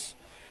years.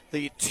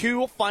 The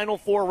 2 Final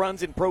Four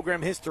runs in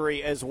program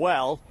history as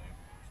well.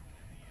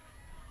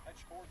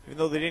 Even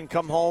though they didn't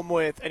come home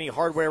with any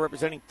hardware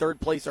representing third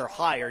place or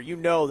higher, you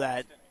know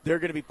that they're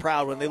going to be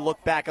proud when they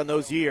look back on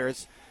those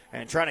years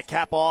and trying to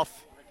cap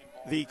off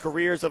the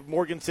careers of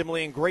Morgan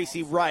Simile and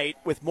Gracie Wright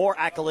with more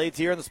accolades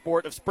here in the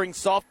sport of spring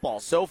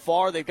softball. So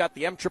far, they've got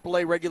the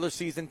MAAA regular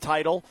season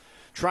title,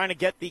 trying to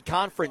get the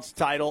conference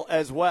title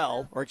as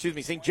well. Or, excuse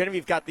me, St.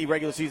 Genevieve got the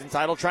regular season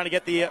title, trying to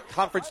get the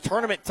conference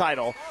tournament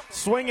title.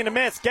 Swing and a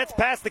miss, gets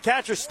past the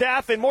catcher's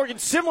staff, and Morgan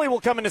Simile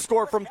will come in to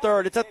score from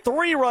third. It's a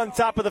 3-run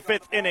top of the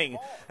 5th inning,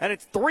 and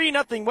it's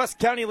 3-0 West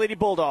County Lady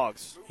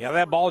Bulldogs. Yeah,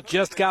 that ball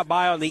just got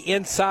by on the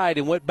inside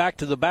and went back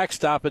to the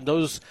backstop, and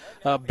those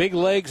big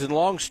legs and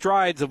long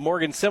strides of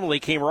Morgan Simile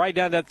came right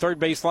down that third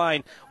base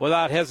line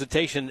without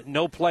hesitation.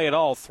 No play at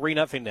all.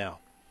 3-0 now.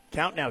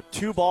 Count now,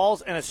 2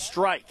 balls and a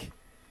strike.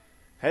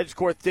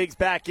 Hedgecourt digs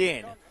back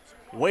in.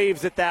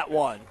 Waves at that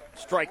one.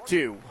 Strike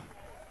 2.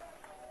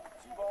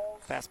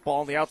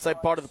 Fastball on the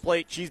outside part of the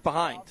plate. She's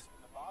behind.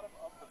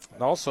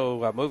 And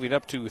also moving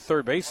up to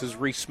third base is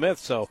Reese Smith.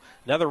 So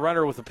another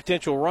runner with a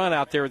potential run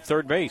out there at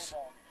third base.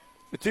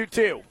 The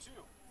 2-2.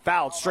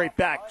 Fouled straight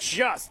back.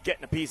 Just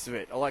getting a piece of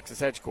it. Alexis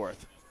Hedgecourt.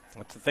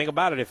 That's the thing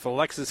about it. If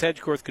Alexis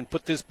Hedgecourt can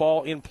put this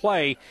ball in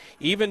play,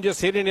 even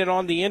just hitting it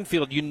on the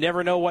infield, you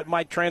never know what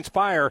might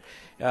transpire.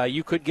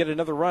 You could get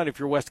another run if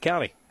you're West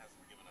County.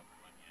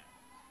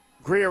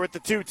 Greer with the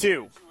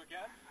 2-2.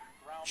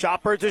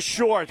 Chopper to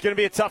short. It's going to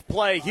be a tough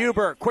play.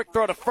 Huber, quick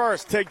throw to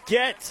first to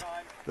get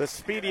the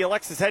speedy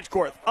Alexis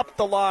Hedgecourt up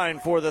the line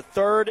for the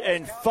third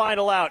and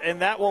final out,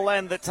 and that will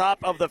end the top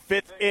of the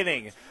 5th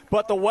inning.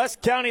 But the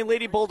West County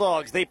Lady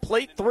Bulldogs, they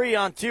plate 3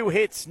 on 2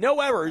 hits, no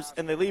errors,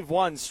 and they leave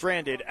 1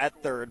 stranded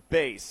at third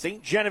base.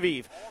 St.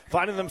 Genevieve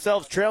finding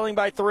themselves trailing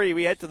by 3.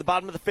 We head to the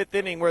bottom of the 5th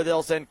inning where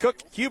they'll send Cook,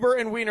 Huber,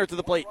 and Wiener to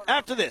the plate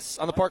after this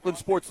on the Parkland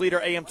Sports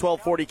Leader AM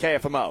 1240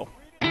 KFMO.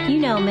 You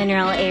know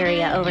Mineral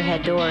Area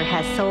Overhead Door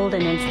has sold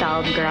and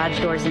installed garage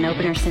doors and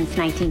openers since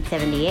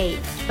 1978,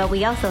 but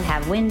we also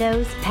have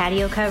windows,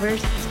 patio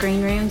covers,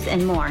 screen rooms,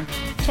 and more.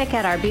 Check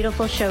out our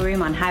beautiful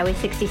showroom on Highway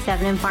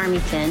 67 in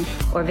Farmington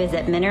or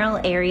visit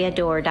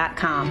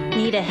mineralareadoor.com.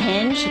 Need a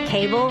hinge,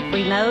 cable,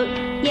 remote?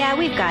 Yeah,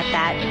 we've got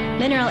that.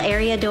 Mineral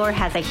Area Door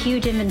has a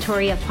huge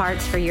inventory of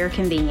parts for your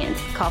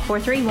convenience. Call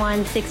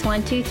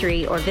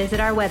 431-6123 or visit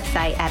our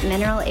website at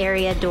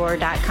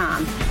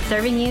mineralareadoor.com.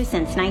 Serving you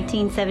since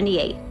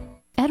 1978.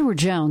 Edward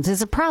Jones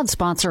is a proud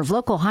sponsor of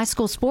local high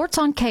school sports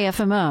on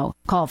KFMO.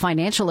 Call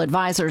financial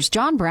advisors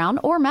John Brown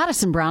or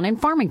Madison Brown in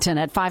Farmington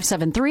at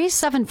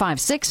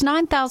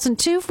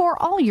 573-756-9002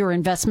 for all your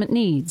investment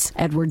needs.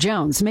 Edward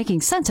Jones,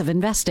 making sense of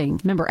investing.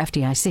 Member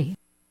FDIC.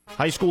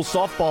 High school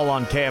softball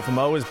on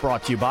KFMO is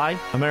brought to you by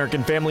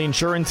American Family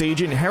Insurance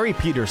agent Harry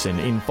Peterson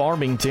in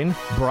Farmington,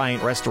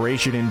 Bryant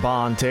Restoration in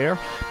Bonne Terre,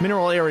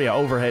 Mineral Area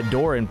Overhead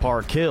Door in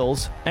Park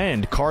Hills,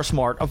 and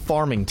CarSmart of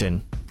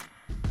Farmington.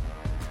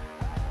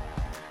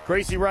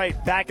 Gracie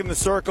Wright back in the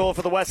circle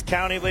for the West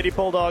County Lady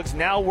Bulldogs,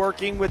 now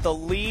working with a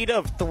lead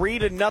of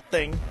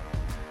 3-0.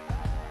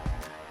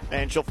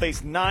 And she'll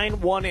face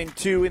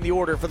 9-1-2 in the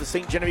order for the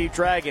St. Genevieve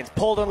Dragons.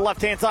 Pulled on the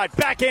left-hand side,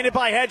 backhanded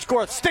by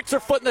Hedgecourt, sticks her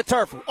foot in the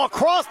turf,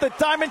 across the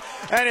diamond,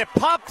 and it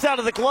pops out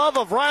of the glove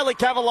of Riley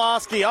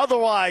Kavalowski.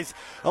 Otherwise,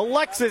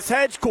 Alexis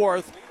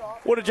Hedgecourt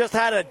would have just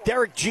had a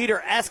Derek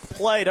Jeter-esque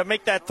play to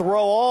make that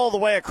throw all the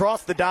way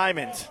across the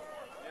diamond.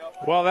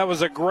 Well, that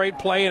was a great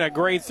play and a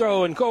great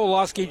throw, and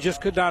Kowalski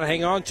just could not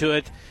hang on to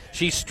it.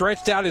 She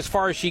stretched out as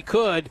far as she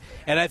could,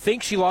 and I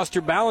think she lost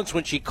her balance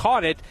when she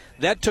caught it.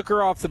 That took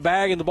her off the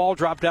bag, and the ball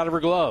dropped out of her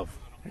glove.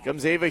 Here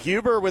comes Ava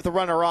Huber with a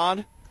runner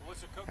on,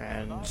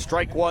 and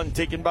strike 1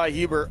 taken by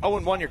Huber.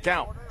 0-1 your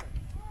count.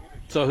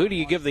 So who do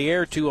you give the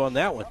air to on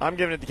that one? I'm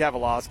giving it to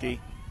Kavalowski.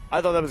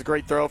 I thought that was a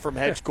great throw from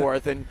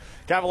Hedgecourt, and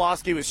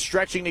Kavalowski was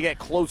stretching to get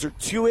closer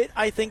to it,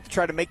 I think, to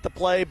try to make the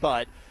play,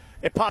 but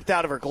it popped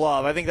out of her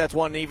glove. I think that's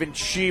one even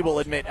she will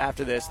admit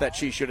after this that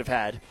she should have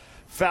had.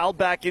 Fouled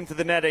back into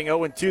the netting.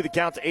 0-2 the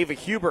count to Ava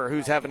Huber,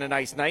 who's having a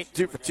nice night.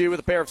 2 for 2 with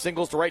a pair of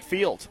singles to right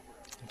field.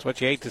 That's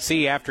what you hate to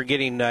see after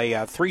getting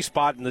a 3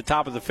 spot in the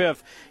top of the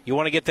 5th. You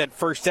want to get that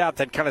first out.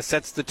 That kind of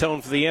sets the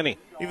tone for the inning.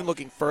 Even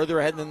looking further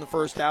ahead than the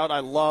first out,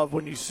 I love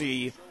when you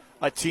see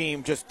a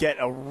team just get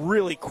a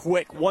really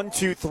quick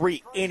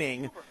 1-2-3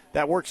 inning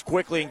that works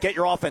quickly and get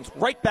your offense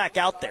right back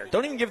out there.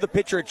 Don't even give the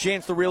pitcher a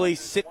chance to really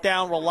sit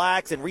down,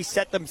 relax, and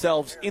reset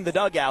themselves in the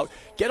dugout.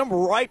 Get them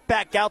right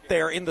back out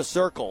there in the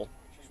circle.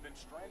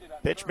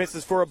 Pitch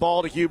misses for a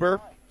ball to Huber.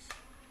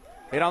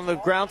 Hit on the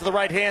ground to the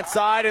right-hand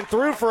side and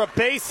through for a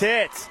base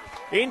hit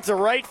into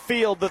right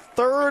field. The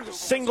third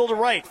single to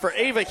right for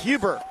Ava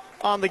Huber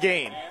on the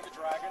game.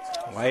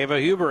 Ava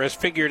Huber has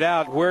figured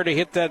out where to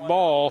hit that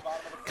ball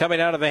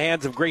coming out of the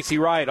hands of Gracie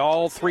Wright.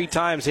 All 3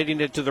 times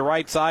hitting it to the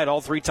right side, all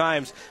 3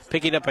 times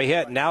picking up a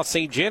hit. Now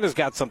St. Gen has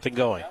got something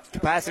going.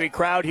 Capacity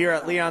crowd here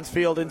at Leon's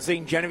Field in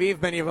St.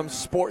 Genevieve. Many of them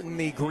sporting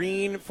the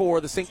green for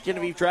the St.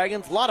 Genevieve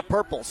Dragons. A lot of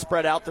purple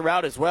spread out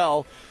throughout as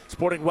well.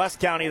 Sporting West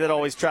County that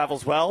always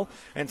travels well.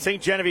 And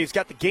St. Genevieve's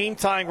got the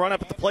game-tying run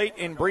up at the plate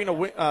in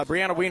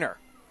Brianna Wiener.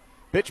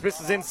 Pitch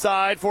misses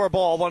inside for a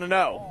ball,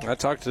 1-0. I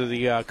talked to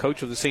the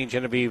coach of the St.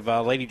 Genevieve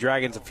Lady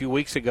Dragons a few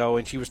weeks ago,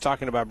 and she was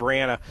talking about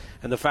Brianna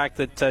and the fact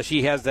that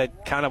she has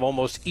that kind of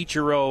almost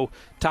Ichiro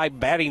type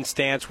batting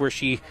stance where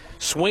she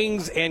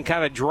swings and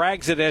kind of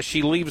drags it as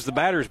she leaves the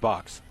batter's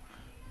box.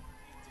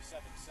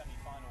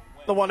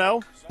 The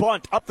 1-0.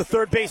 Bunt up the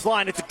third base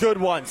line. It's a good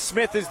one.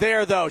 Smith is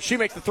there, though. She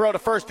makes the throw to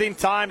first in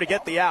time to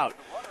get the out.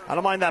 I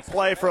don't mind that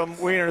play from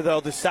Wiener, though.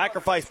 The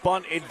sacrifice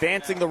bunt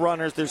advancing the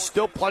runners. There's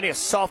still plenty of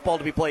softball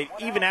to be played,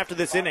 even after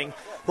this inning.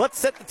 Let's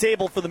set the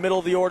table for the middle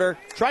of the order.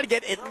 Try to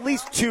get at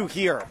least 2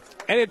 here.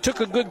 And it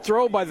took a good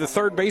throw by the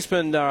third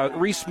baseman,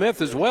 Reese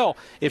Smith, as well.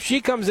 If she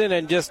comes in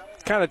and just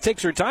kind of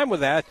takes her time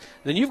with that,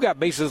 then you've got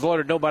bases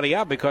loaded, nobody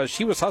out, because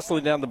she was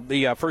hustling down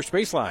the first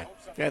baseline.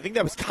 Yeah, I think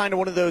that was kind of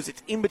one of those,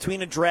 it's in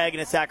between a drag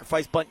and a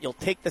sacrifice bunt. You'll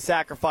take the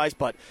sacrifice,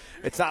 but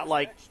it's not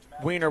like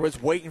Wiener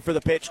was waiting for the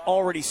pitch,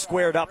 already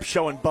squared up,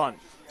 showing bunt.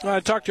 I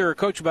talked to her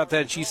coach about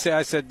that, and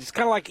I said, it's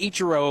kind of like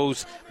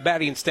Ichiro's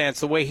batting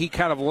stance, the way he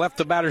kind of left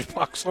the batter's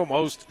box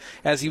almost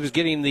as he was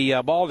getting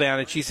the ball down.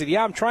 And she said,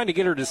 yeah, I'm trying to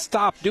get her to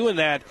stop doing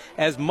that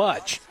as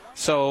much.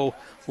 So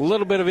a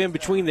little bit of in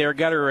between there,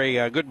 got her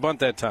a good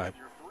bunt that time.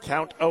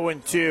 Count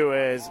 0-2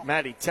 as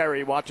Maddie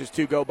Terry watches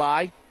 2 go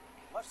by.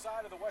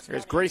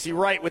 Here's Gracie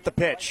Wright with the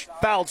pitch.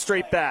 Fouled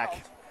straight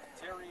back.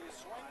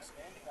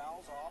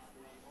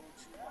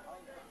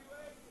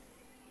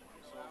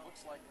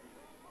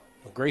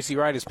 Gracie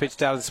Wright has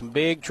pitched out in some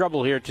big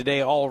trouble here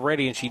today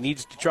already, and she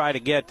needs to try to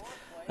get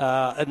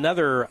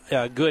another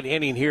good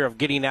inning here of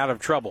getting out of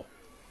trouble.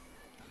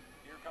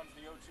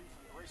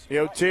 The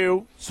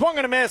 0-2, swung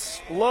and a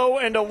miss, low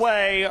and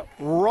away,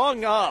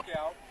 rung up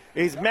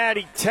is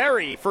Maddie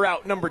Terry for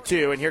out number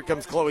 2, and here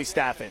comes Chloe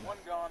Staffen.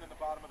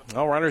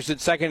 Well, runners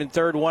at second and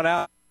third, 1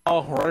 out.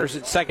 Runners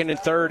at second and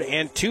third,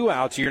 and 2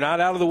 outs. You're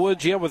not out of the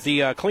woods yet with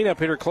the cleanup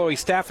hitter, Chloe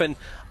Staffen,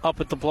 up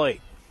at the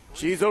plate.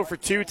 She's 0 for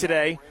 2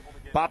 today.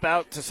 Pop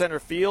out to center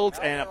field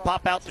and a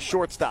pop out to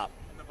shortstop.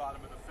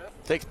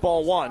 Takes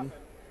ball 1.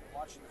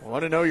 I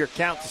want to know your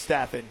count to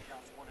Staffen.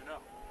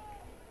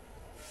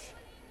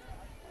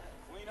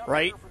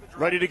 Right,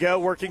 ready to go,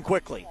 working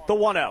quickly. The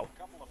 1-0.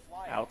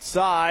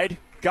 Outside,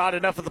 got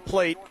enough of the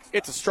plate.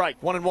 It's a strike,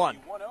 1-1.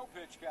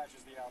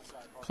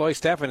 Chloe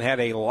Staffen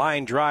had a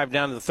line drive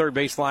down to the third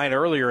base line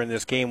earlier in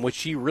this game, which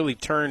she really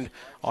turned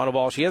on a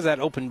ball. She has that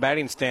open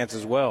batting stance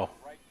as well.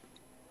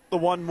 The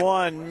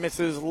 1-1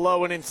 misses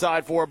low and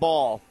inside for a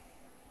ball.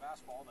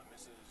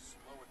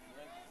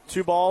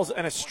 2 balls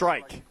and a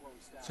strike.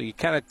 So you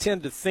kind of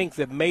tend to think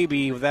that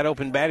maybe with that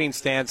open batting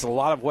stance, a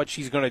lot of what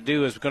she's going to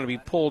do is going to be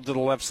pulled to the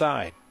left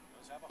side.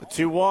 The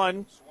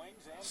 2-1,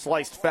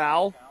 sliced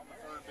foul.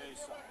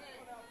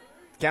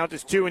 Count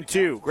is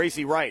 2-2.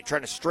 Gracie Wright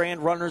trying to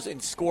strand runners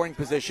in scoring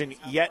position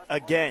yet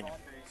again.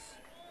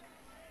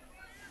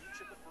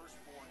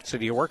 So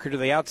do you work her to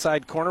the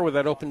outside corner with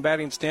that open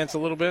batting stance a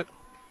little bit?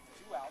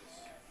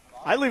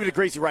 I leave it to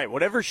Gracie Wright,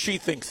 whatever she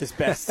thinks is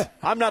best.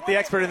 I'm not the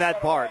expert in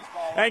that part.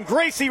 And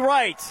Gracie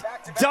Wright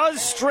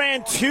does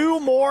strand 2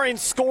 more in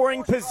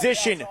scoring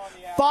position.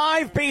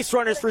 5 base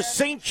runners for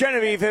St.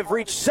 Genevieve have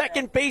reached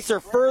second base or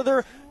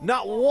further.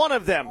 Not one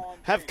of them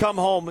have come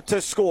home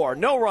to score.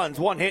 No runs,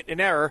 1 hit,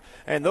 an error.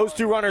 And those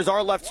 2 runners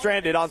are left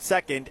stranded on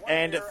second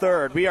and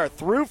third. We are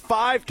through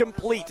 5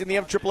 complete in the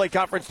MAAA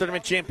Conference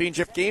Tournament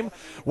Championship game.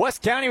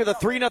 West County with a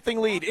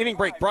 3-0 lead. Inning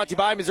break brought to you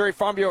by Missouri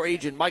Farm Bureau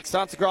agent Mike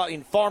Sansegraw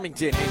in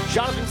Farmington and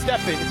Jonathan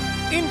Steffen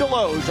in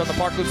Deloge on the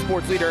Parkland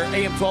Sports Leader,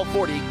 AM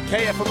 1240,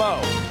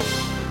 KFMO.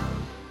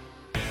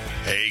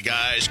 Hey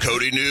guys,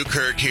 Cody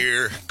Newkirk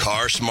here.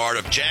 Car Smart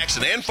of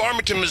Jackson and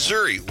Farmington,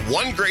 Missouri.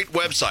 One great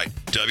website,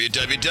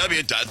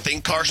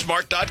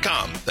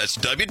 www.thinkcarsmart.com. That's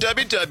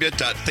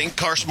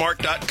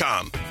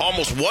www.thinkcarsmart.com.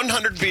 Almost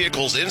 100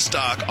 vehicles in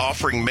stock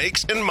offering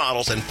makes and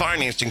models and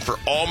financing for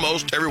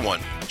almost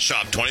everyone.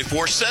 Shop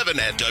 24/7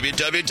 at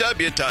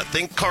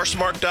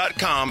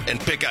www.thinkcarsmart.com and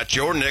pick out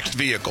your next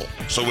vehicle.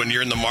 So when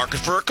you're in the market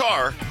for a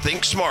car,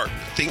 think smart.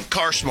 Think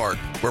Car Smart,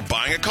 where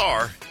buying a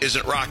car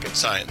isn't rocket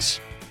science.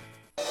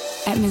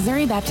 At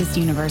Missouri Baptist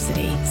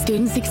University,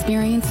 students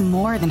experience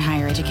more than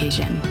higher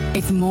education.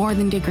 It's more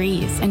than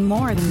degrees and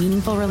more than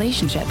meaningful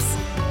relationships.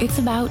 It's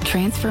about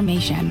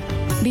transformation.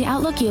 The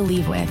outlook you'll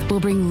leave with will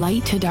bring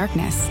light to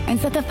darkness and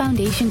set the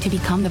foundation to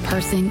become the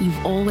person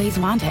you've always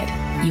wanted,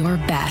 your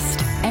best.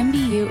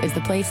 MBU is the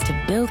place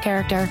to build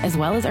character as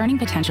well as earning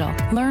potential.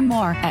 Learn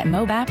more at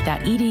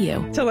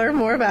mobap.edu. To learn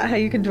more about how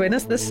you can join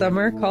us this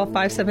summer, call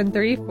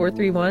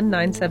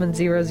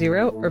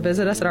 573-431-9700 or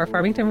visit us at our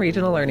Farmington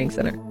Regional Learning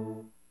Center.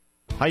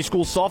 High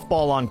school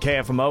softball on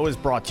KFMO is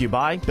brought to you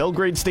by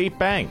Belgrade State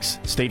Banks,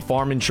 State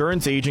Farm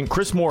Insurance agent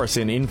Chris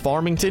Morrison in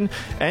Farmington,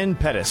 and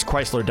Pettis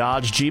Chrysler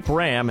Dodge Jeep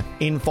Ram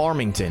in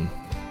Farmington.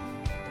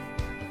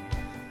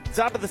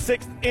 Top of the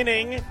 6th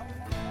inning,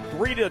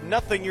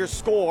 3-0 your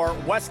score.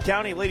 West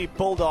County Lady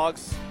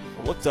Bulldogs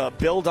look to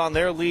build on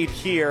their lead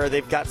here.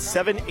 They've got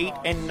 7, 8,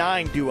 and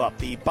 9 due up.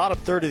 The bottom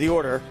third of the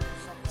order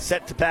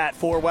set to bat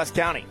for West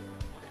County.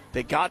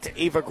 They got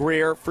to Ava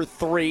Greer for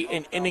 3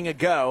 an inning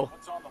ago.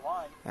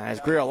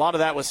 As Greer, a lot of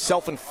that was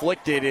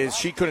self-inflicted as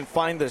she couldn't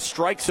find the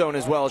strike zone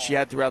as well as she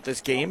had throughout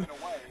this game.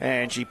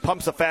 And she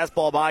pumps a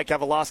fastball by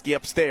Kowalski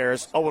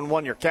upstairs.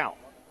 0-1 your count.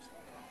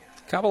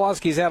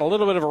 Kowalski's had a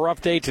little bit of a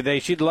rough day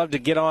today. She'd love to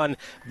get on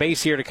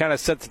base here to kind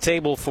of set the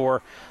table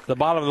for the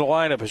bottom of the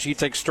lineup as she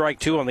takes strike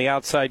 2 on the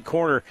outside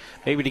corner,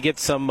 maybe to get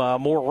some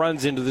more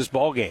runs into this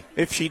ball game.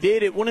 If she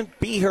did, it wouldn't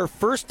be her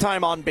first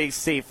time on base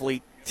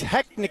safely.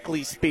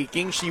 Technically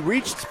speaking, she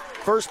reached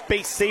first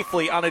base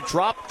safely on a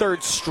drop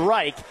third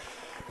strike,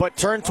 but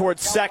turned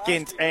towards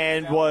second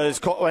and was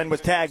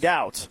tagged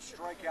out.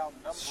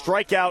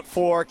 Strikeout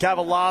for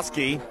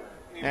Kowalski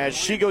as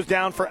she goes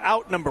down for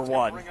out number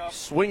 1,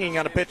 swinging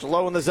on a pitch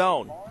low in the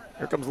zone.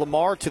 Here comes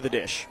Lamar to the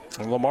dish.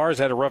 And Lamar's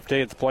had a rough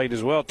day at the plate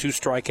as well. 2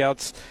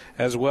 strikeouts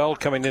as well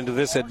coming into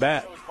this at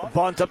bat.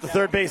 Bunt up the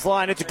third base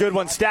line. It's a good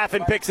one.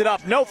 Staffen picks it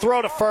up. No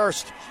throw to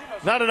first.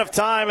 Not enough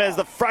time as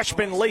the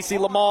freshman Lacey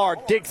Lamar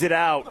digs it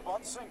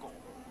out.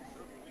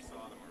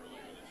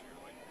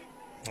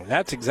 And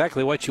that's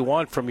exactly what you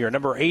want from your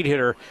number 8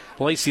 hitter,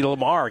 Lacey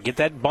Lamar. Get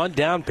that bunt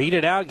down, beat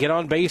it out, get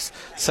on base,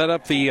 set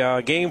up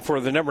the game for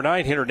the number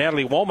 9 hitter,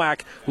 Natalie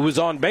Womack, who was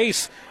on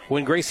base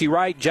when Gracie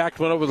Wright jacked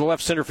one over the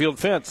left center field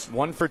fence.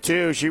 1 for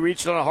 2. She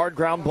reached on a hard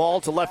ground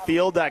ball to left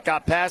field that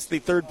got past the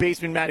third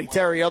baseman, Maddie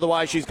Terry.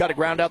 Otherwise, she's got to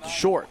ground out to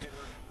short.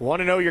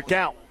 1-0 your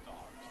count.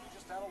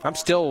 I'm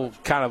still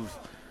kind of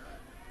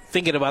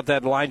thinking about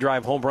that line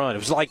drive home run. It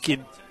was like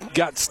you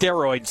got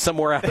steroids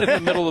somewhere out in the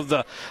middle of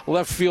the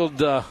left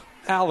field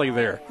alley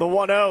there. The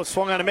 1-0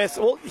 swung on a miss.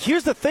 Well,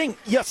 here's the thing.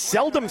 You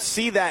seldom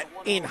see that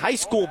in high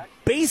school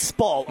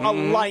baseball, a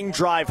line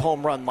drive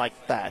home run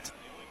like that.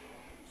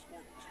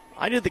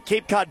 I did the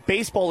Cape Cod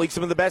Baseball League,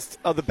 some of the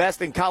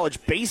best in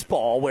college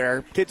baseball,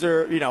 where kids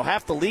are,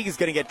 half the league is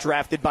going to get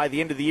drafted by the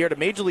end of the year to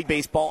Major League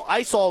Baseball.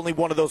 I saw only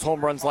one of those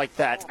home runs like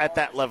that at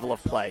that level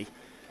of play.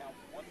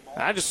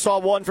 I just saw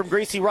one from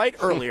Gracie Wright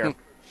earlier.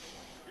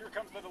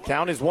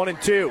 Count is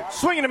 1-2.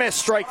 Swing and a miss,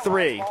 strike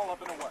 3.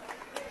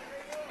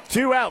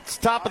 2 outs,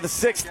 top of the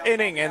 6th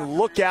inning, and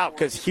look out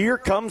because here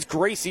comes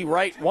Gracie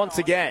Wright once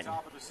again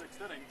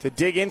to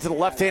dig into the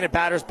left-handed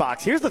batter's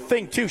box. Here's the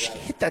thing, too. She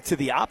hit that to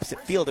the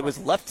opposite field. It was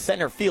left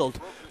center field,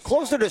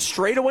 closer to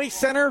straightaway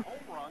center,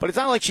 but it's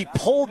not like she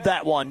pulled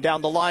that one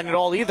down the line at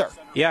all either.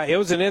 Yeah, it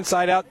was an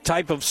inside-out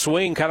type of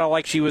swing, kind of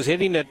like she was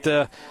hitting it.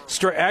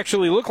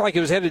 Actually looked like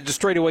it was headed to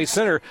straightaway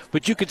center,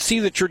 but you could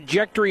see the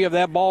trajectory of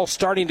that ball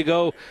starting to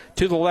go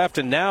to the left,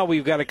 and now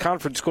we've got a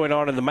conference going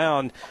on in the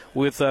mound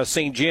with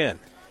St. John.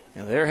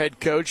 And their head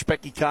coach,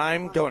 Becky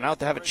Kime, going out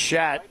to have a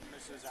chat.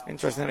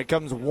 Interesting that it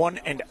comes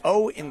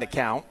 1-0 in the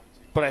count.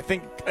 But I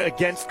think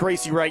against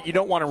Gracie Wright, you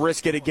don't want to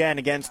risk it again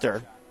against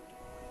her.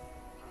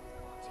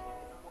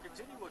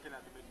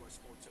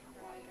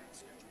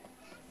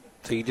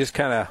 So you just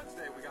kind of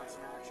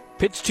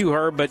pitch to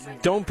her, but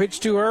don't pitch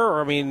to her?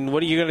 Or,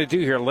 what are you going to do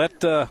here?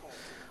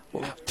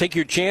 Take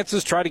your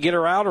chances, try to get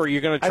her out, or you're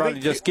going to try to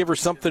just give her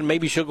something,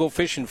 maybe she'll go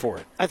fishing for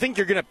it? I think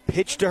you're going to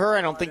pitch to her.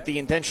 I don't think the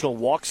intentional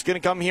walk's going to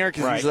come here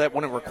because usually that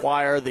wouldn't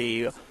require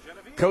the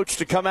coach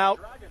to come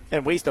out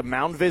and waste a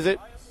mound visit.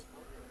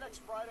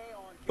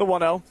 The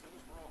 1-0.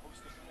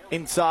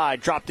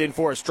 Inside, dropped in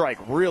for a strike.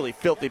 Really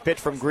filthy pitch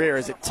from Greer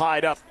as it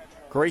tied up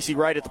Gracie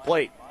Wright at the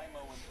plate.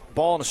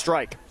 Ball and a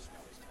strike.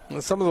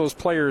 Some of those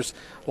players,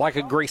 like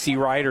a Gracie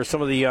Wright or some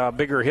of the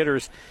bigger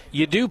hitters,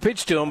 you do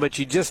pitch to them, but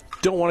you just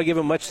don't want to give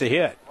them much to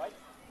hit.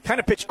 Kind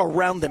of pitch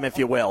around them, if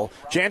you will.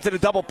 Jansen a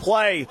double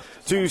play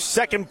to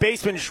second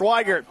baseman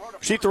Schweigert.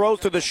 She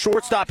throws to the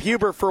shortstop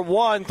Huber for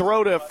 1.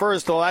 Throw to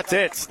first. Well, that's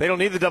it. They don't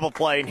need the double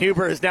play. And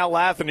Huber is now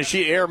laughing as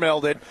she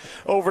airmailed it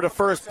over to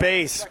first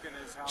base.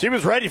 She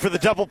was ready for the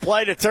double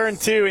play to turn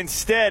 2.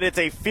 Instead, it's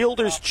a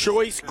fielder's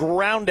choice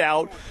ground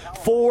out.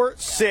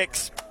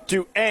 4-6.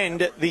 To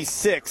end the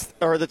 6th,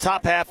 or the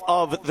top half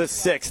of the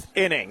 6th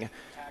inning.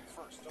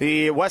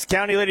 The West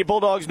County Lady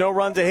Bulldogs, no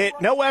runs a hit,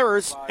 no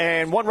errors,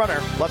 and 1 runner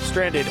left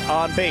stranded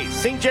on base.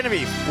 St.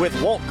 Genevieve with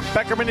Wolk,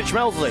 Beckerman, and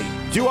Schmelsley.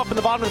 2 up in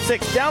the bottom of the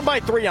 6th, down by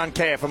 3 on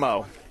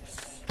KFMO.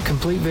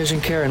 Complete Vision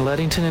Care in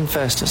Leadington and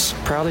Festus,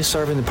 proudly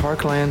serving the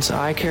Parkland's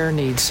eye care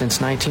needs since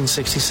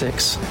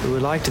 1966. We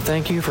would like to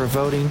thank you for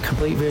voting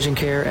Complete Vision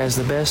Care as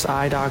the best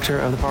eye doctor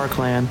of the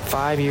Parkland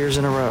 5 years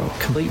in a row.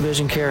 Complete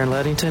Vision Care in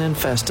Leadington and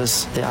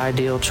Festus, the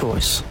ideal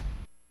choice.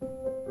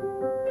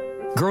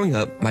 Growing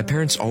up, my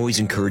parents always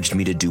encouraged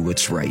me to do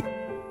what's right,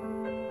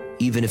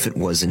 even if it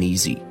wasn't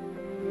easy.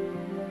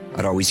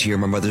 I'd always hear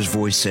my mother's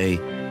voice say,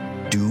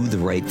 "Do the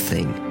right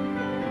thing."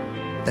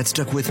 That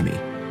stuck with me.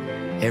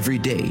 Every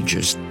day,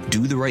 just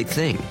do the right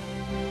thing.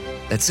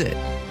 That's it.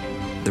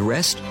 The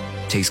rest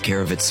takes care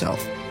of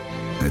itself.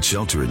 At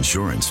Shelter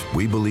Insurance,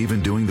 we believe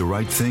in doing the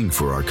right thing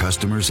for our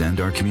customers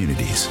and our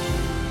communities.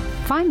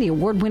 Find the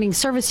award-winning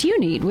service you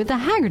need with the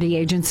Haggerty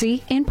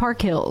Agency in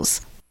Park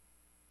Hills.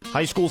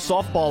 High school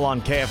softball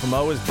on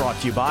KFMO is brought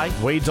to you by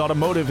Wade's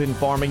Automotive in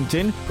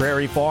Farmington,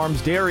 Prairie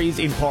Farms Dairies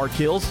in Park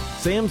Hills,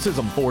 Sam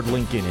Sism Ford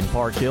Lincoln in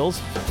Park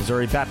Hills,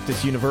 Missouri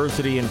Baptist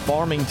University in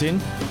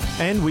Farmington,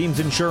 and Weems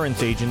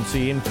Insurance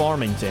Agency in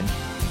Farmington.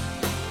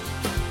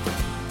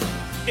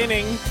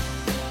 Inning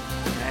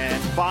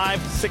and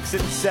 5, 6,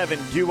 and 7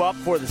 due up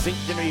for the St.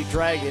 Genevieve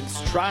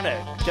Dragons, trying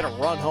to get a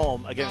run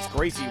home against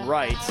Gracie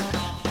Wright.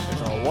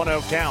 It's a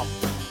 1-0 count.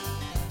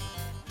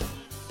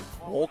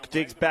 Wolk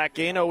digs back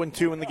in,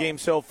 0-2 in the game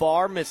so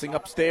far, missing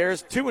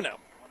upstairs, 2-0.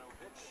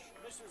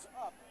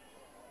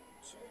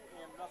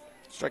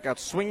 Strikeout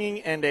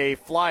swinging and a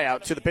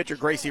flyout to the pitcher,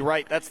 Gracie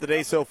Wright. That's the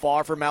day so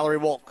far for Mallory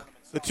Wolk.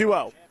 The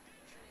 2-0.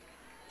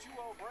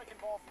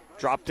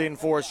 Dropped in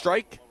for a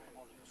strike.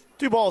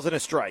 2 balls and a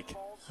strike.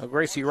 Well,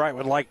 Gracie Wright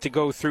would like to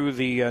go through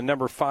the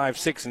number 5,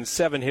 6, and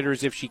 7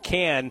 hitters if she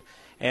can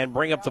and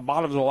bring up the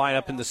bottom of the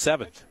lineup in the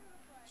 7th.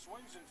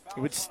 It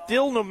would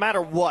still, no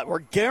matter what, we're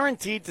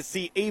guaranteed to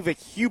see Ava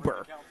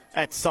Huber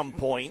at some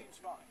point.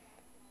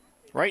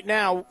 Right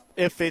now,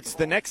 if it's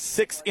the next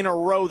 6 in a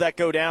row that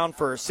go down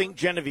for St.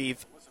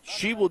 Genevieve,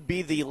 she would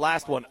be the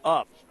last one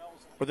up.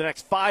 Or the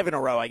next 5 in a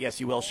row, I guess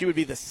you will. She would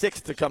be the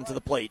 6th to come to the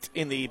plate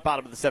in the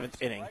bottom of the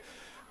 7th inning.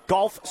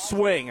 Golf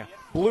swing.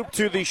 Bloop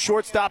to the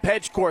shortstop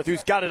Hedgecorth,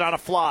 who's got it on a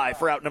fly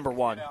for out number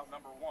 1.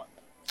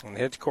 And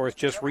Hedgecorth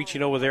just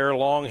reaching over there,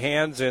 long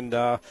hands and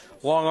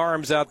long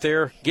arms out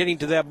there, getting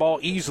to that ball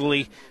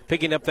easily,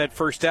 picking up that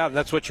first out, and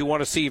that's what you want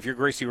to see if you're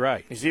Gracie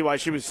Wright. You see why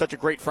she was such a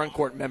great front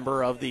court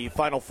member of the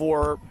Final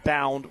Four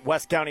bound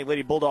West County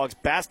Lady Bulldogs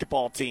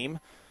basketball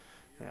team.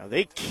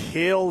 They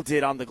killed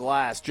it on the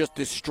glass, just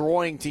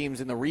destroying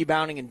teams in the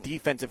rebounding and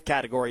defensive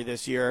category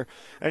this year,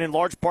 and in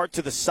large part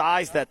to the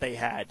size that they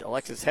had.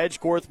 Alexis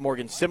Hedgecorth,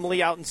 Morgan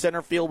Simley out in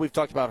center field. We've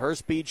talked about her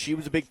speed. She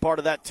was a big part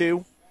of that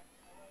too.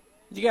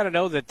 You got to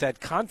know that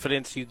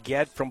confidence you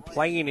get from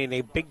playing in a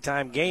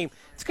big-time game,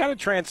 it's got to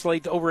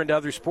translate over into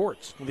other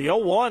sports. The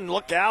 0-1,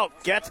 look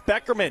out, gets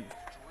Beckerman.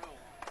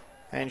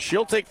 And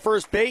she'll take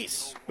first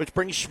base, which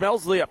brings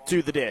Schmelsley up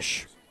to the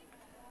dish.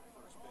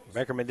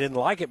 Beckerman didn't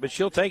like it, but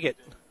she'll take it.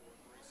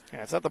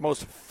 Yeah, it's not the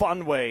most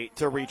fun way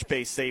to reach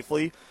base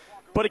safely,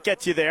 but it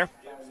gets you there.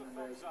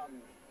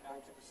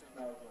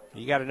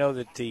 You got to know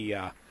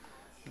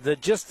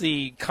that just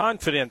the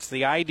confidence,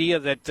 the idea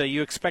that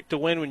you expect to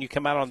win when you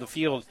come out on the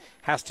field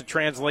has to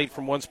translate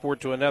from one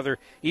sport to another,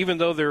 even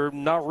though they're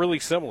not really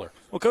similar.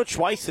 Well, Coach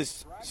Weiss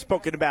has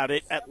spoken about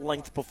it at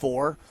length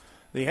before.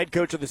 The head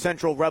coach of the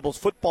Central Rebels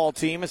football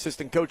team,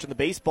 assistant coach of the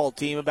baseball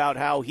team, about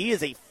how he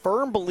is a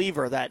firm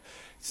believer that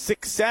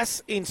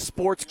success in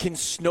sports can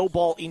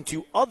snowball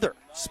into other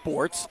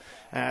sports.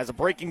 As a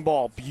breaking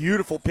ball,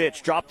 beautiful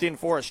pitch, dropped in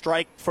for a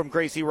strike from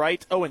Gracie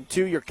Wright.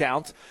 0-2 your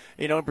count.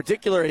 In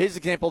particular, his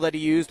example that he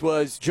used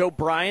was Joe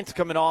Bryant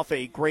coming off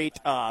a great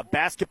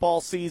basketball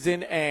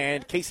season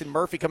and Kaysen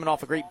Murphy coming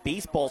off a great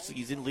baseball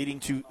season, leading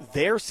to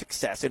their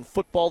success in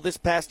football this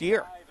past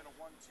year.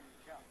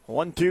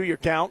 1-2 your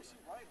count.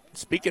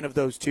 Speaking of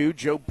those two,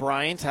 Joe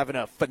Bryant having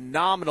a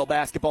phenomenal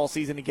basketball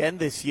season again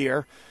this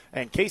year,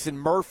 and Kaysen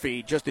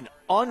Murphy just an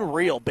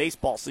unreal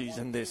baseball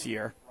season this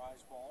year.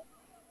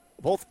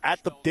 Both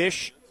at the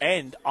dish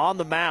and on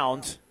the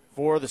mound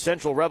for the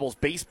Central Rebels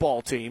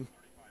baseball team.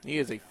 He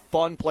is a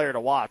fun player to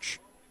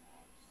watch.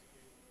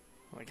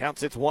 The count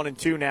sits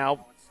 1-2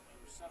 now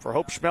for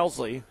Hope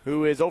Schmelsley,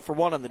 who is 0 for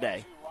 1 on the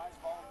day.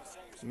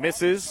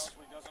 Misses,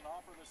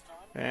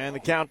 and the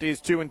count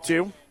is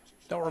 2-2.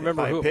 Don't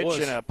remember who it was.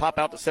 Pitch and a pop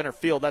out to center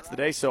field. That's the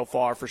day so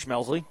far for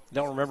Schmelsley.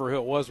 Don't remember who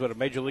it was, but a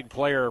major league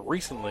player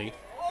recently.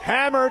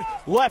 Hammered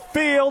left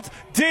field,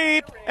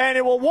 deep, and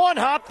it will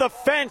one-hop the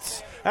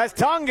fence as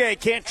Tange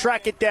can't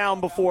track it down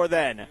before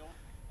then.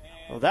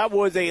 Well, that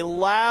was a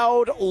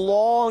loud,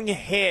 long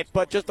hit,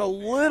 but just a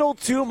little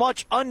too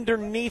much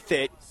underneath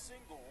it.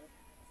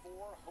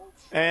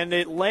 And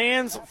it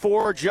lands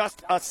for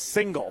just a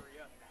single.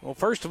 Well,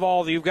 first of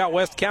all, you've got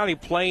West County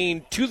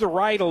playing to the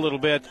right a little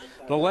bit.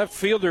 The left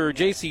fielder,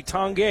 J.C.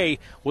 Tange,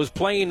 was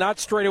playing not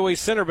straightaway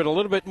center, but a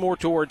little bit more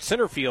towards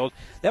center field.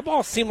 That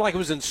ball seemed like it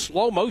was in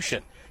slow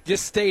motion.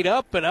 Just stayed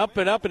up and up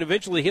and up and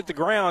eventually hit the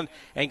ground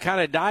and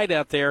kind of died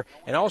out there.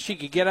 And all she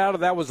could get out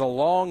of that was a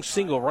long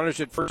single, runners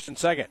at first and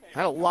second.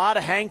 Had a lot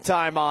of hang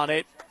time on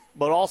it,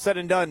 but all said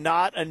and done,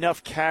 not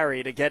enough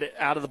carry to get it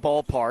out of the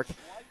ballpark.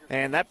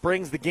 And that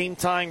brings the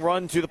game-tying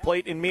run to the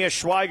plate in Mia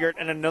Schweigert,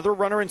 and another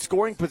runner in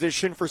scoring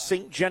position for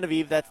St.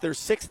 Genevieve. That's their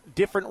 6th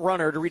different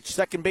runner to reach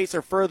second base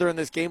or further in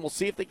this game. We'll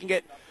see if they can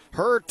get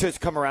her to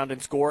come around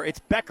and score.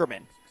 It's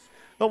Beckerman.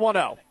 The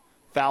 1-0.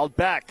 Fouled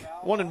back.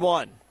 1-1.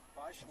 What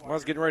I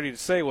was getting ready to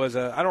say was,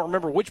 I don't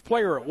remember which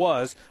player it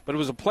was, but it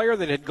was a player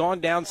that had gone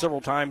down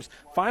several times,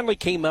 finally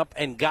came up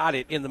and got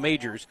it in the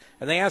majors.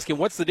 And they asked him,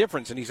 what's the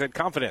difference? And he said,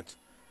 confidence.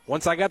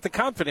 Once I got the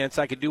confidence,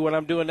 I could do what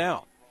I'm doing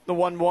now. The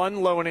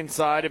 1-1, low and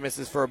inside. It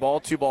misses for a ball,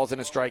 2 balls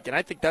and a strike. And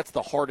I think that's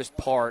the hardest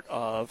part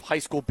of high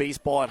school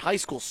baseball and high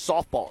school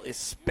softball,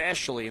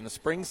 especially in the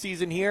spring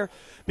season here,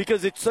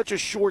 because it's such a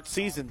short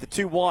season. The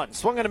 2-1.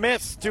 Swung and a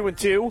miss,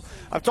 2-2.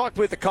 I've talked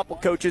with a couple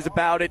coaches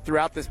about it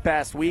throughout this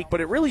past week, but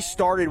it really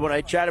started when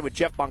I chatted with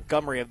Jeff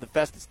Montgomery of the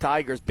Festus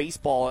Tigers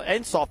baseball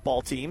and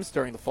softball teams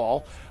during the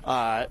fall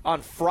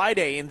on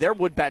Friday in their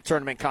wood bat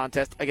tournament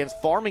contest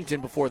against Farmington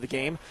before the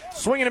game.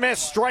 Swing and a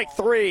miss, strike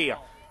 3.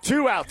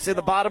 2 outs in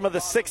the bottom of the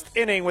 6th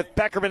inning with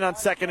Beckerman on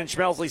second and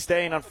Schmelsley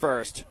staying on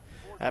first.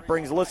 That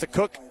brings Alyssa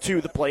Cook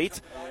to the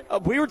plate.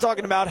 We were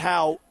talking about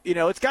how,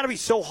 it's got to be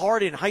so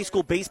hard in high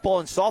school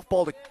baseball and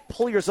softball to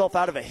pull yourself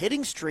out of a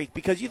hitting streak,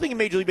 because you think in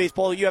Major League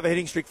Baseball you have a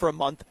hitting streak for a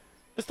month.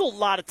 There's still a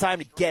lot of time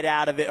to get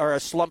out of it, or a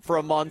slump for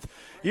a month.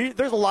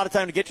 There's a lot of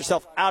time to get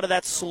yourself out of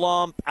that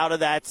slump, out of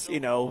that,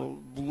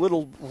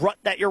 little rut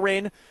that you're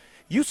in.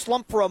 You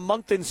slump for a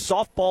month in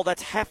softball,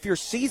 that's half your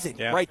season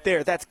right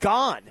there. That's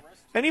gone.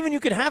 And even you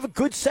can have a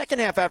good second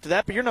half after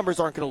that, but your numbers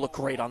aren't going to look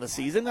great on the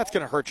season. That's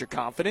going to hurt your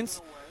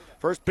confidence.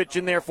 First pitch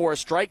in there for a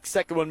strike.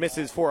 Second one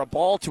misses for a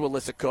ball to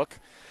Alyssa Cook.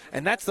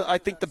 And that's, I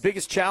think, the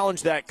biggest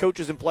challenge that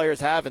coaches and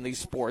players have in these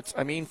sports.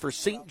 I mean, for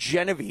St.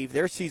 Genevieve,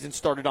 their season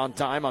started on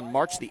time on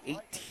March the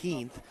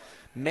 18th.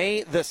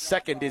 May the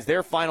 2nd is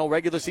their final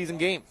regular season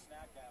game.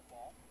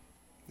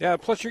 Yeah,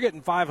 plus you're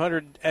getting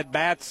 500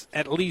 at-bats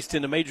at least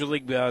in the Major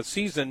League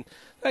season.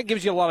 That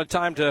gives you a lot of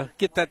time to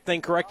get that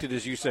thing corrected,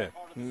 as you said.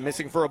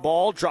 Missing for a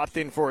ball, dropped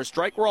in for a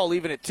strike. We're all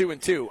leaving at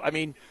 2-2. I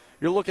mean,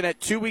 you're looking at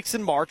 2 weeks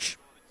in March,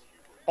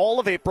 all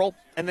of April,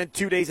 and then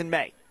 2 days in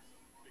May.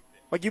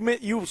 Like,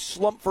 you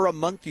slump for a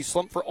month, you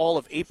slump for all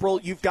of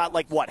April. You've got,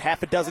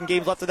 half a dozen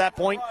games left at that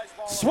point?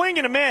 Swing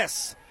and a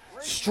miss.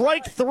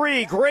 Strike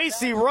 3,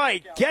 Gracie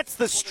Wright gets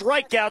the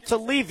strikeout to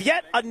leave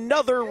yet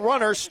another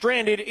runner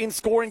stranded in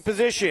scoring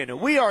position.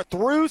 We are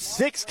through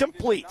 6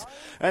 complete,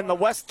 and the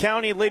West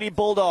County Lady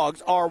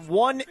Bulldogs are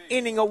 1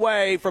 inning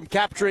away from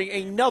capturing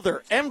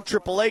another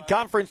MAAA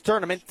Conference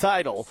Tournament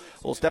title.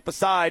 We'll step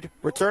aside,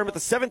 return with the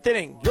 7th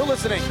inning. You're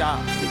listening to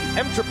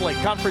the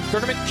MAAA Conference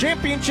Tournament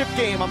Championship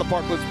game on the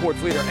Parkland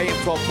Sports Leader,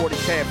 AM 1240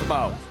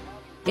 KFMO.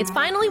 It's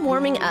finally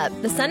warming up.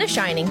 The sun is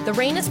shining, the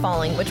rain is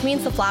falling, which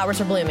means the flowers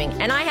are blooming.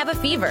 And I have a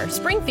fever.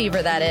 Spring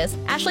fever, that is.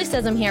 Ashley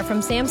says I'm here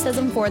from Sam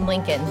Sism Ford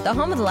Lincoln, the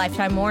home of the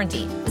lifetime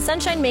warranty. The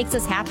sunshine makes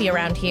us happy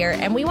around here,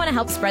 and we want to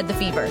help spread the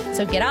fever.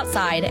 So get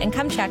outside and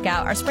come check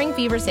out our Spring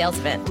Fever sales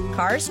event.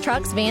 Cars,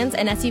 trucks, vans,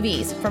 and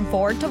SUVs, from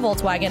Ford to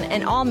Volkswagen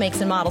and all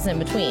makes and models in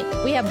between.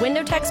 We have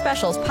window tech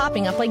specials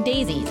popping up like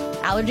daisies.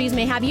 Allergies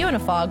may have you in a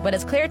fog, but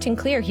it's Claritin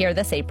Clear here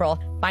this April.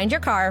 Find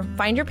your car,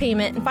 find your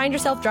payment, and find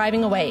yourself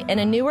driving away in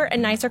a newer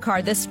and nicer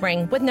car this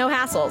spring with no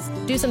hassles.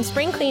 Do some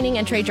spring cleaning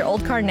and trade your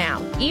old car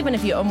now, even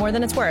if you owe more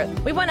than it's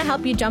worth. We want to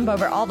help you jump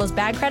over all those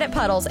bad credit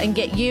puddles and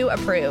get you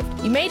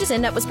approved. You may just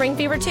end up with spring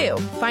fever too.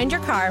 Find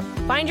your car,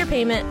 find your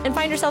payment, and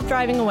find yourself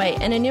driving away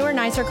in a newer,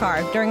 nicer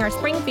car during our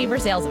Spring Fever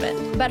sales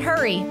event. But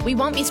hurry, we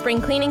won't be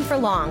spring cleaning for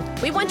long.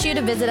 We want you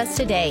to visit us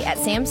today at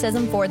Sam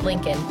Sism Ford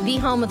Lincoln, the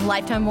home of the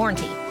lifetime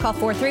warranty. Call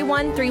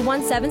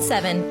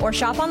 431-3177 or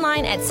shop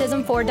online at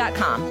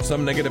SismFord.com.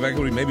 Some negative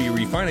equity may be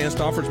refinanced.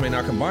 Offers may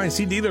not combine.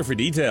 See dealer for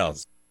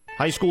details.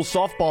 High school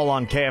softball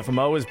on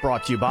KFMO is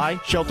brought to you by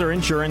Shelter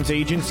Insurance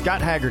agent Scott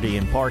Haggerty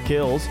in Park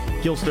Hills,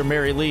 Gilster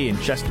Mary Lee in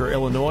Chester,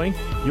 Illinois,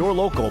 your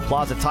local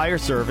Plaza Tire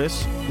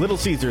Service, Little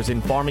Caesars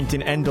in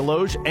Farmington and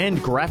Deloge,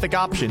 and Graphic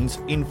Options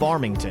in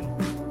Farmington.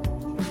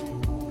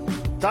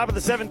 Top of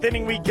the 7th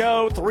inning we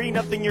go.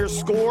 3-0 your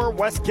score.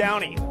 West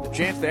County. The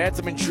chance to add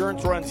some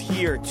insurance runs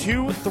here.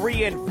 2,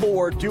 3, and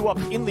 4 due up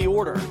in the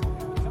order.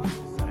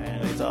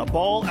 And it's a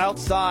ball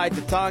outside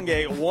to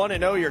Tange.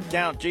 1-0 your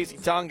count.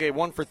 JC Tange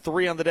 1 for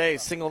 3 on the day.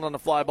 Singled on the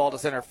fly ball to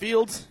center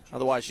field.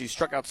 Otherwise, she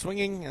struck out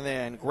swinging and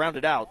then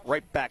grounded out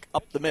right back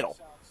up the middle.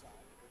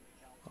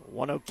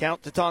 1-0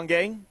 count to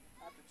Tange.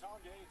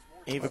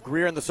 Ava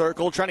Greer in the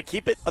circle, trying to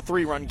keep it a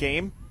 3-run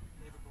game.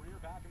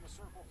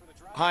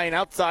 High and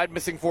outside,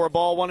 missing for a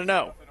ball,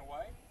 1-0.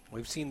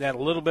 We've seen that a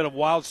little bit of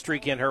wild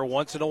streak in her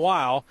once in a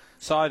while.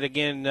 Saw it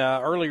again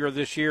earlier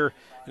this year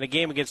in a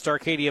game against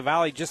Arcadia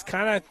Valley. Just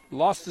kind of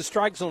lost the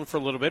strike zone for a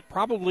little bit.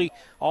 Probably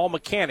all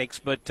mechanics,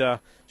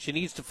 but she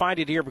needs to find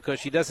it here because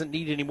she doesn't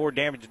need any more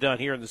damage done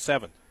here in the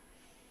 7th.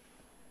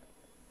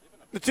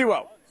 The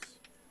 2-0.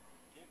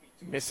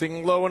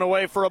 Missing low and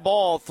away for a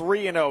ball,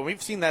 3-0.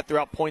 We've seen that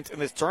throughout points in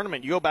this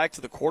tournament. You go back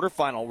to the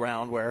quarterfinal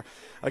round where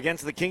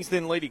against the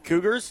Kingston Lady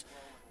Cougars,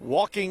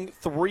 walking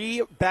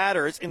 3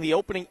 batters in the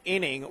opening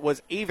inning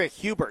was Ava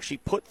Huber. She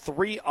put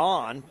 3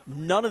 on.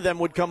 None of them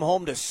would come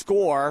home to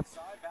score.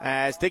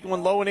 As taking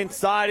one low and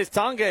inside is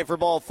Tange for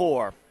ball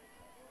 4.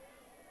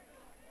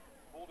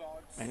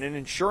 And an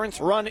insurance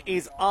run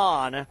is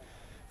on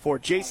for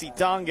J.C.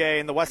 Tange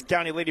and the West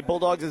County Lady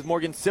Bulldogs as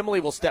Morgan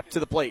Simile will step to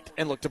the plate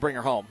and look to bring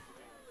her home.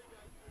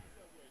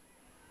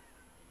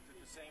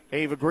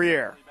 Ava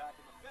Greer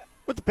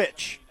with the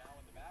pitch.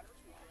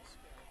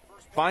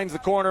 Finds the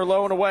corner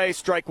low and away,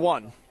 strike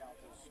 1.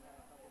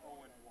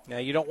 Now,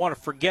 you don't want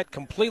to forget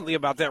completely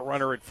about that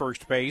runner at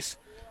first base,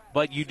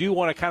 but you do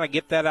want to kind of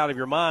get that out of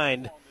your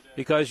mind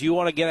because you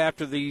want to get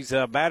after these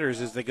batters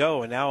as they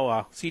go. And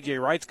now C.J.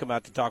 Wright's come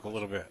out to talk a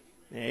little bit.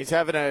 Yeah, he's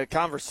having a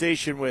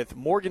conversation with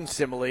Morgan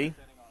Simile,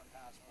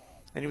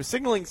 and he was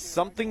signaling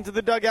something to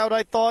the dugout,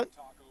 I thought.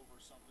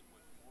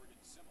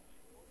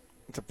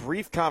 It's a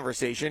brief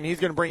conversation. He's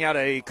going to bring out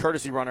a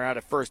courtesy runner out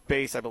at first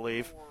base, I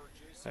believe.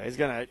 He's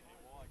going to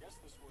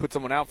put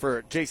someone out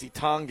for J.C.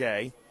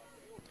 Tange.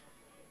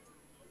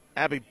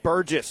 Abby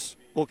Burgess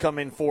will come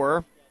in for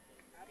her.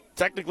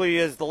 Technically,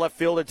 as the left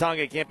fielder,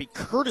 Tange can't be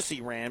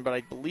courtesy ran, but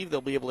I believe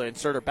they'll be able to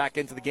insert her back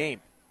into the game.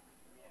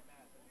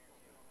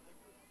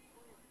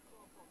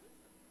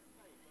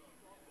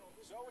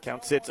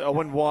 Count sits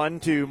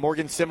 0-1 to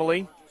Morgan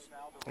Simile.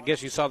 I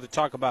guess you saw the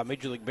talk about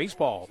Major League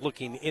Baseball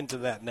looking into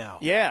that now.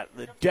 Yeah,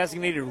 the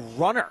designated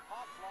runner.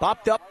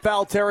 Popped up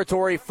foul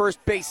territory,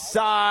 first base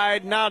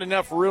side. Not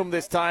enough room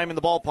this time in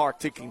the ballpark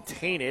to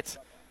contain it.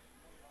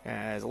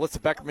 As Alyssa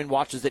Beckerman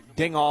watches it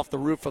ding off the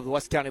roof of the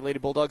West County Lady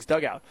Bulldogs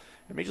dugout.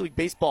 And Major League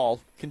Baseball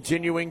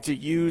continuing to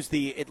use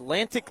the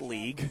Atlantic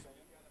League,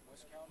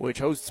 which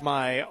hosts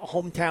my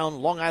hometown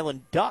Long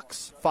Island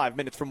Ducks 5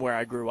 minutes from where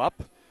I grew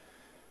up.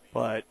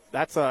 But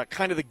that's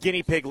kind of the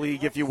guinea pig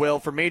league, if you will,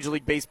 for Major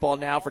League Baseball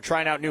now for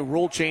trying out new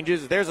rule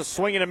changes. There's a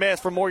swing and a miss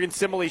for Morgan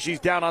Simile.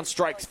 She's down on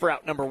strikes for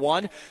out number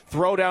 1.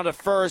 Throw down to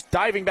first.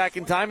 Diving back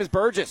in time is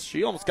Burgess.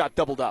 She almost got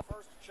doubled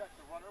up.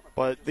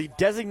 But the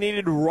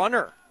designated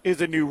runner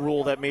is a new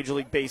rule that Major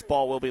League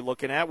Baseball will be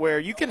looking at, where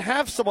you can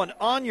have someone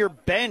on your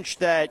bench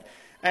that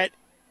at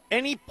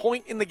any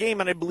point in the game,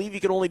 and I believe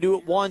you can only do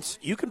it once,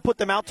 you can put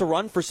them out to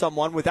run for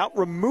someone without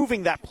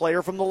removing that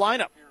player from the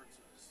lineup.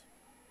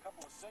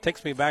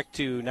 Takes me back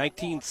to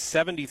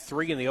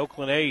 1973 in the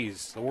Oakland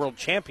A's, the world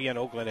champion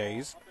Oakland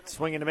A's.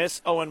 Swing and a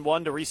miss,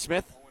 0-1 to Reese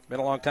Smith. Been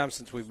a long time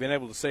since we've been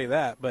able to say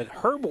that. But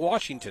Herb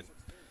Washington,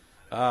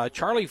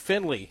 Charlie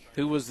Finley,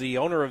 who was the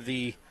owner of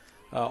the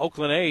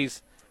Oakland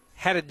A's,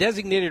 had a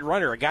designated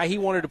runner, a guy he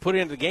wanted to put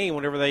into the game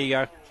whenever they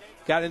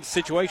got into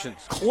situations.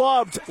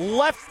 Clubbed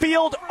left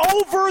field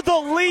over the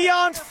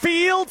Leon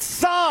Field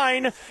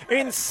sign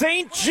in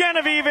St.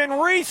 Genevieve,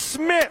 and Reese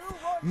Smith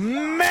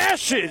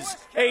mashes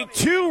a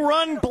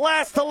 2-run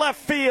blast to left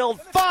field.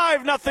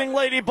 5-0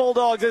 Lady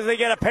Bulldogs as they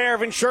get a pair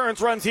of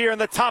insurance runs here in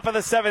the top of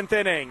the 7th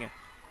inning.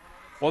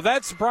 Well,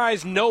 that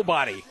surprised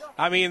nobody.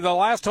 I mean, the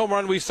last home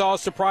run we saw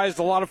surprised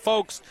a lot of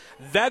folks.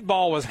 That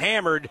ball was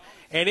hammered,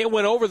 and it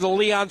went over the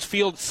Leon's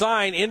Field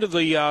sign into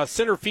the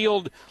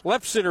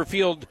left center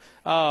field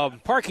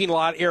parking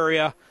lot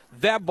area.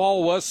 That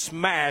ball was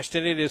smashed,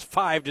 and it is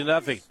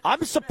 5-0.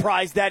 I'm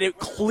surprised that it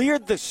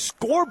cleared the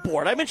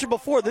scoreboard. I mentioned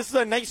before, this is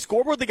a nice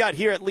scoreboard they got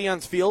here at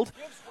Leon's Field.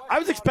 I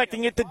was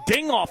expecting it to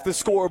ding off the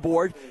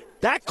scoreboard.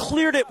 That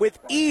cleared it with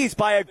ease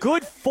by a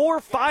good 4,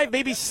 5,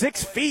 maybe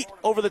 6 feet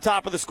over the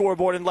top of the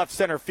scoreboard in left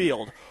center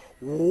field.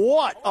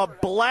 What a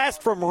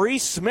blast from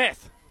Reese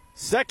Smith.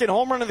 Second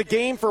home run of the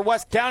game for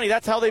West County.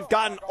 That's how they've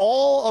gotten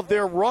all of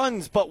their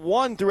runs but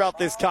one throughout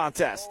this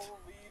contest.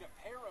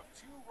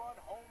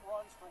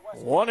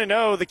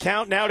 1-0, the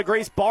count now to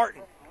Grace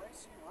Barton.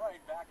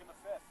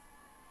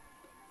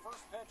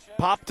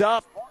 Popped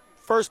up,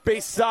 first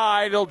base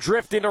side. It'll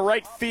drift into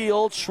right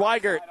field.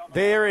 Schweigert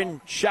there in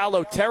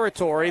shallow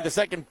territory. The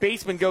second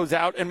baseman goes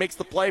out and makes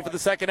the play for the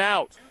second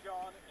out.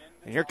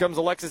 And here comes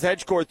Alexis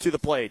Hedgecourt to the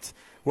plate.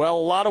 Well, a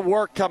lot of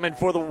work coming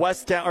for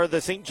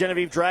the St.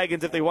 Genevieve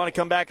Dragons if they want to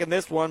come back in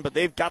this one, but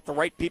they've got the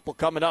right people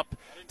coming up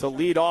to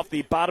lead off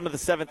the bottom of the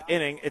 7th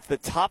inning. It's the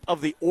top of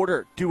the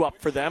order due up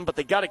for them, but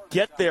they got to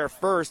get there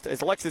first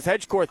as Alexis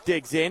Hedgecourt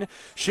digs in.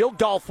 She'll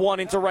golf one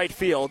into right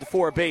field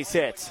for a base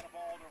hit.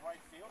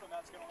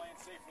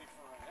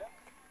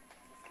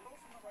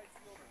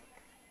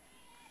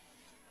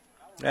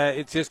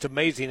 It's just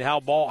amazing how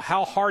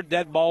hard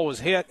that ball was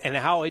hit and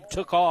how it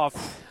took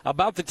off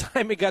about the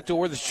time it got to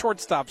where the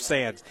shortstop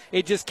stands.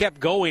 It just kept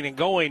going and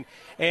going.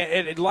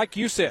 And like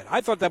you said,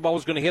 I thought that ball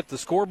was going to hit the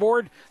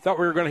scoreboard. Thought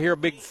we were going to hear a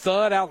big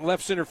thud out in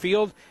left center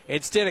field.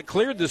 Instead, it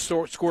cleared the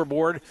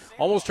scoreboard.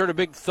 Almost heard a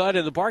big thud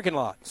in the parking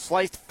lot.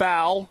 Sliced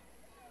foul.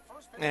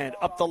 And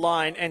up the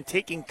line, and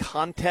taking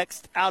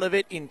context out of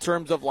it in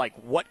terms of like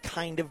what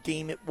kind of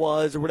game it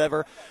was or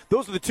whatever.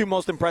 Those are the two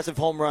most impressive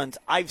home runs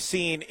I've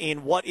seen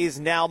in what is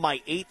now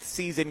my 8th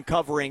season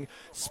covering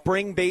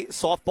spring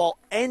softball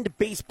and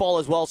baseball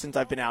as well since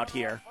I've been out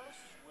here.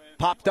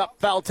 Popped up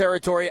foul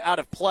territory out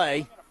of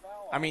play.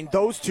 I mean,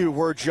 those two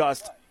were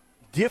just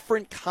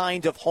different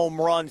kinds of home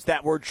runs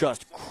that were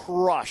just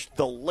crushed.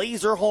 The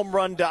laser home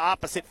run to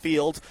opposite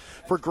field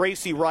for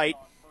Gracie Wright.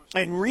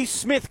 And Reese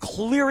Smith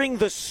clearing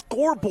the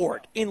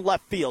scoreboard in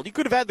left field. You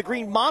could have had the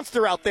green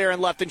monster out there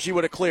and left, and she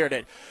would have cleared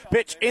it.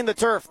 Pitch in the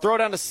turf. Throw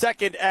down to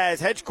second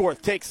as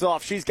Hedgecorth takes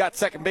off. She's got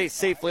second base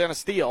safely on a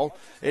steal.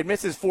 It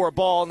misses for a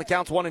ball, and the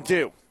count's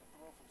 1-2.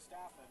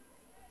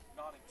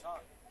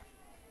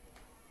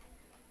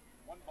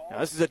 Now,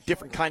 this is a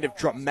different kind of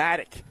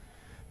dramatic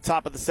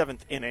top of the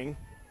seventh inning.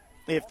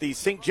 If the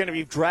St.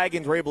 Genevieve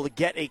Dragons were able to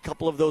get a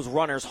couple of those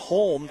runners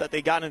home that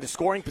they got into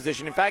scoring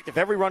position. In fact, if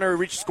every runner who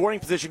reached scoring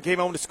position came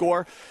home to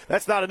score,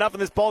 that's not enough,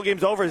 and this ball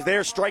game's over as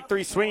their strike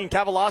three swinging.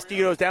 Kavalowski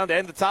goes down to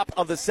end the top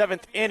of the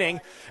seventh inning.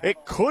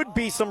 It could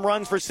be some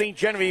runs for St.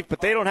 Genevieve,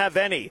 but they don't have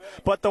any.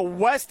 But the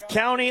West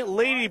County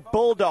Lady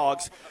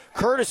Bulldogs,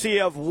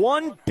 courtesy of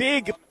one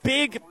big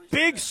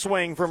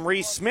swing from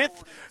Reese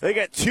Smith, they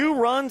get 2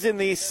 runs in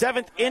the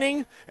seventh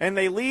inning, and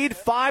they lead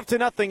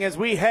 5-0 as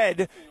we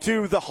head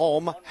to the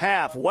home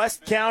half.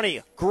 West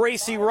County,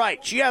 Gracie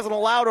Wright. She hasn't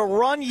allowed a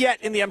run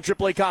yet in the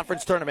MAAA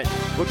Conference Tournament.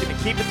 Looking to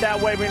keep it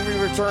that way when we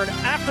return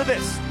after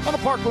this on the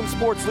Parkland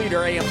Sports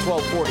Leader, AM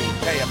 1240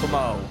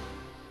 KFMO.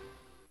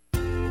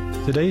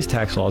 Today's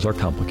tax laws are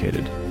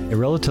complicated. A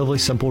relatively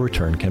simple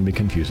return can be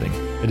confusing.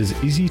 It is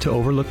easy to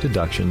overlook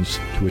deductions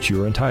to which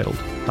you are entitled.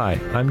 Hi,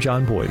 I'm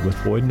John Boyd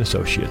with Boyd &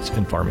 Associates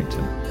in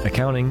Farmington.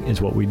 Accounting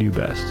is what we do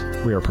best.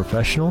 We are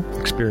professional,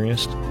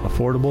 experienced,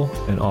 affordable,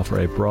 and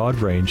offer a broad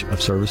range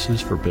of services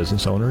for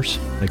business owners,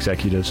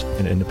 executives,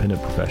 and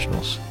independent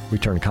professionals. We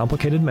turn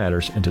complicated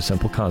matters into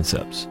simple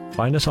concepts.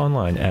 Find us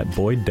online at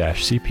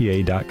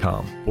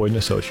boyd-cpa.com. Boyd &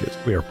 Associates.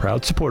 We are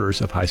proud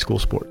supporters of high school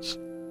sports.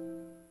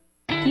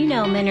 You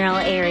know Mineral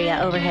Area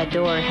Overhead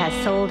Door has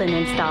sold and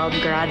installed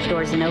garage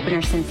doors and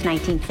openers since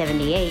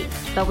 1978,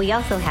 but we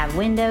also have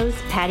windows,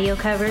 patio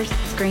covers,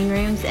 screen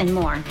rooms, and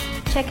more.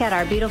 Check out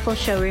our beautiful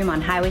showroom on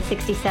Highway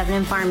 67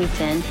 in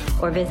Farmington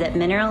or visit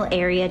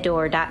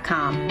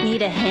mineralareadoor.com.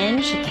 Need a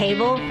hinge,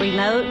 cable,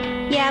 remote?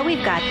 Yeah,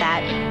 we've got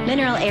that.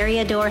 Mineral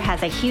Area Door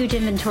has a huge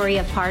inventory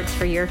of parts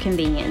for your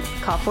convenience.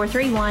 Call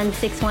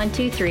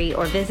 431-6123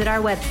 or visit our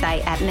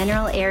website at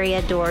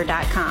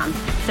mineralareadoor.com.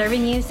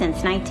 Serving you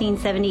since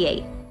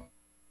 1978.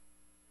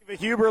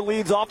 Huber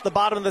leads off the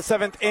bottom of the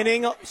seventh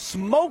inning,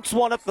 smokes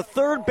one up the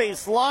third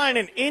base line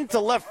and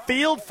into left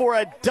field for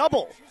a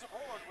double.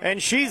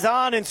 And she's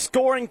on in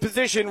scoring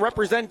position,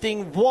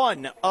 representing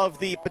one of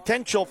the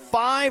potential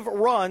 5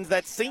 runs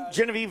that St.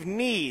 Genevieve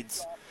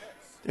needs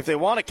if they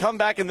want to come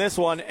back in this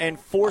one and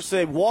force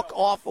a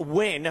walk-off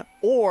win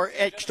or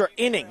extra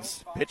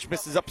innings. Pitch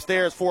misses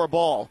upstairs for a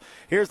ball.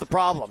 Here's the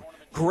problem.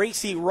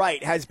 Gracie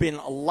Wright has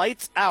been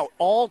lights out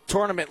all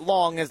tournament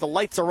long as the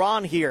lights are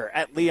on here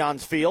at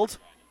Leon's Field.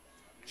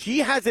 She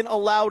hasn't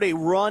allowed a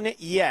run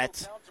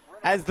yet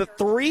as the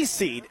 3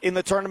 seed in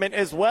the tournament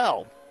as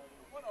well.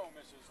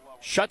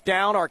 Shut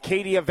down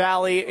Arcadia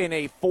Valley in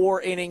a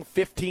 4-inning,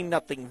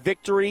 15-0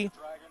 victory.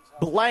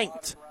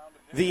 Blanked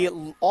the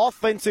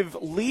offensive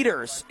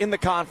leaders in the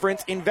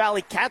conference in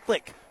Valley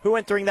Catholic, who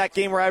entering that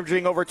game were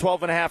averaging over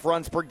 12.5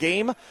 runs per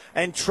game,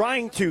 and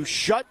trying to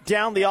shut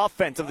down the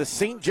offense of the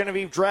St.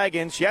 Genevieve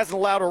Dragons. She hasn't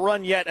allowed a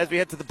run yet as we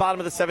head to the bottom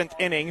of the 7th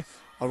inning.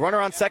 A runner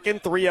on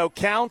second, 3-0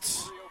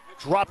 counts.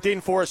 Dropped in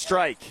for a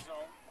strike.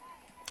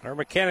 Her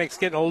mechanics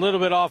getting a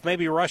little bit off,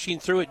 maybe rushing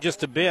through it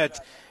just a bit,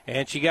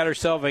 and she got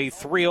herself a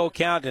 3-0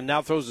 count and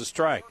now throws a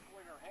strike.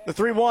 The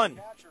 3-1.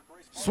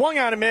 Swung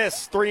out and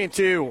missed,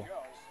 3-2.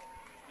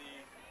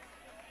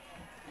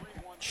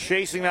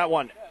 Chasing that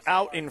one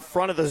out in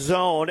front of the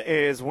zone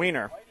is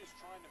Wiener.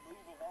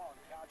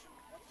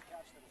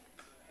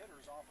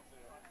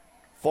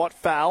 Fought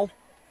foul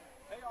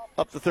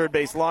up the third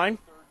base line.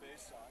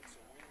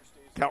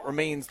 Count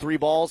remains 3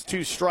 balls,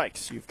 2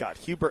 strikes. You've got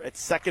Huber at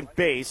second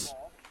base.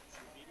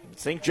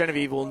 St.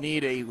 Genevieve will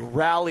need a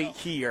rally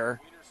here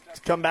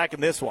to come back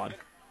in this one.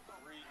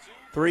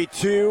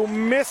 3-2,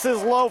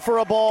 misses low for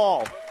a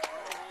ball.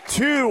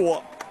 2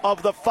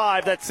 of the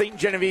 5 that St.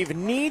 Genevieve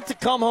need to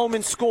come home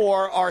and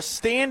score are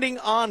standing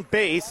on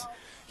base.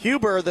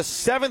 Huber, the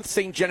 7th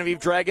St. Genevieve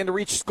Dragon to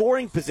reach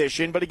scoring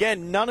position, but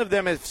again, none of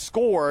them have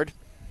scored.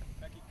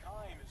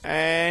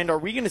 And are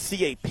we going to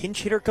see a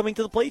pinch hitter coming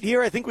to the plate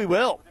here? I think we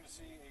will.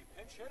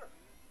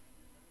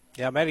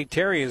 Yeah, Maddie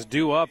Terry is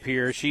due up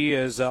here. She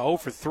is 0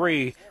 for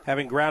 3,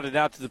 having grounded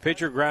out to the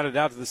pitcher, grounded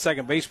out to the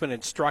second baseman,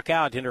 and struck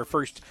out in her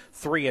first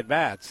 3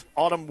 at-bats.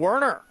 Autumn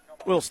Werner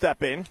will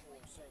step in.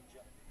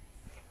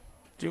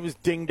 She was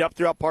dinged up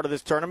throughout part of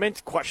this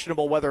tournament.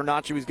 Questionable whether or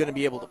not she was going to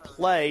be able to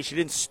play. She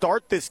didn't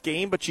start this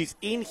game, but she's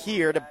in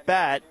here to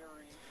bat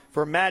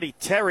for Maddie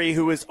Terry,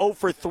 who is 0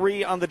 for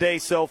 3 on the day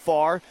so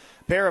far.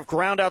 Pair of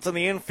groundouts in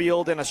the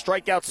infield and a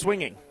strikeout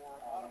swinging.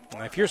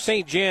 If you're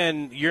St.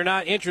 Gen, you're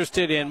not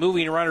interested in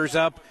moving runners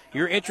up.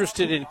 You're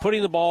interested in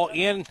putting the ball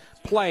in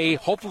play,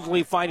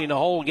 hopefully finding a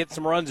hole and get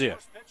some runs in.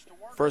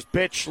 First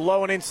pitch,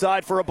 low and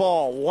inside for a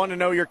ball.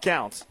 1-0 your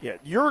counts. Yeah,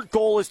 your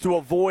goal is to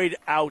avoid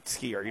outs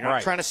here. You're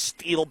not trying to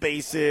steal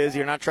bases.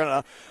 You're not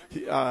trying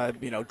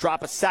to,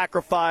 drop a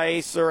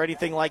sacrifice or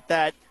anything like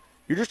that.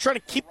 You're just trying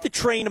to keep the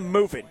train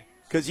moving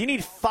because you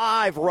need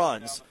 5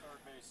 runs.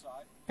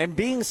 And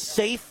being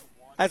safe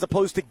as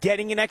opposed to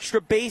getting an extra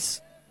base,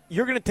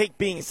 you're going to take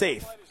being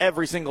safe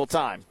every single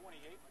time.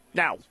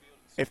 Now,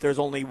 if there's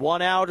only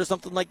one out or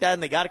something like that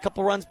and they got a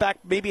couple runs back,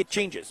 maybe it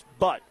changes.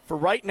 But for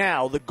right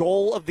now, the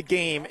goal of the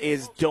game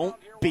is don't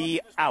be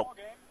out.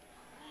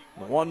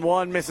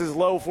 1-1 misses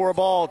low for a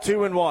ball,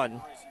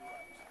 2-1.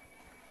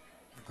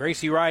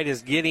 Gracie Wright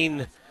is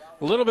getting a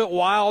little bit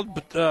wild,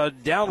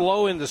 but down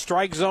low in the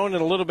strike zone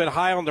and a little bit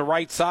high on the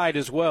right side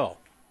as well.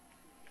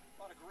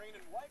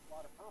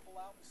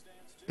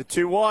 The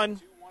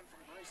 2-1.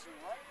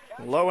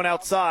 Low and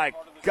outside.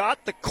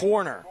 Got the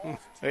corner.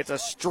 It's a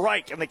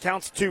strike, and the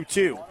count's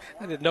 2-2.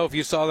 I didn't know if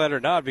you saw that or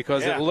not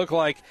because it looked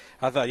like,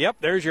 I thought, yep,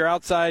 there's your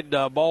outside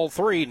ball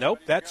 3. Nope,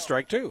 that's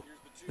strike 2.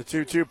 The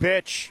 2-2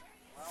 pitch.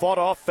 Fought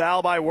off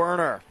foul by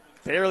Werner.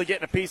 Barely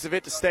getting a piece of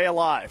it to stay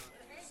alive.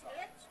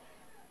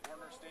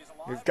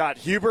 We've got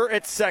Huber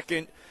at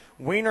second,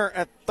 Wiener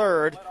at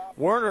third.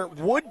 Werner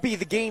would be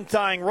the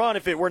game-tying run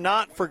if it were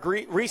not for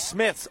Reese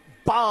Smith's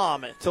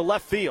bomb to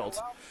left field.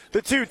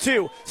 The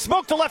 2-2,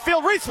 smoke to left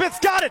field. Reese Smith's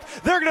got it.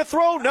 They're going to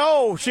throw.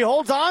 No, she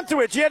holds on to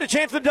it. She had a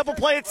chance to double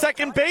play at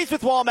second base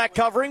with Womack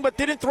covering, but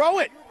didn't throw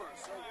it.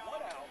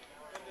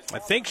 I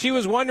think she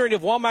was wondering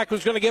if Womack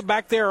was going to get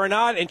back there or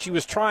not, and she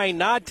was trying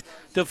not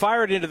to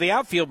fire it into the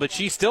outfield, but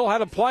she still had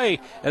a play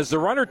as the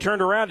runner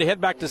turned around to head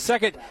back to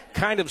second,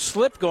 kind of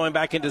slipped going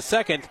back into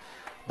second,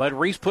 but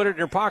Reese put it in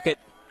her pocket,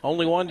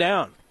 only one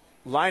down.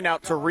 Line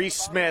out to Reese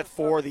Smith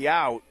for the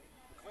out,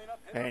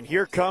 and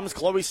here comes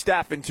Chloe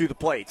Staffen to the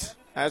plate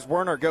as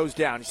Werner goes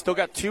down. He's still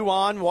got 2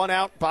 on, 1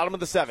 out, bottom of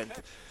the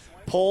 7th.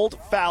 Pulled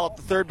foul up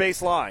the third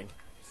base line.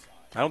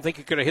 I don't think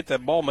he could have hit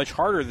that ball much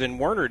harder than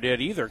Werner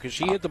did either because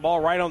she hit the ball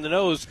right on the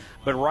nose,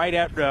 but right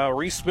at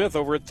Reese Smith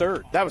over at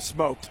third. That was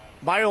smoked.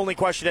 My only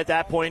question at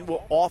that point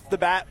off the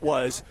bat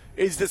was,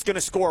 is this going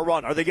to score a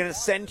run? Are they going to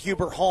send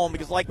Huber home?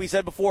 Because like we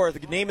said before,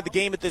 the name of the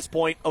game at this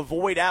point,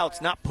 avoid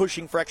outs, not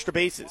pushing for extra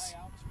bases.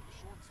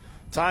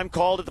 Time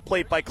called at the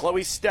plate by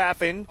Chloe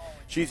Staffen.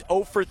 She's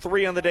 0 for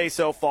 3 on the day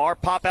so far.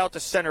 Pop out to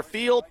center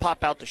field,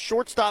 pop out to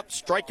shortstop,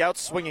 strikeout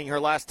swinging her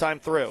last time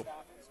through.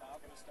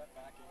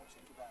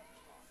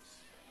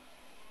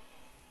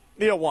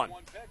 The 0-1.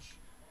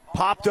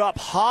 Popped up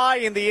high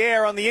in the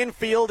air on the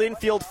infield.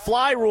 Infield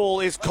fly rule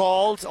is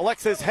called.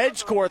 Alexis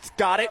Hedgecourt's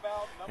got it.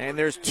 And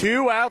there's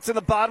 2 outs in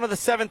the bottom of the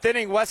 7th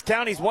inning. West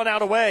County's 1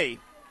 out away.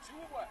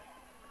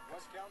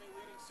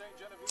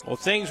 Well,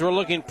 things were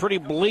looking pretty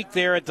bleak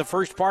there at the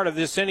first part of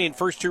this inning.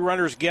 First 2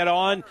 runners get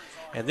on,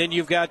 and then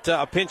you've got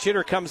a pinch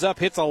hitter comes up,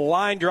 hits a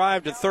line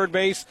drive to third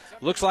base.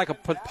 Looks like a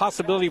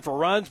possibility for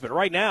runs, but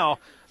right now,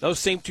 those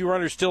same 2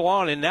 runners still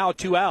on, and now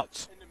 2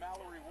 outs.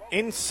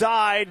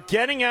 Inside,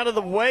 getting out of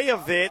the way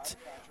of it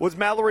was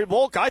Mallory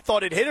Wolk. I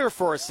thought it hit her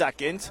for a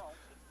second,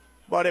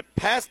 but it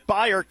passed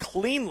by her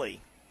cleanly.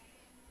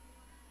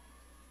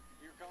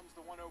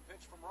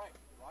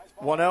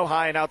 1-0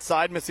 high and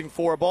outside, missing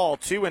 4 ball,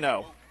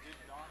 2-0.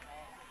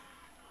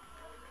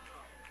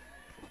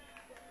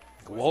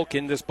 Wolk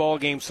in this ball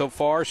game so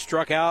far,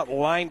 struck out,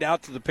 lined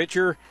out to the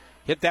pitcher,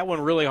 hit that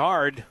one really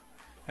hard,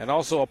 and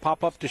also a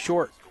pop-up to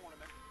short.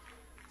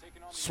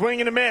 Swing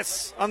and a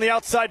miss on the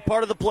outside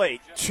part of the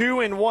plate.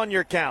 2-1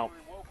 your count.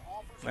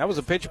 That was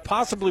a pitch,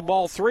 possibly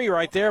ball 3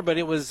 right there, but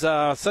it was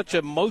such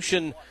a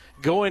motion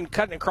going,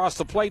 cutting across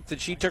the plate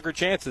that she took her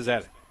chances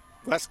at it.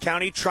 West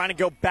County trying to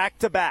go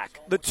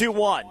back-to-back. The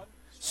 2-1.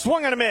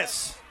 Swung and a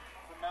miss.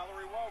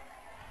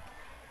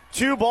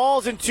 2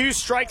 balls and 2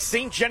 strikes.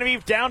 St.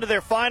 Genevieve down to their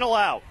final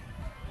out.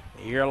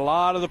 You hear a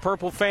lot of the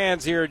Purple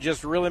fans here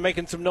just really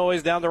making some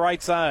noise down the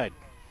right side.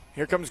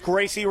 Here comes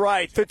Gracie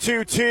Wright, the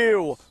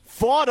 2-2.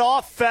 Fought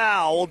off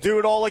foul. We'll do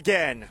it all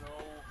again.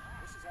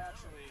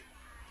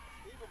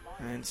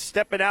 And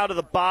stepping out of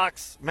the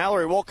box,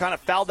 Mallory Wolk kind of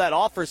fouled that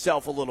off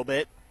herself a little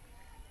bit.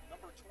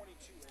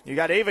 You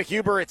got Ava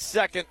Huber at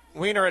second,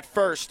 Wiener at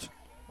first.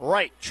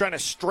 Wright trying to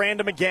strand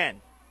him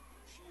again.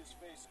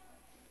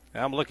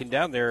 I'm looking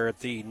down there at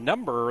the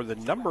number. The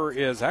number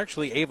is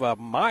actually Ava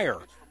Meyer.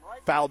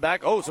 Fouled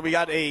back. Oh, so we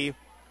got a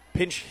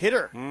pinch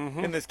hitter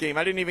in this game.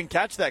 I didn't even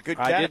catch that. Good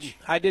catch.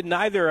 I didn't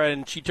either,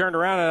 and she turned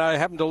around, and I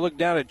happened to look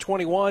down at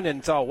 21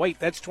 and saw, wait,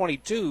 that's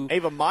 22.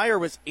 Ava Meyer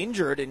was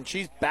injured, and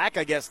she's back,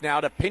 I guess,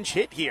 now to pinch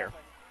hit here.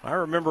 I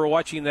remember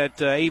watching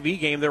that AV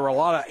game. There were a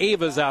lot of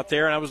Avas out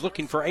there, and I was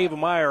looking for Ava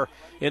Meyer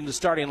in the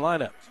starting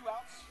lineup.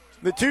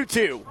 The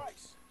 2-2.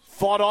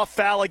 Fought off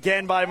foul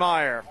again by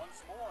Meyer.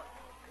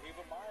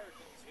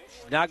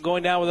 Not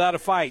going down without a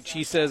fight.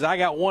 She says, I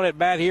got one at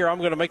bat here. I'm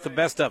going to make the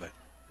best of it.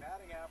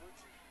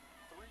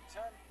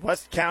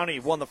 West County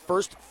won the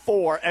first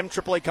 4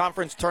 MAAA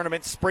Conference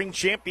Tournament spring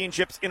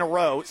championships in a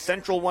row.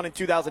 Central won in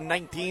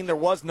 2019. There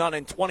was none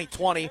in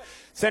 2020.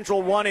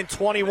 Central won in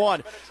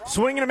 21.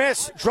 Swing and a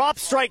miss. Drop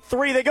strike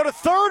 3. They go to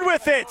third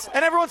with it.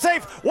 And everyone's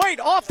safe. Wait,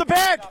 off the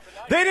bag.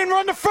 They didn't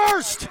run to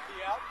first.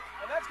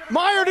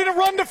 Meyer didn't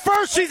run to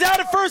first. She's out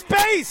at first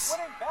base.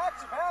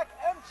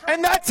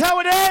 And that's how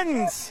it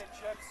ends.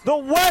 The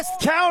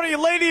West County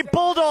Lady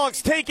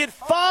Bulldogs take it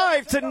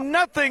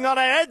 5-0 on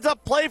a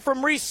heads-up play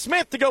from Reese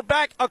Smith to go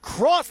back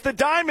across the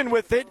diamond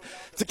with it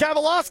to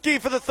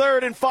Kavaloski for the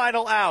third and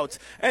final out.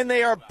 And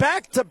they are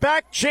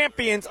back-to-back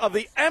champions of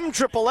the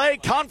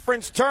MAAA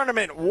Conference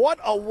Tournament. What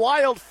a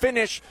wild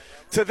finish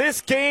to this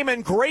game,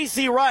 and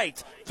Gracie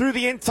Wright, through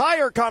the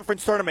entire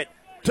conference tournament,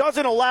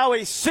 doesn't allow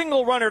a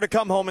single runner to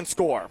come home and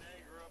score.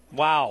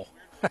 Wow.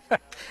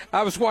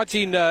 I was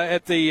watching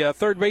at the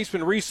third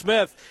baseman, Reese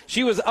Smith.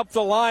 She was up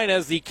the line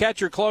as the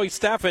catcher, Chloe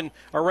Steffen,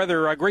 or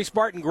rather Grace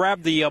Barton,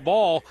 grabbed the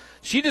ball.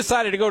 She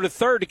decided to go to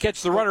third to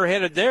catch the runner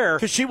headed there.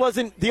 Because she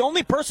wasn't – the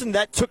only person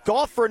that took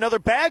off for another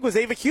bag was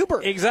Ava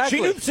Huber. Exactly.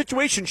 She knew the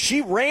situation.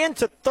 She ran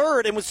to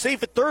third and was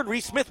safe at third.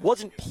 Reese Smith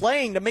wasn't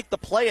playing to make the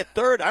play at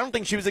third. I don't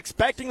think she was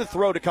expecting the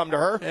throw to come to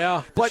her.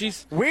 Yeah. But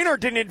Wiener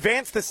didn't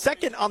advance to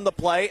second on the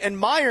play, and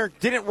Meyer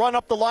didn't run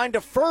up the line to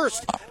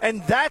first.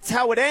 And that's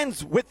how it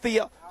ends with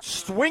the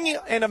swing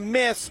and a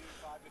miss,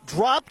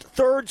 dropped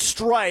third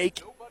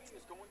strike,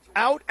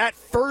 out at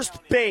first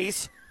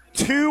base,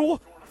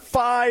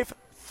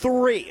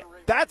 2-5-3.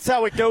 That's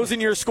how it goes in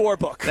your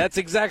scorebook. That's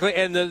exactly,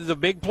 and the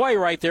big play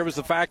right there was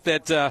the fact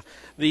that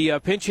the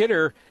pinch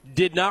hitter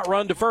did not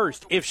run to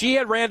first. If she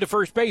had ran to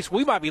first base,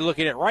 we might be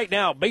looking at right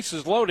now,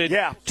 bases loaded,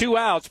 2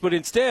 outs, but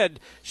instead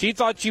she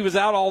thought she was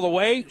out all the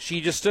way. She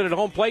just stood at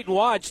home plate and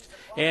watched,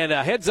 and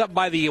heads up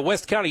by the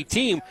West County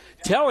team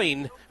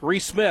telling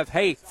Reese Smith,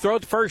 hey, throw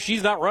it to first,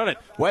 she's not running.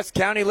 West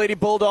County Lady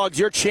Bulldogs,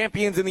 your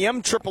champions in the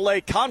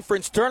MAAA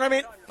Conference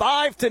Tournament,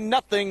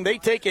 5-0. They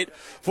take it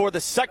for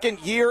the second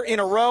year in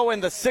a row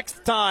and the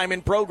 6th time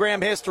in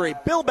program history.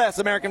 Bill Best,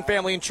 American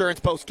Family Insurance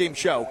postgame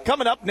show,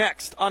 coming up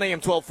next on AM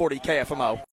 1240 KFMO.